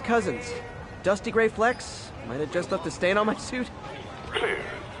Pidgey's cousins. Dusty Gray Flex. Might have just left a stain on my suit. Clarence.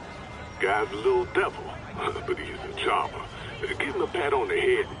 Guy's a little devil, but he's a charmer. Give him a pat on the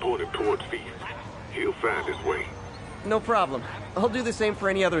head and point him towards Feast. He'll find his way. No problem. I'll do the same for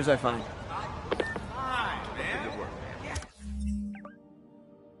any others I find.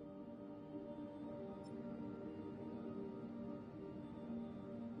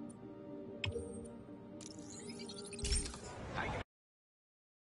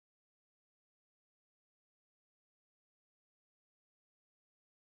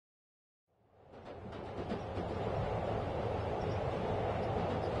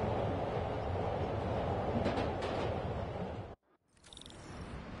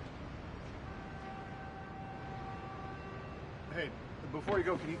 Before you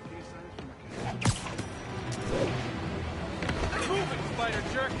go, can you sign this for my cat? Move it, spider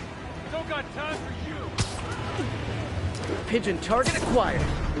jerk! Don't got time for you! Pigeon target acquired.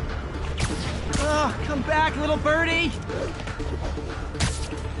 Oh, come back, little birdie!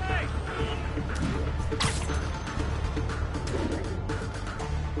 Hey!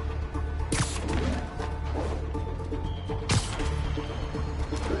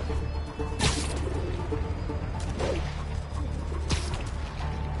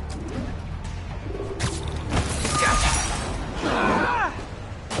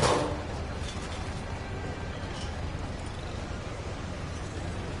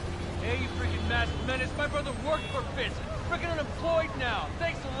 Hey, you freaking masked menace! My brother worked for Fitz! Freaking unemployed now!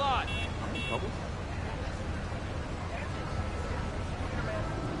 Thanks a lot!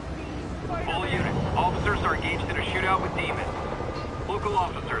 All units, officers are engaged in a shootout with demons. Local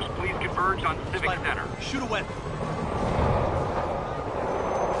officers, please converge on Civic Center. Shoot a weapon!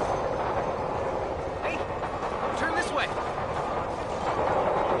 Hey! Turn this way!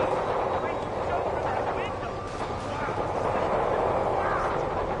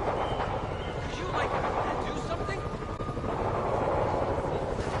 Could you, like, do something?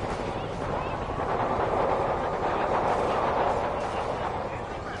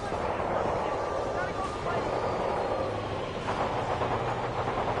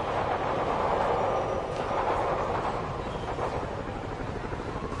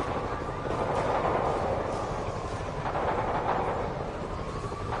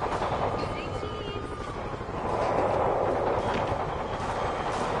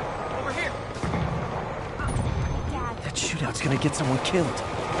 That shootout's gonna get someone killed.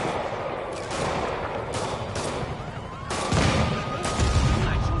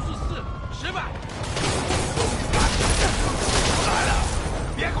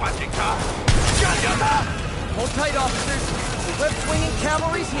 Hold tight, officers. Web-swinging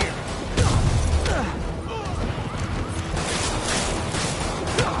cavalry's here.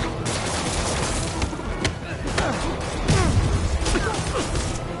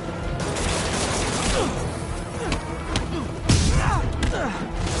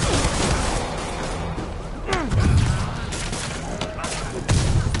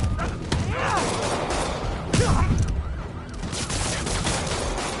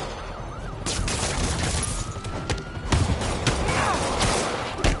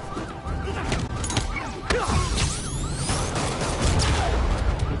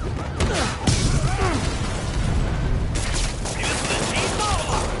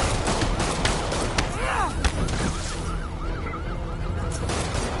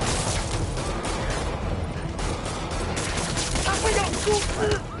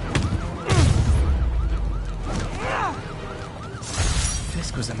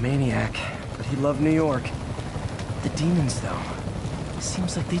 Fisk was a maniac, but he loved New York. The demons, though,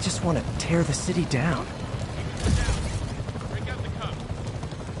 seems like they just want to tear the city down.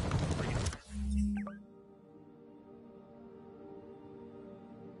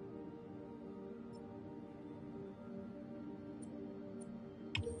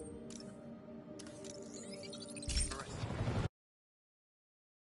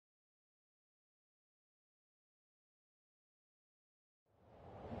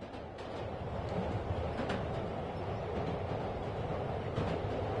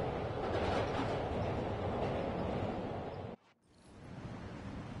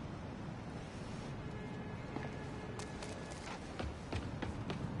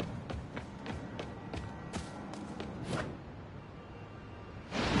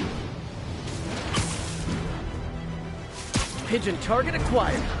 Pigeon target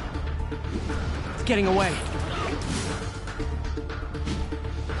acquired. It's getting away.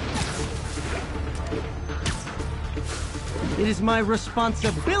 It is my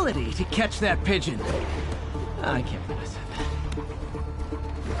responsibility to catch that pigeon. I can't believe I said that.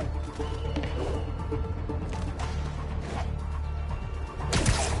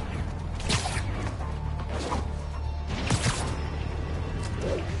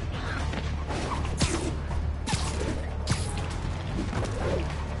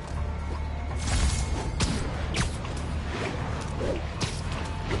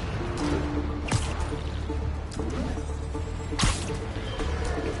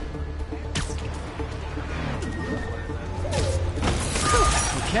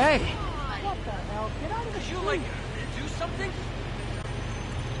 Okay. What the hell? Get out of the shoe! Could you, like, do something?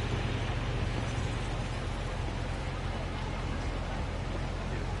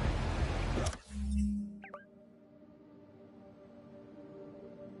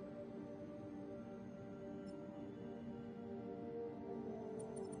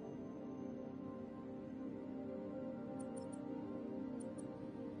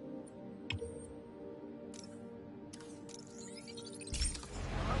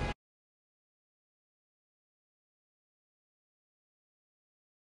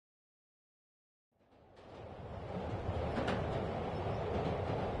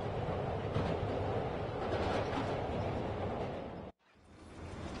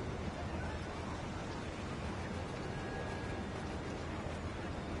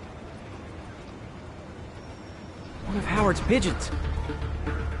 of Howard's pigeons.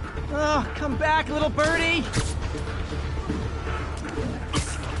 Oh, come back, little birdie!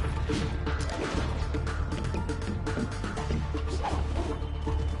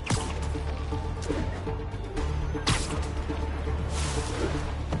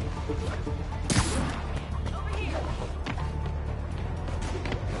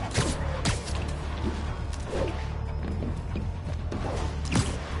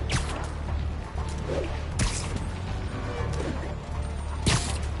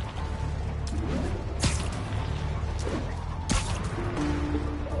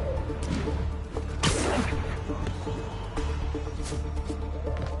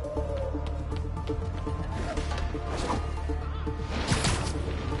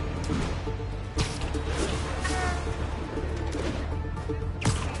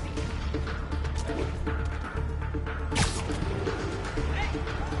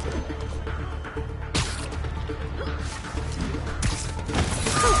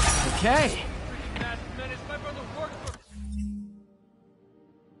 Okay.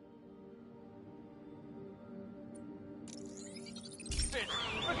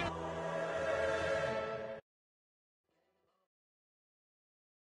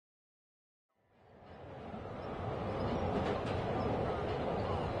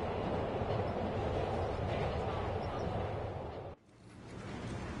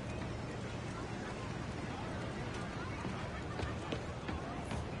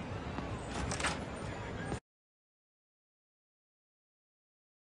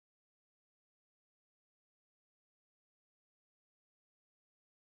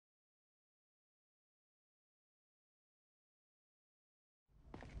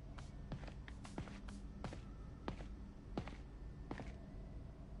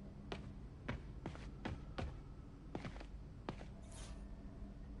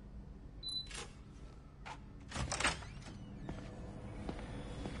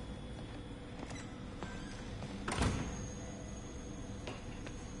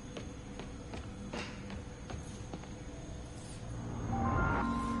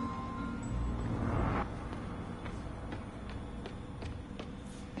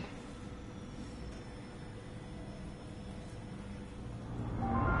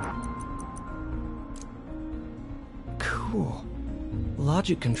 Cool.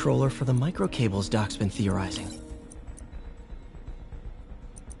 Logic controller for the microcables Doc's been theorizing.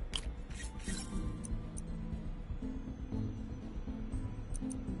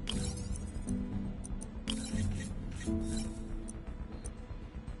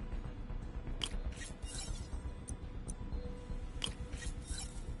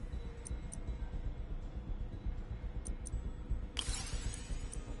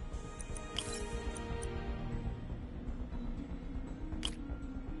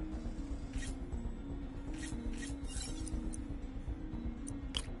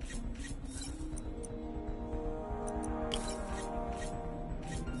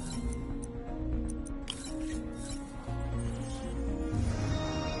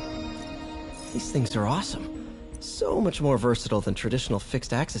 These things are awesome. So much more versatile than traditional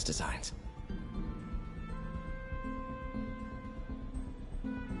fixed-axis designs.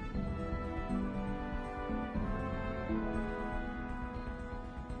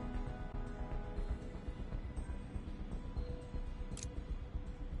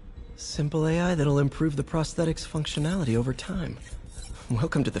 Simple AI that'll improve the prosthetics' functionality over time.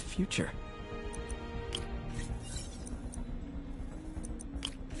 Welcome to the future.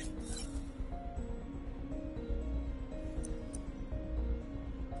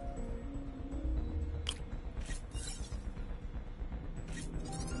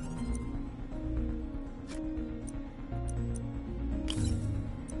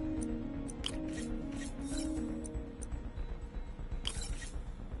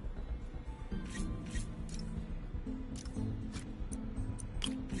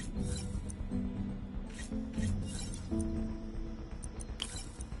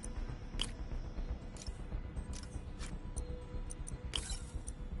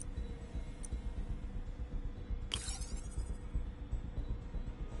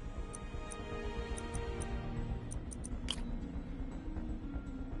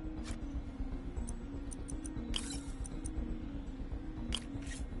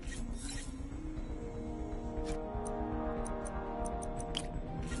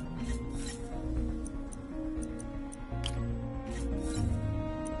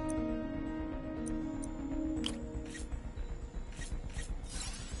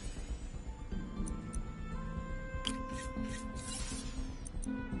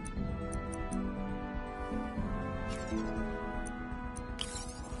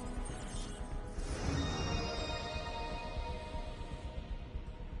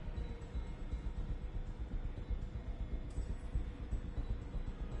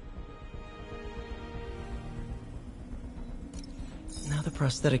 Now the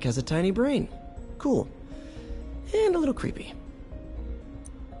prosthetic has a tiny brain. Cool. And a little creepy.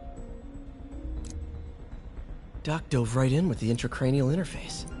 Doc dove right in with the intracranial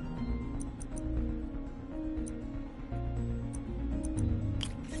interface.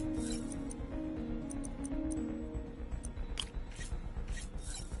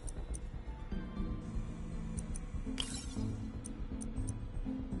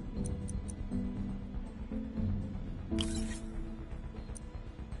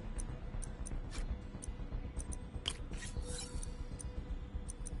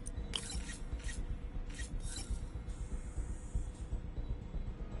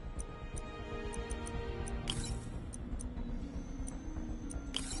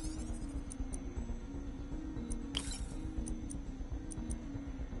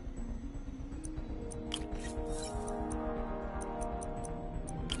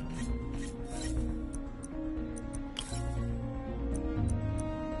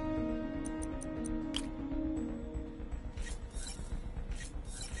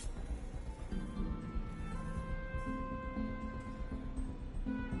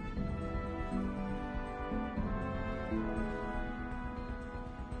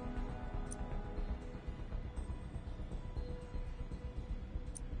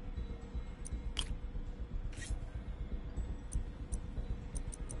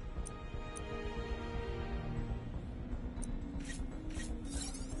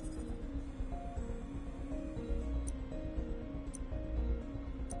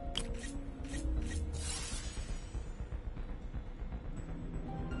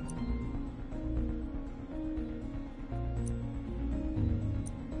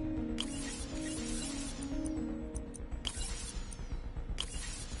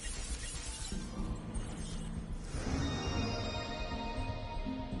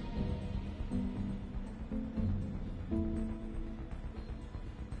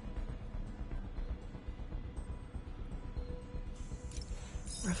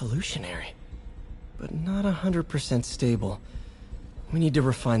 Revolutionary, but not 100% stable. We need to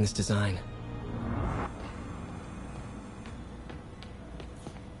refine this design.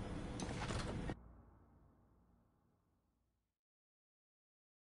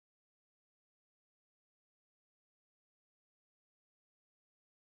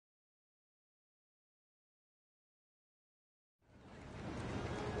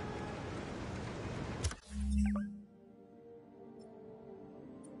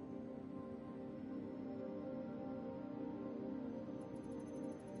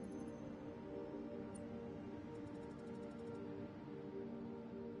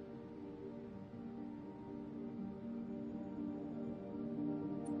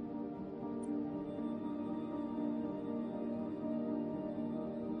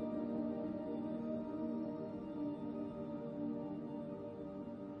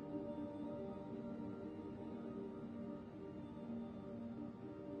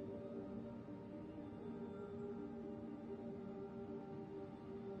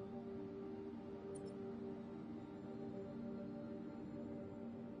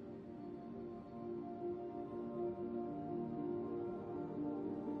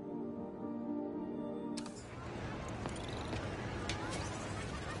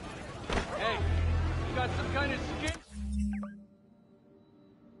 Got some kind of skin?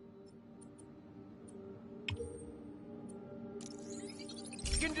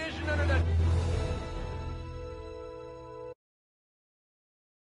 Condition under that.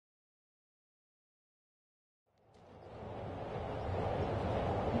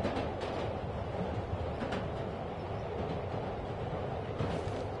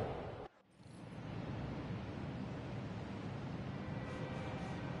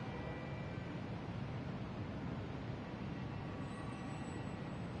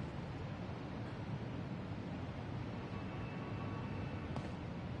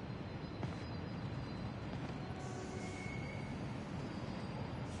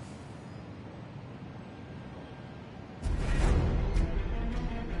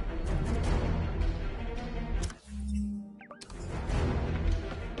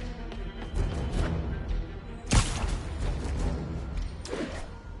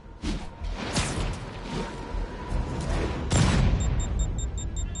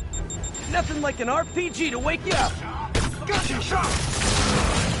 Nothing like an RPG to wake you up. Gotcha, shot!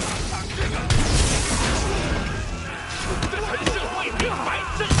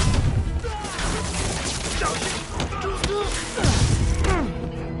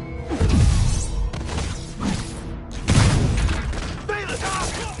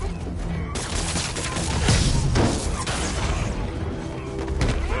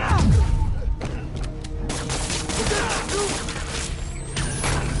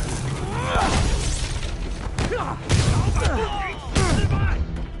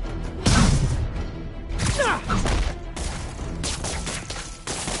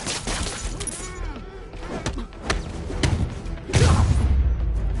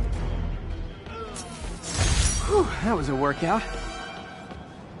 That was a workout.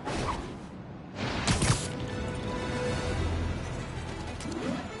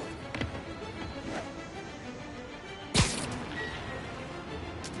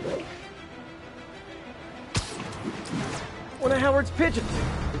 One of Howard's pigeons.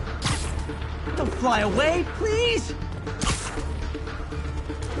 Don't fly away, please!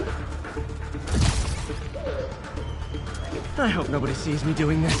 I hope nobody sees me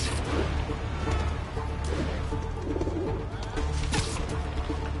doing this.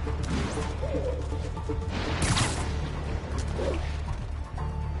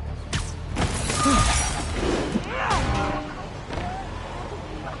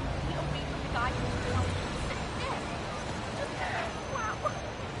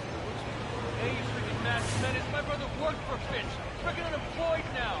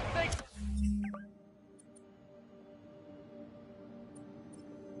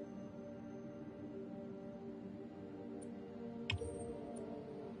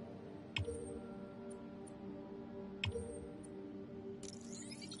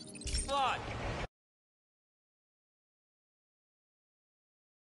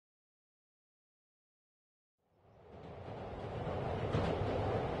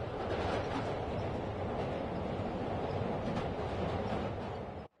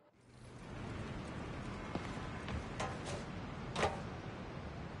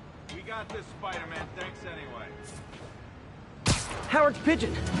 We got this, Spider-Man. Thanks anyway. Howard's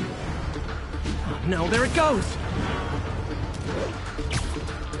pigeon! Oh no, there it goes!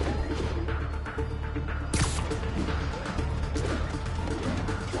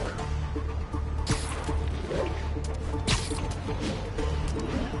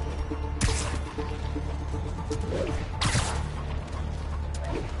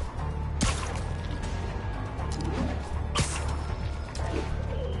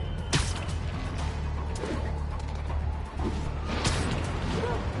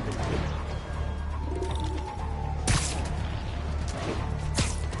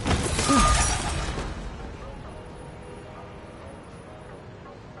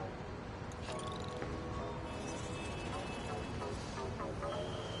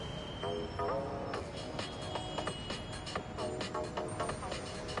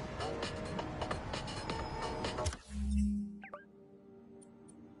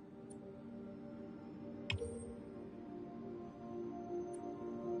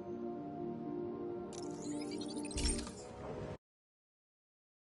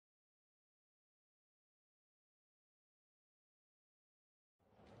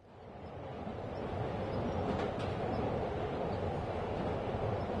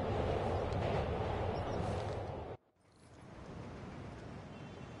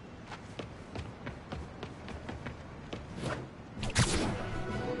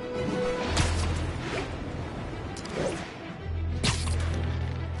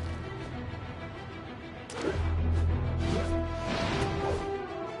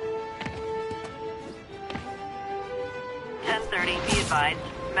 Be advised,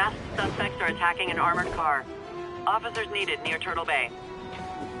 masked suspects are attacking an armored car. Officers needed near Turtle Bay.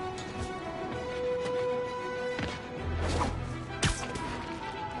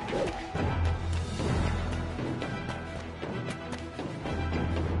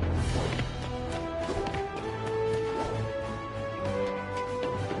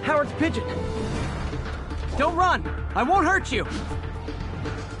 Howard's pigeon! Don't run! I won't hurt you!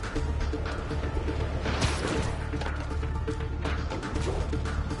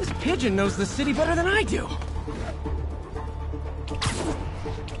 This pigeon knows the city better than I do!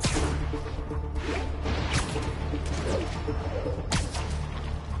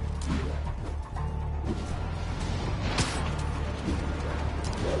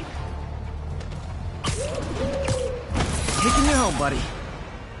 Taking you home, buddy.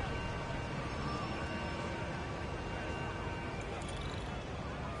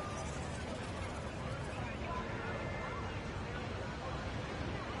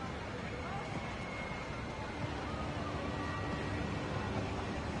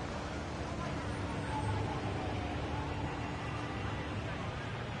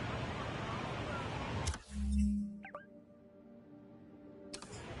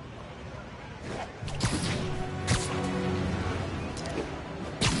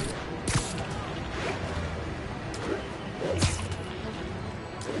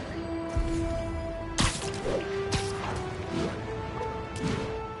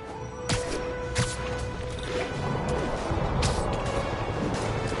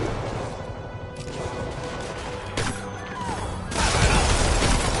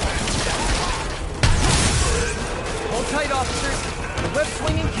 Hold tight, officers. The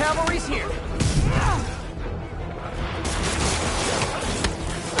web-swinging cavalry's here.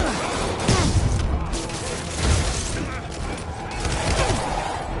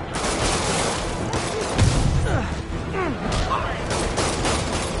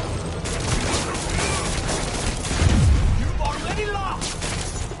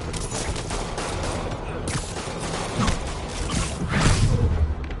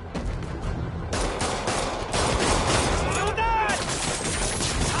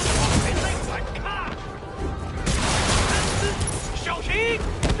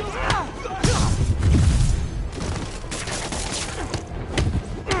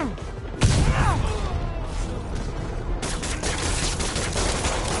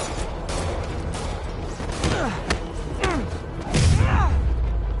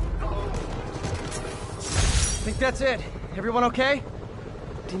 it. Everyone okay?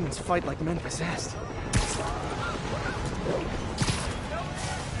 Demons fight like men possessed.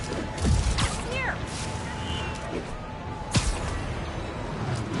 Here!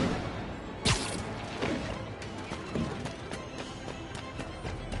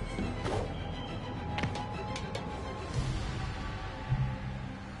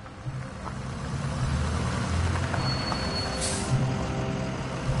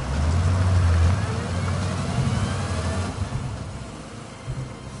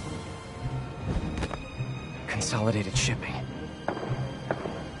 Consolidated shipping.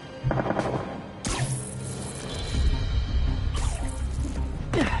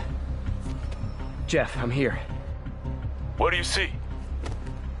 Jeff, I'm here. What do you see?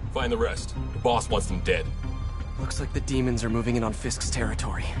 Find the rest. The boss wants them dead. Looks like the demons are moving in on Fisk's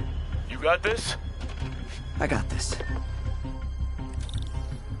territory. You got this? I got this.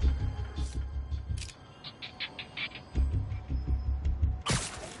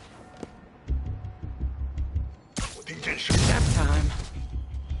 Nap time.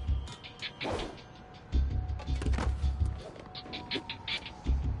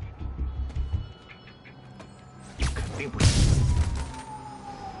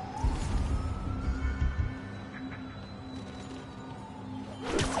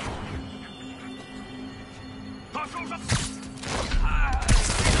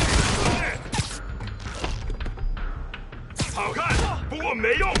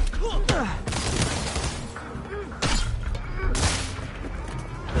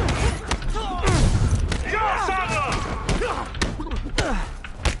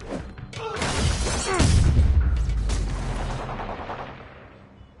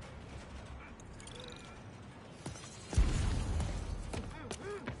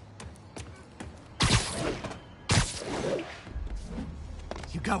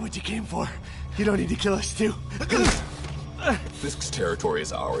 You got what you came for. You don't need to kill us too. Fisk's territory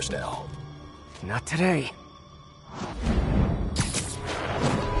is ours now. Not today.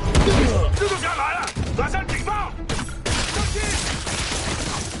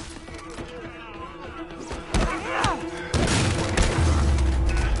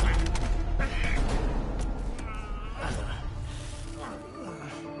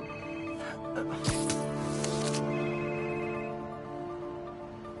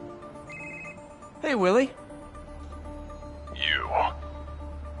 Hey, Willie. You.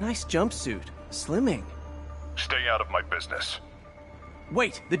 Nice jumpsuit. Slimming. Stay out of my business.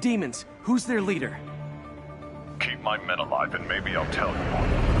 Wait, the demons. Who's their leader? Keep my men alive and maybe I'll tell you.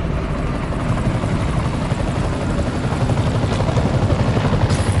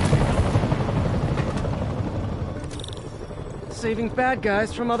 Saving bad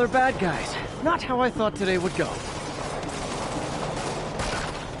guys from other bad guys. Not how I thought today would go.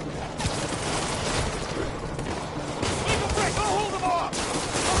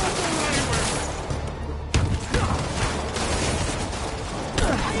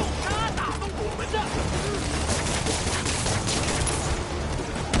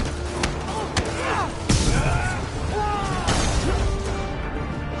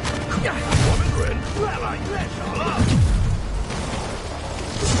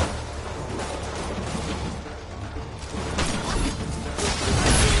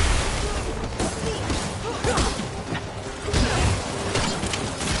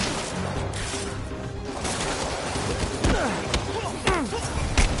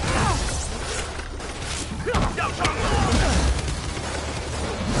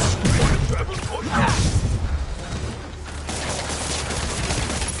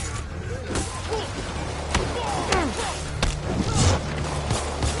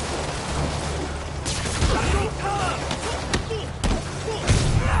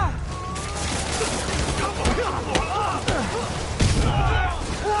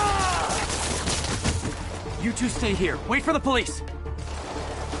 You two stay here. Wait for the police.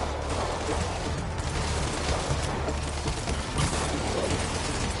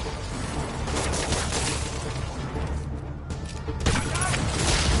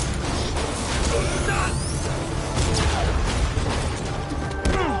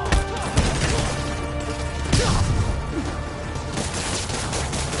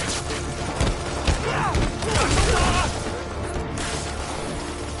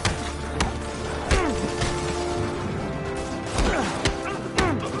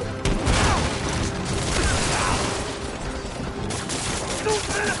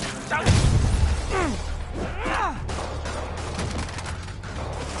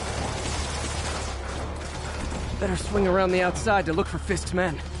 Better swing around the outside to look for Fisk's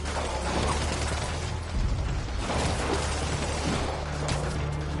men.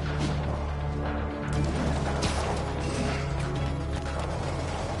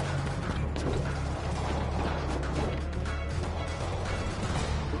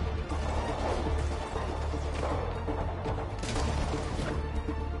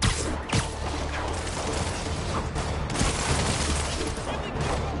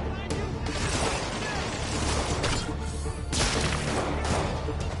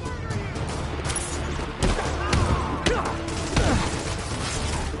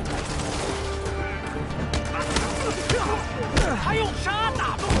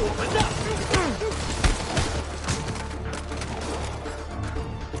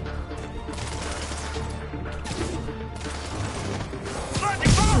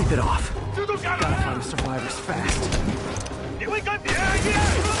 keep it off. Gotta find the survivors fast.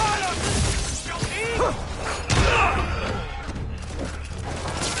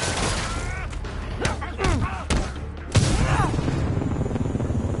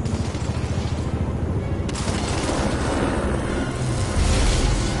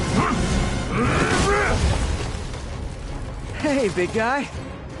 Hey, big guy.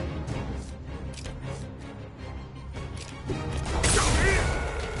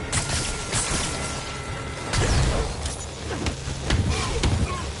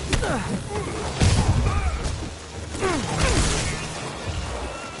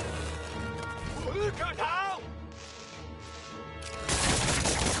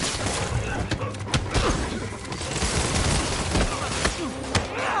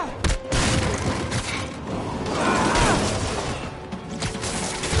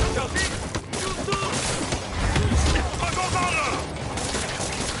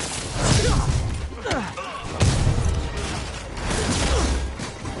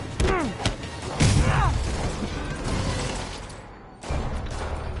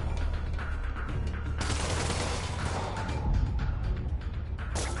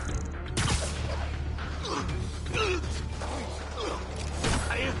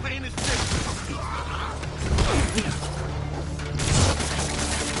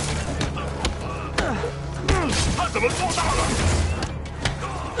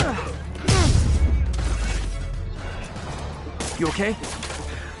 You okay?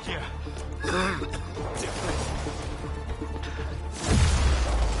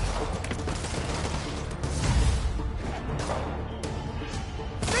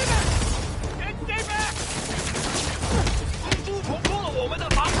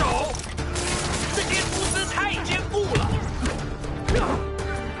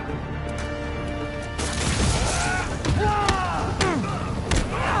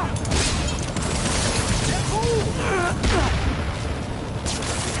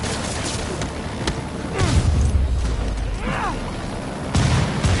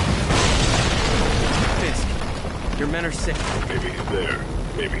 Your men are sick. Maybe he's there.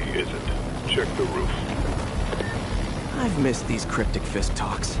 Maybe he isn't. Check the roof. I've missed these cryptic fist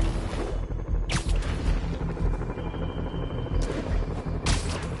talks.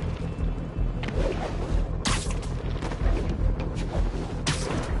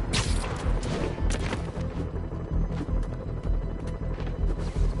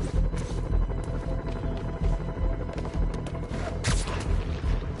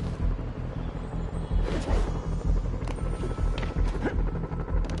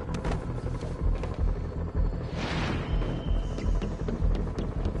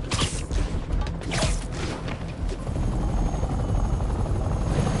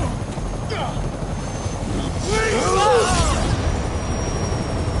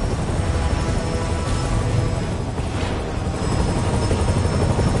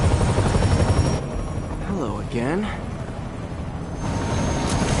 Again?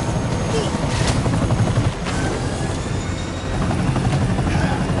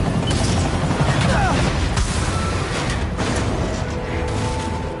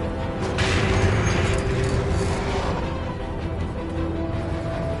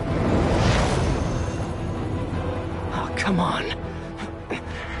 Oh, come on.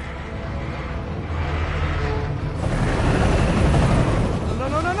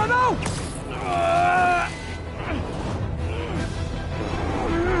 No!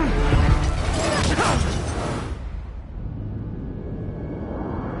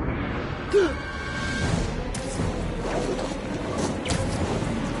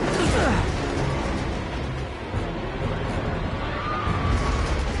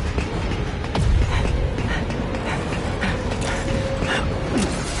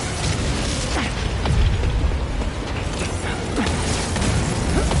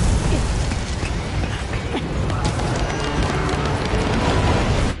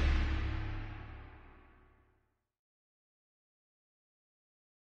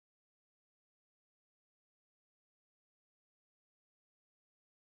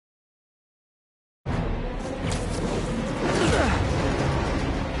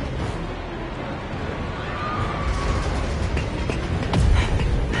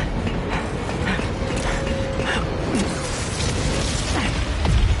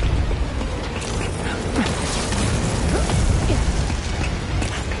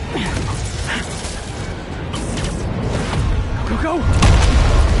 Go!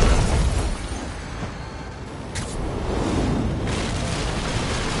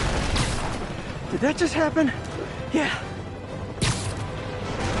 Did that just happen? Yeah.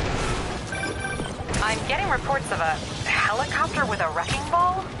 I'm getting reports of a helicopter with a wrecking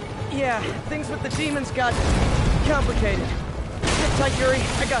ball. Yeah, things with the demons got complicated. Sit tight, Yuri.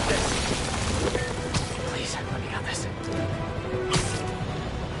 I got this. Please, let me got this.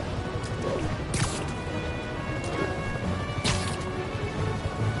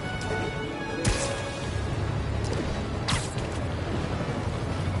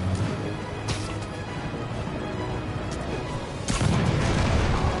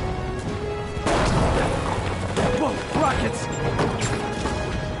 Whoa, rockets!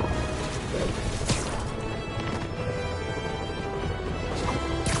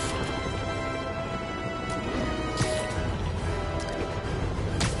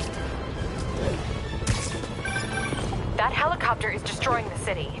 That helicopter is destroying the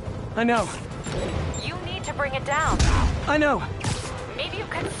city. I know. You need to bring it down. I know. Maybe you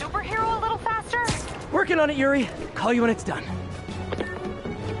could superhero a little faster? Working on it, Yuri. Call you when it's done.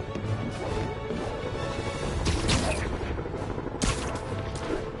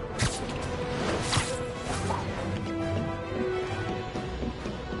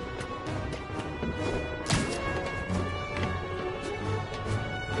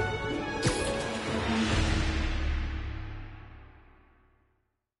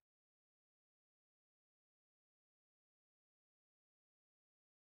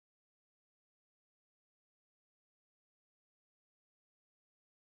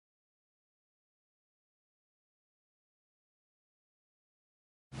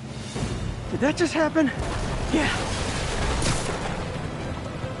 Did that just happen? Yeah.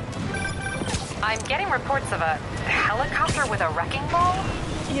 I'm getting reports of a helicopter with a wrecking ball?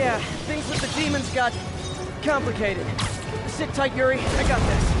 Yeah, things with the demons got complicated. Sit tight, Yuri. I got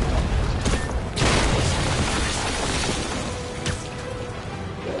this.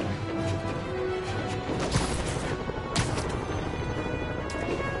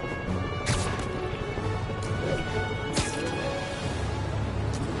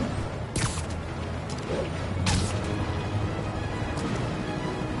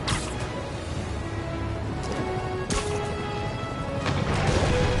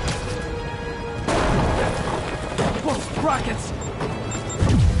 Whoa, rockets!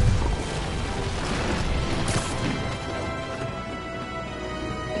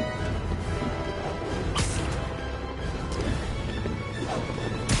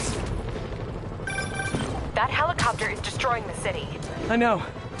 That helicopter is destroying the city. I know.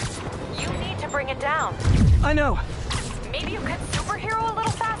 You need to bring it down. I know. Maybe you could superhero a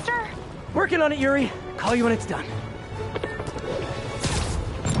little faster? Working on it, Yuri. Call you when it's done.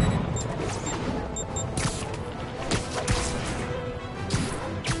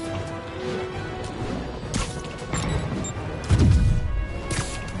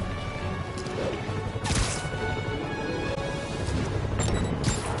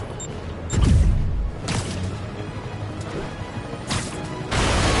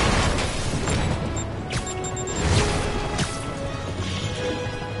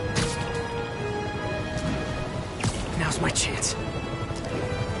 Now's my chance.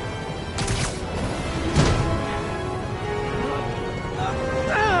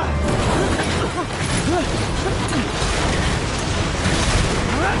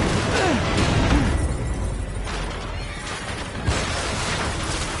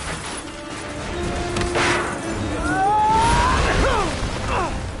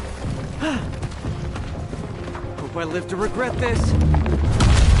 Hope I live to regret this.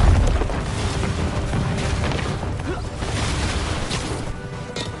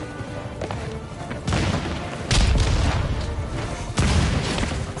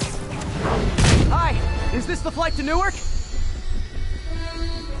 Hi, is this the flight to Newark?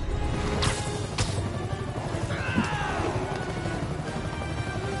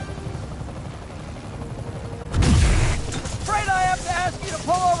 Afraid I have to ask you to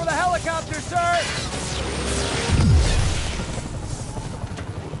pull over the helicopter, sir.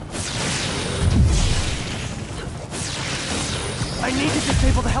 I need to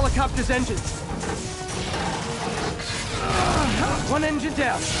disable the helicopter's engines. One engine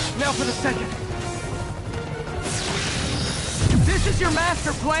down. Now for the second. This is your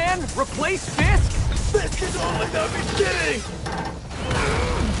master plan? Replace Fisk? Fisk is only the beginning!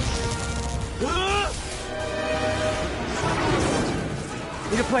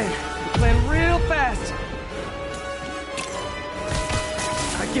 Need a plan. Need a plan real fast.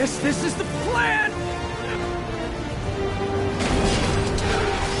 I guess this is the plan!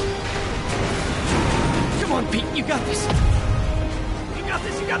 Come on, Pete, you got this! You got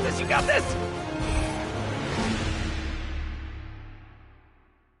this, you got this, you got this!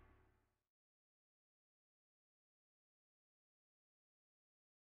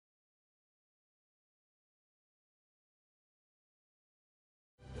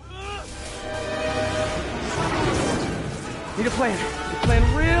 plan. Need a plan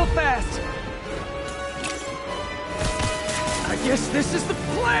real fast. I guess this is the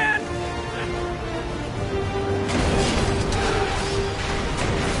plan!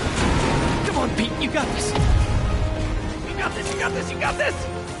 Come on, Pete, you got this. You got this, you got this, you got this!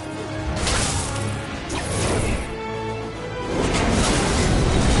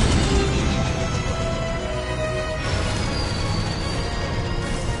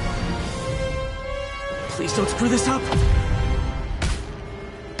 Please don't screw this up!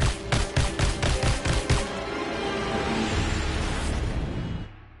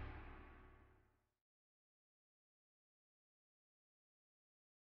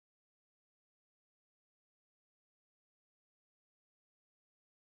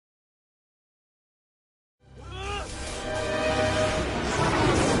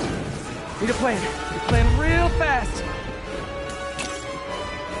 Need a plan. Need a plan real fast.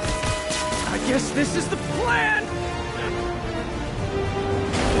 I guess this is the plan!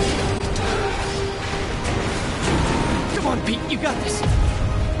 Come on, Pete, you got this.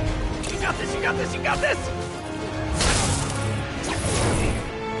 You got this, you got this, you got this!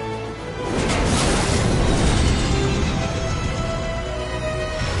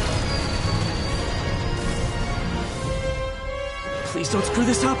 Please don't screw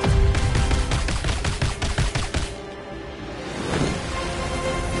this up!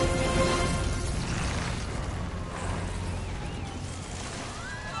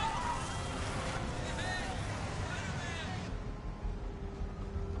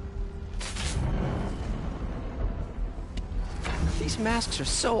 These masks are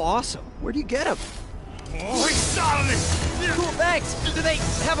so awesome. Where do you get them? Oh, he's on this! Cool, thanks. Do they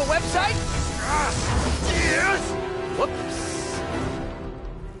have a website? Yes! Whoops.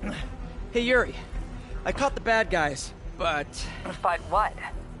 Hey, Yuri. I caught the bad guys, but... But what?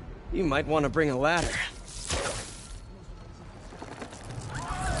 You might want to bring a ladder.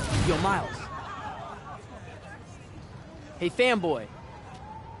 Yo, Miles. Hey, fanboy.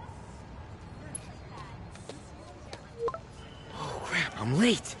 Oh, crap, I'm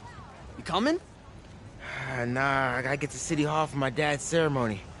late. You coming? Nah, I gotta get to City Hall for my dad's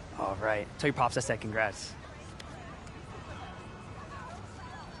ceremony. All right. Tell your pops I said congrats.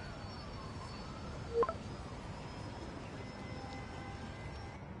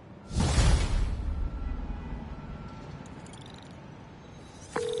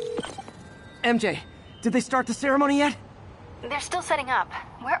 MJ, did they start the ceremony yet? They're still setting up.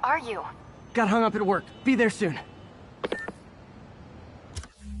 Where are you? Got hung up at work. Be there soon.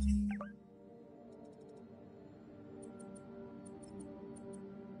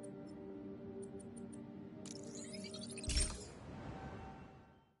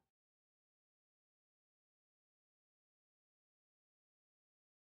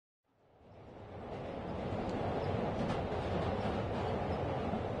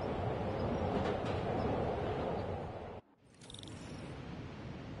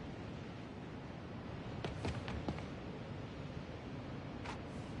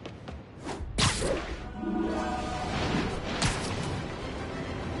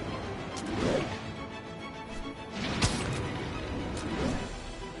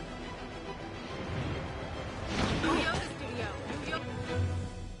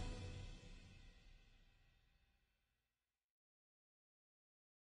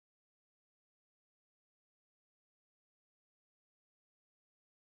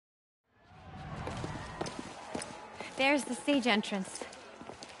 There's the stage entrance.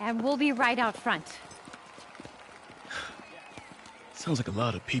 And we'll be right out front. Sounds like a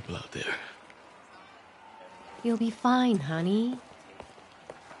lot of people out there. You'll be fine, honey.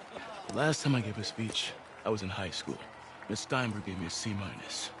 The last time I gave a speech, I was in high school. Miss Steinberg gave me a C-.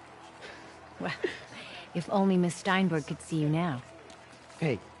 Well, if only Miss Steinberg could see you now.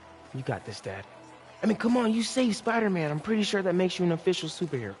 Hey, you got this, Dad. I mean, come on, you saved Spider-Man. I'm pretty sure that makes you an official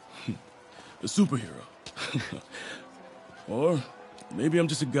superhero. A superhero. Or maybe I'm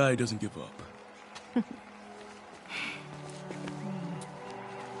just a guy who doesn't give up. Come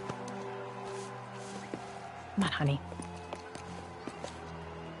on, honey.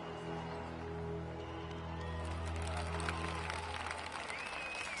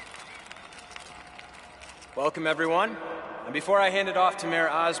 Welcome, everyone. And before I hand it off to Mayor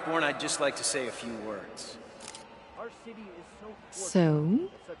Osborn, I'd just like to say a few words. So?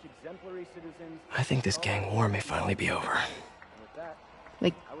 I think this gang war may finally be over.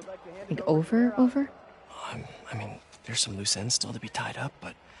 Like over? I mean, there's some loose ends still to be tied up,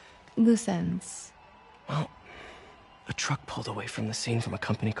 but... Loose ends. Well, a truck pulled away from the scene from a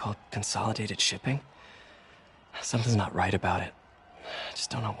company called Consolidated Shipping. Something's not right about it. I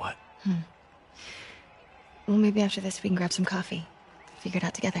just don't know what. Well, maybe after this we can grab some coffee. Figure it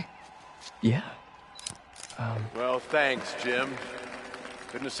out together. Yeah. Well, thanks, Jim.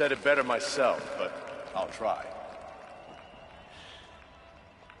 Couldn't have said it better myself, but I'll try.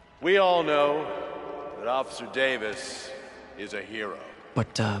 We all know that Officer Davis is a hero.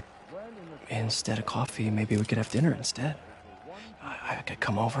 But, instead of coffee, maybe we could have dinner instead. I could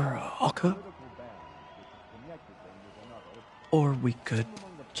come over, I'll cook. Or we could,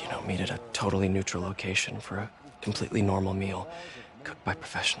 meet at a totally neutral location for a completely normal meal, cooked by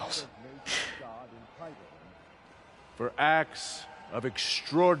professionals. For acts of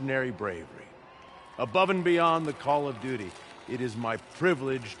extraordinary bravery, above and beyond the call of duty, it is my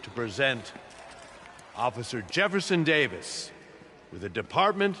privilege to present Officer Jefferson Davis with the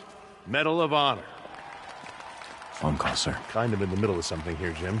Department Medal of Honor. Phone call, sir. Kind of in the middle of something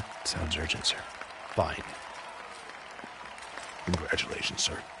here, Jim. Sounds urgent, sir. Fine. Congratulations,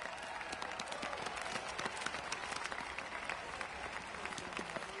 sir.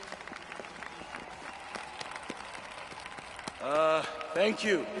 Thank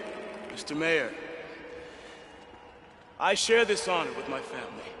you, Mr. Mayor. I share this honor with my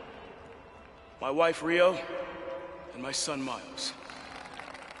family. My wife, Rio, and my son, Miles.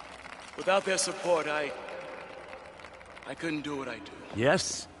 Without their support, I couldn't do what I do.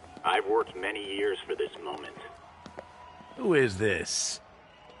 Yes? I've worked many years for this moment. Who is this?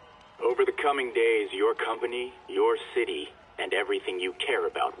 Over the coming days, your company, your city, and everything you care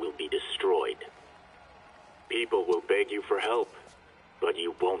about will be destroyed. People will beg you for help, but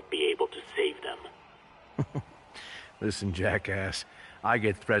you won't be able to save them. Listen, jackass, I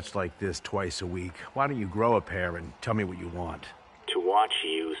get threats like this twice a week. Why don't you grow a pair and tell me what you want? To watch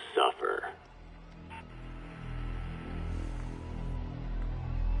you suffer.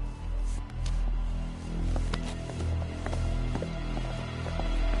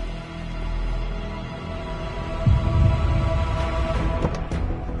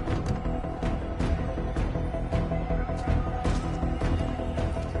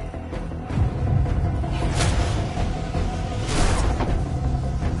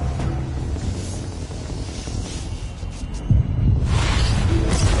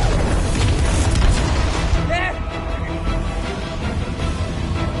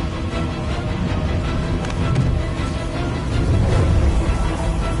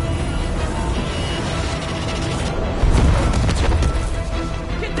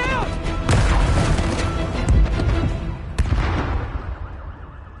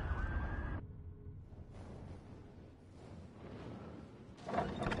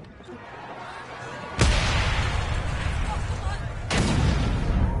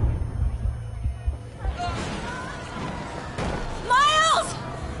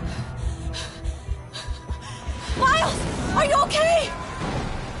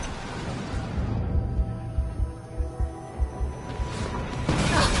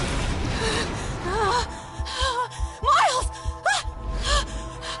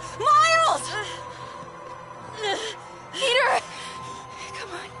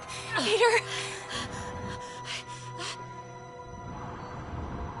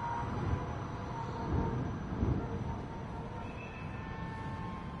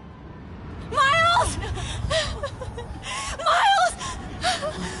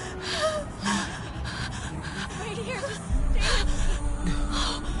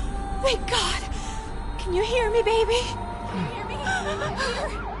 Thank God! Can you hear me, baby? Can you hear me? Peter?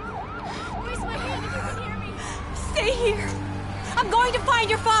 Raise my hand if you can hear me. Stay here. I'm going to find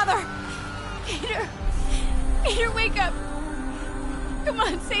your father. Peter. Peter, wake up. Come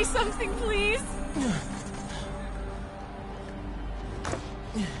on, say something, please.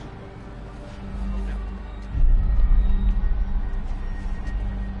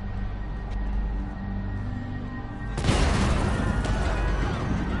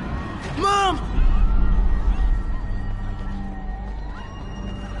 Mom!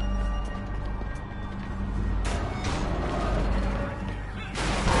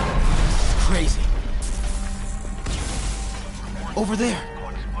 Crazy. Over there.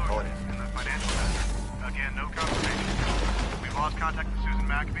 Again, no confirmation. We've lost contact with Susan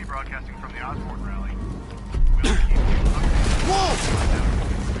McAfee, broadcasting from the Osborne rally. We'll keep you updated. Whoa!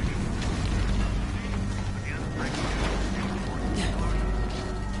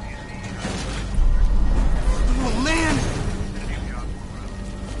 Oh, man!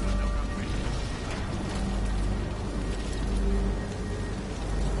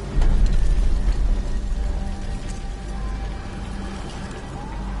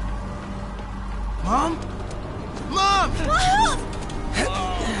 Mom? Mom!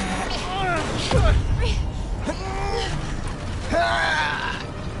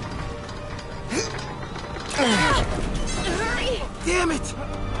 Hurry! Damn it!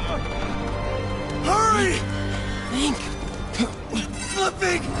 Hurry! Think.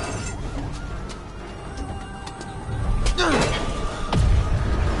 Flipping! Miles!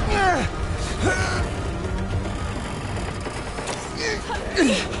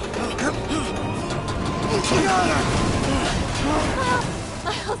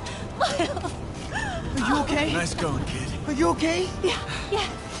 Are you okay? Nice going, kid. Are you okay? Yeah.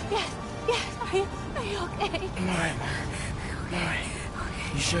 Are you okay? I'm alright. I'm alright.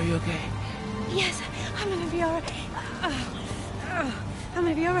 You sure you're okay? Yes, I'm gonna be alright. I'm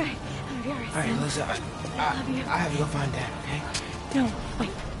gonna be alright. Alright, listen. I love you. I have to go find Dad, okay? No,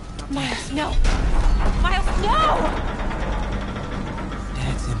 wait. Miles, no! Miles, no!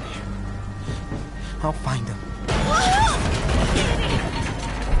 Dad's in there. I'll find him.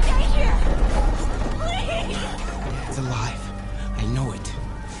 Stay here! Please! Dad's alive. I know it.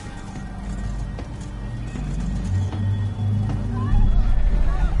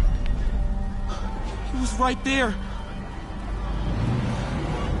 He was right there.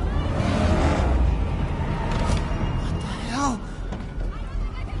 What the hell?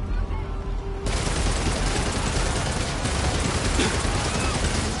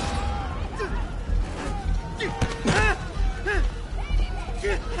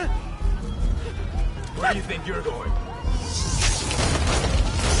 Where do you think you're going?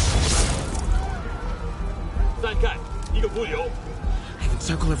 I can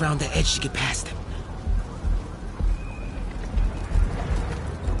circle around the edge to get past him.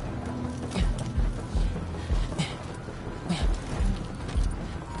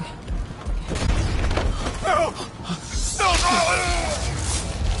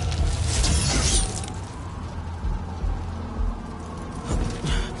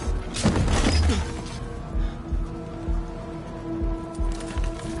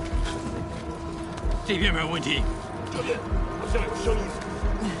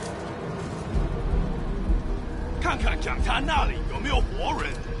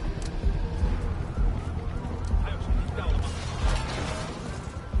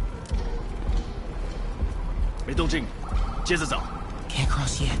 Can't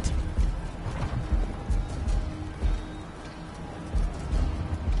cross yet.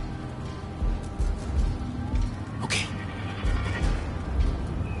 Okay.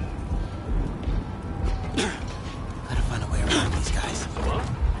 Gotta find a way around these guys.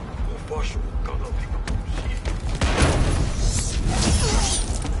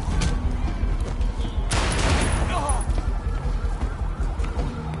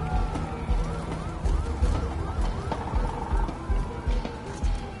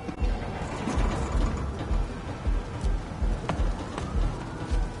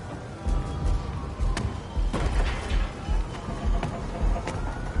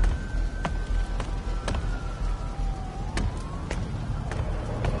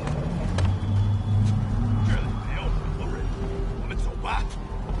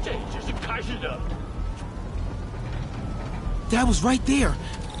 Dad was right there.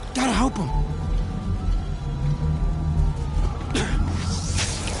 Gotta help him.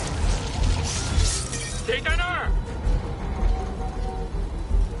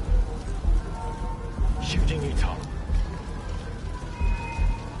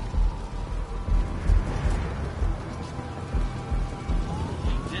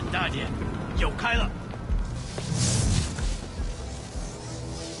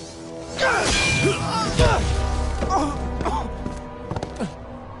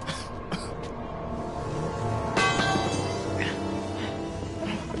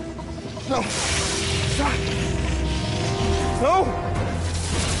 No. Stop. No.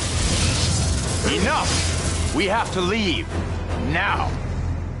 Enough! We have to leave. Now.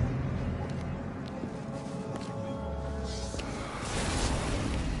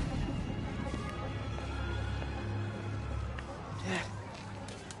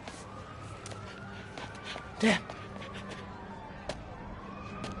 Dad.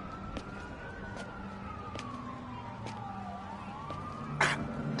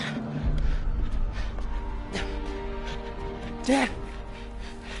 Dad!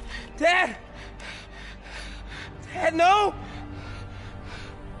 Dad! Dad, no!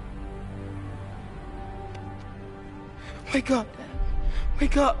 Wake up, Dad.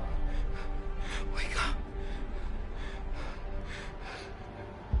 Wake up. Wake up.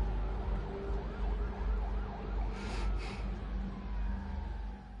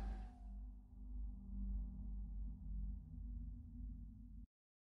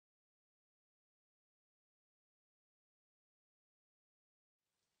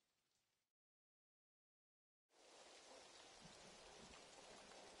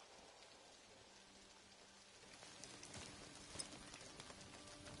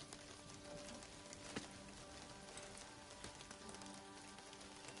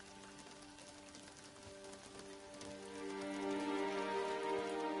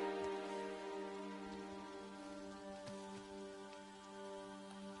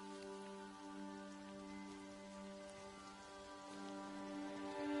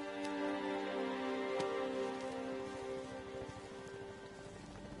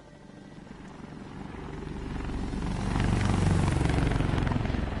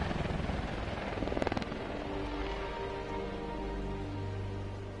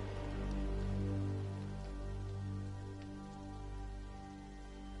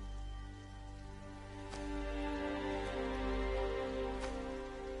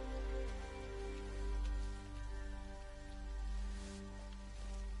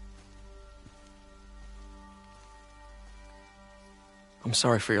 I'm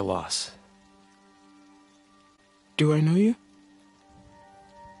sorry for your loss. Do I know you?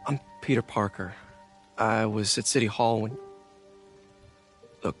 I'm Peter Parker. I was at City Hall when...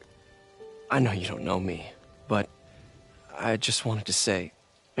 Look, I know you don't know me, but I just wanted to say...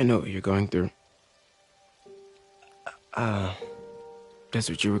 I know what you're going through. That's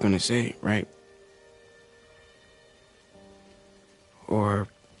what you were gonna say, right? Or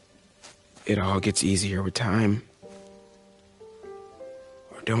it all gets easier with time.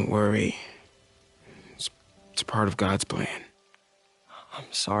 Or don't worry. It's part of God's plan. I'm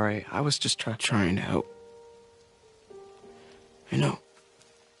sorry. I was just trying to help. I know.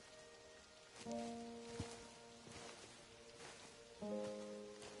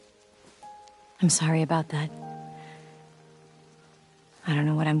 I'm sorry about that. I don't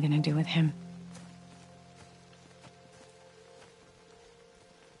know what I'm gonna do with him.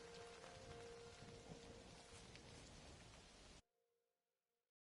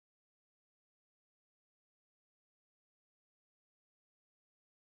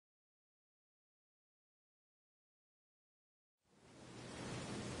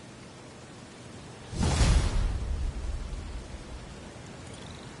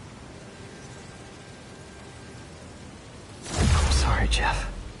 Sorry, Jeff.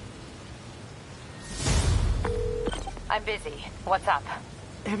 I'm busy. What's up?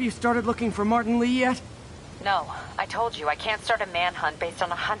 Have you started looking for Martin Lee yet? No, I told you I can't start a manhunt based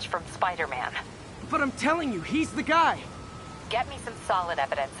on a hunch from Spider-Man. But I'm telling you, he's the guy. Get me some solid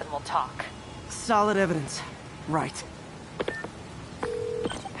evidence and we'll talk. Solid evidence. Right.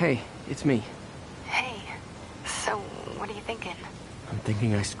 Hey, it's me. Hey, so what are you thinking? I'm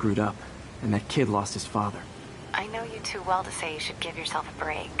thinking I screwed up, and that kid lost his father. I know you too well to say you should give yourself a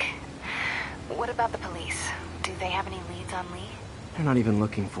break. What about the police? Do they have any leads on Lee? They're not even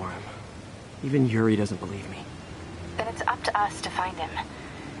looking for him. Even Yuri doesn't believe me. Then it's up to us to find him.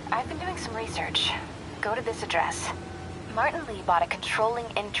 I've been doing some research. Go to this address. Martin Lee bought a controlling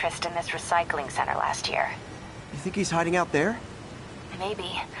interest in this recycling center last year. You think he's hiding out there? Maybe.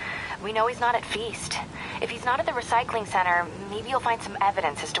 We know he's not at Feast. If he's not at the recycling center, maybe you'll find some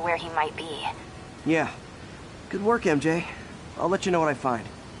evidence as to where he might be. Yeah. Good work, MJ. I'll let you know what I find.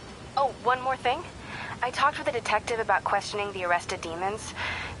 Oh, one more thing. I talked with a detective about questioning the arrested demons.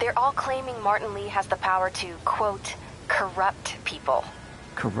 They're all claiming Martin Lee has the power to, quote, corrupt people.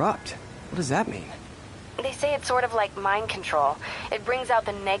 Corrupt? What does that mean? They say it's sort of like mind control. It brings out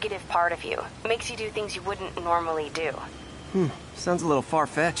the negative part of you. Makes you do things you wouldn't normally do. Sounds a little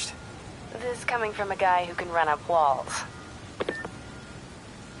far-fetched. This coming from a guy who can run up walls.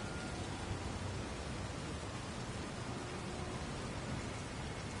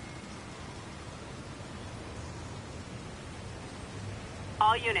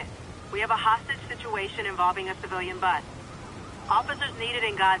 All units, we have a hostage situation involving a civilian bus. Officers needed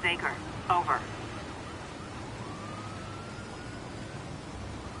in God's Acre. Over.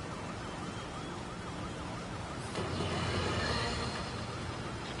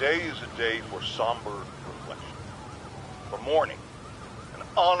 Today is a day for somber reflection, for mourning and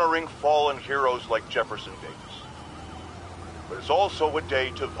honoring fallen heroes like Jefferson Davis. But it's also a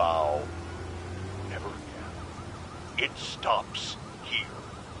day to vow never again. It stops here.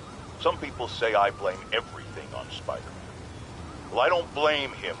 Some people say I blame everything on Spider-Man. Well, I don't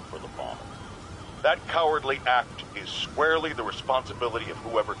blame him for the bomb. That cowardly act is squarely the responsibility of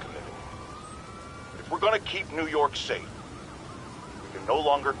whoever committed it. If we're going to keep New York safe, we can no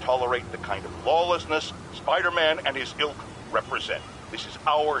longer tolerate the kind of lawlessness Spider-Man and his ilk represent. This is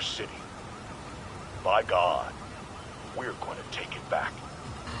our city. By God, we're going to take it back.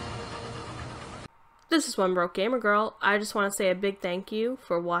 This is One Broke Gamer Girl. I just want to say a big thank you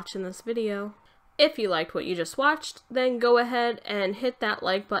for watching this video. If you liked what you just watched, then go ahead and hit that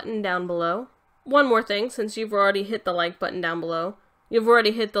like button down below. One more thing, since you've already hit the like button down below. You've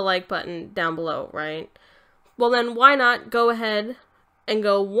already hit the like button down below, right? Well then, why not go ahead and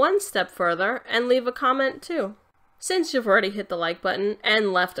go one step further and leave a comment too? Since you've already hit the like button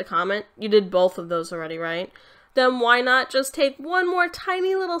and left a comment, you did both of those already, right? Then why not just take one more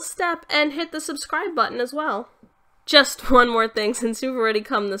tiny little step and hit the subscribe button as well? Just one more thing, since you've already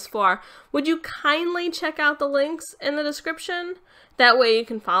come this far, would you kindly check out the links in the description? That way you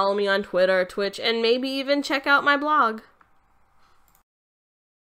can follow me on Twitter, Twitch, and maybe even check out my blog.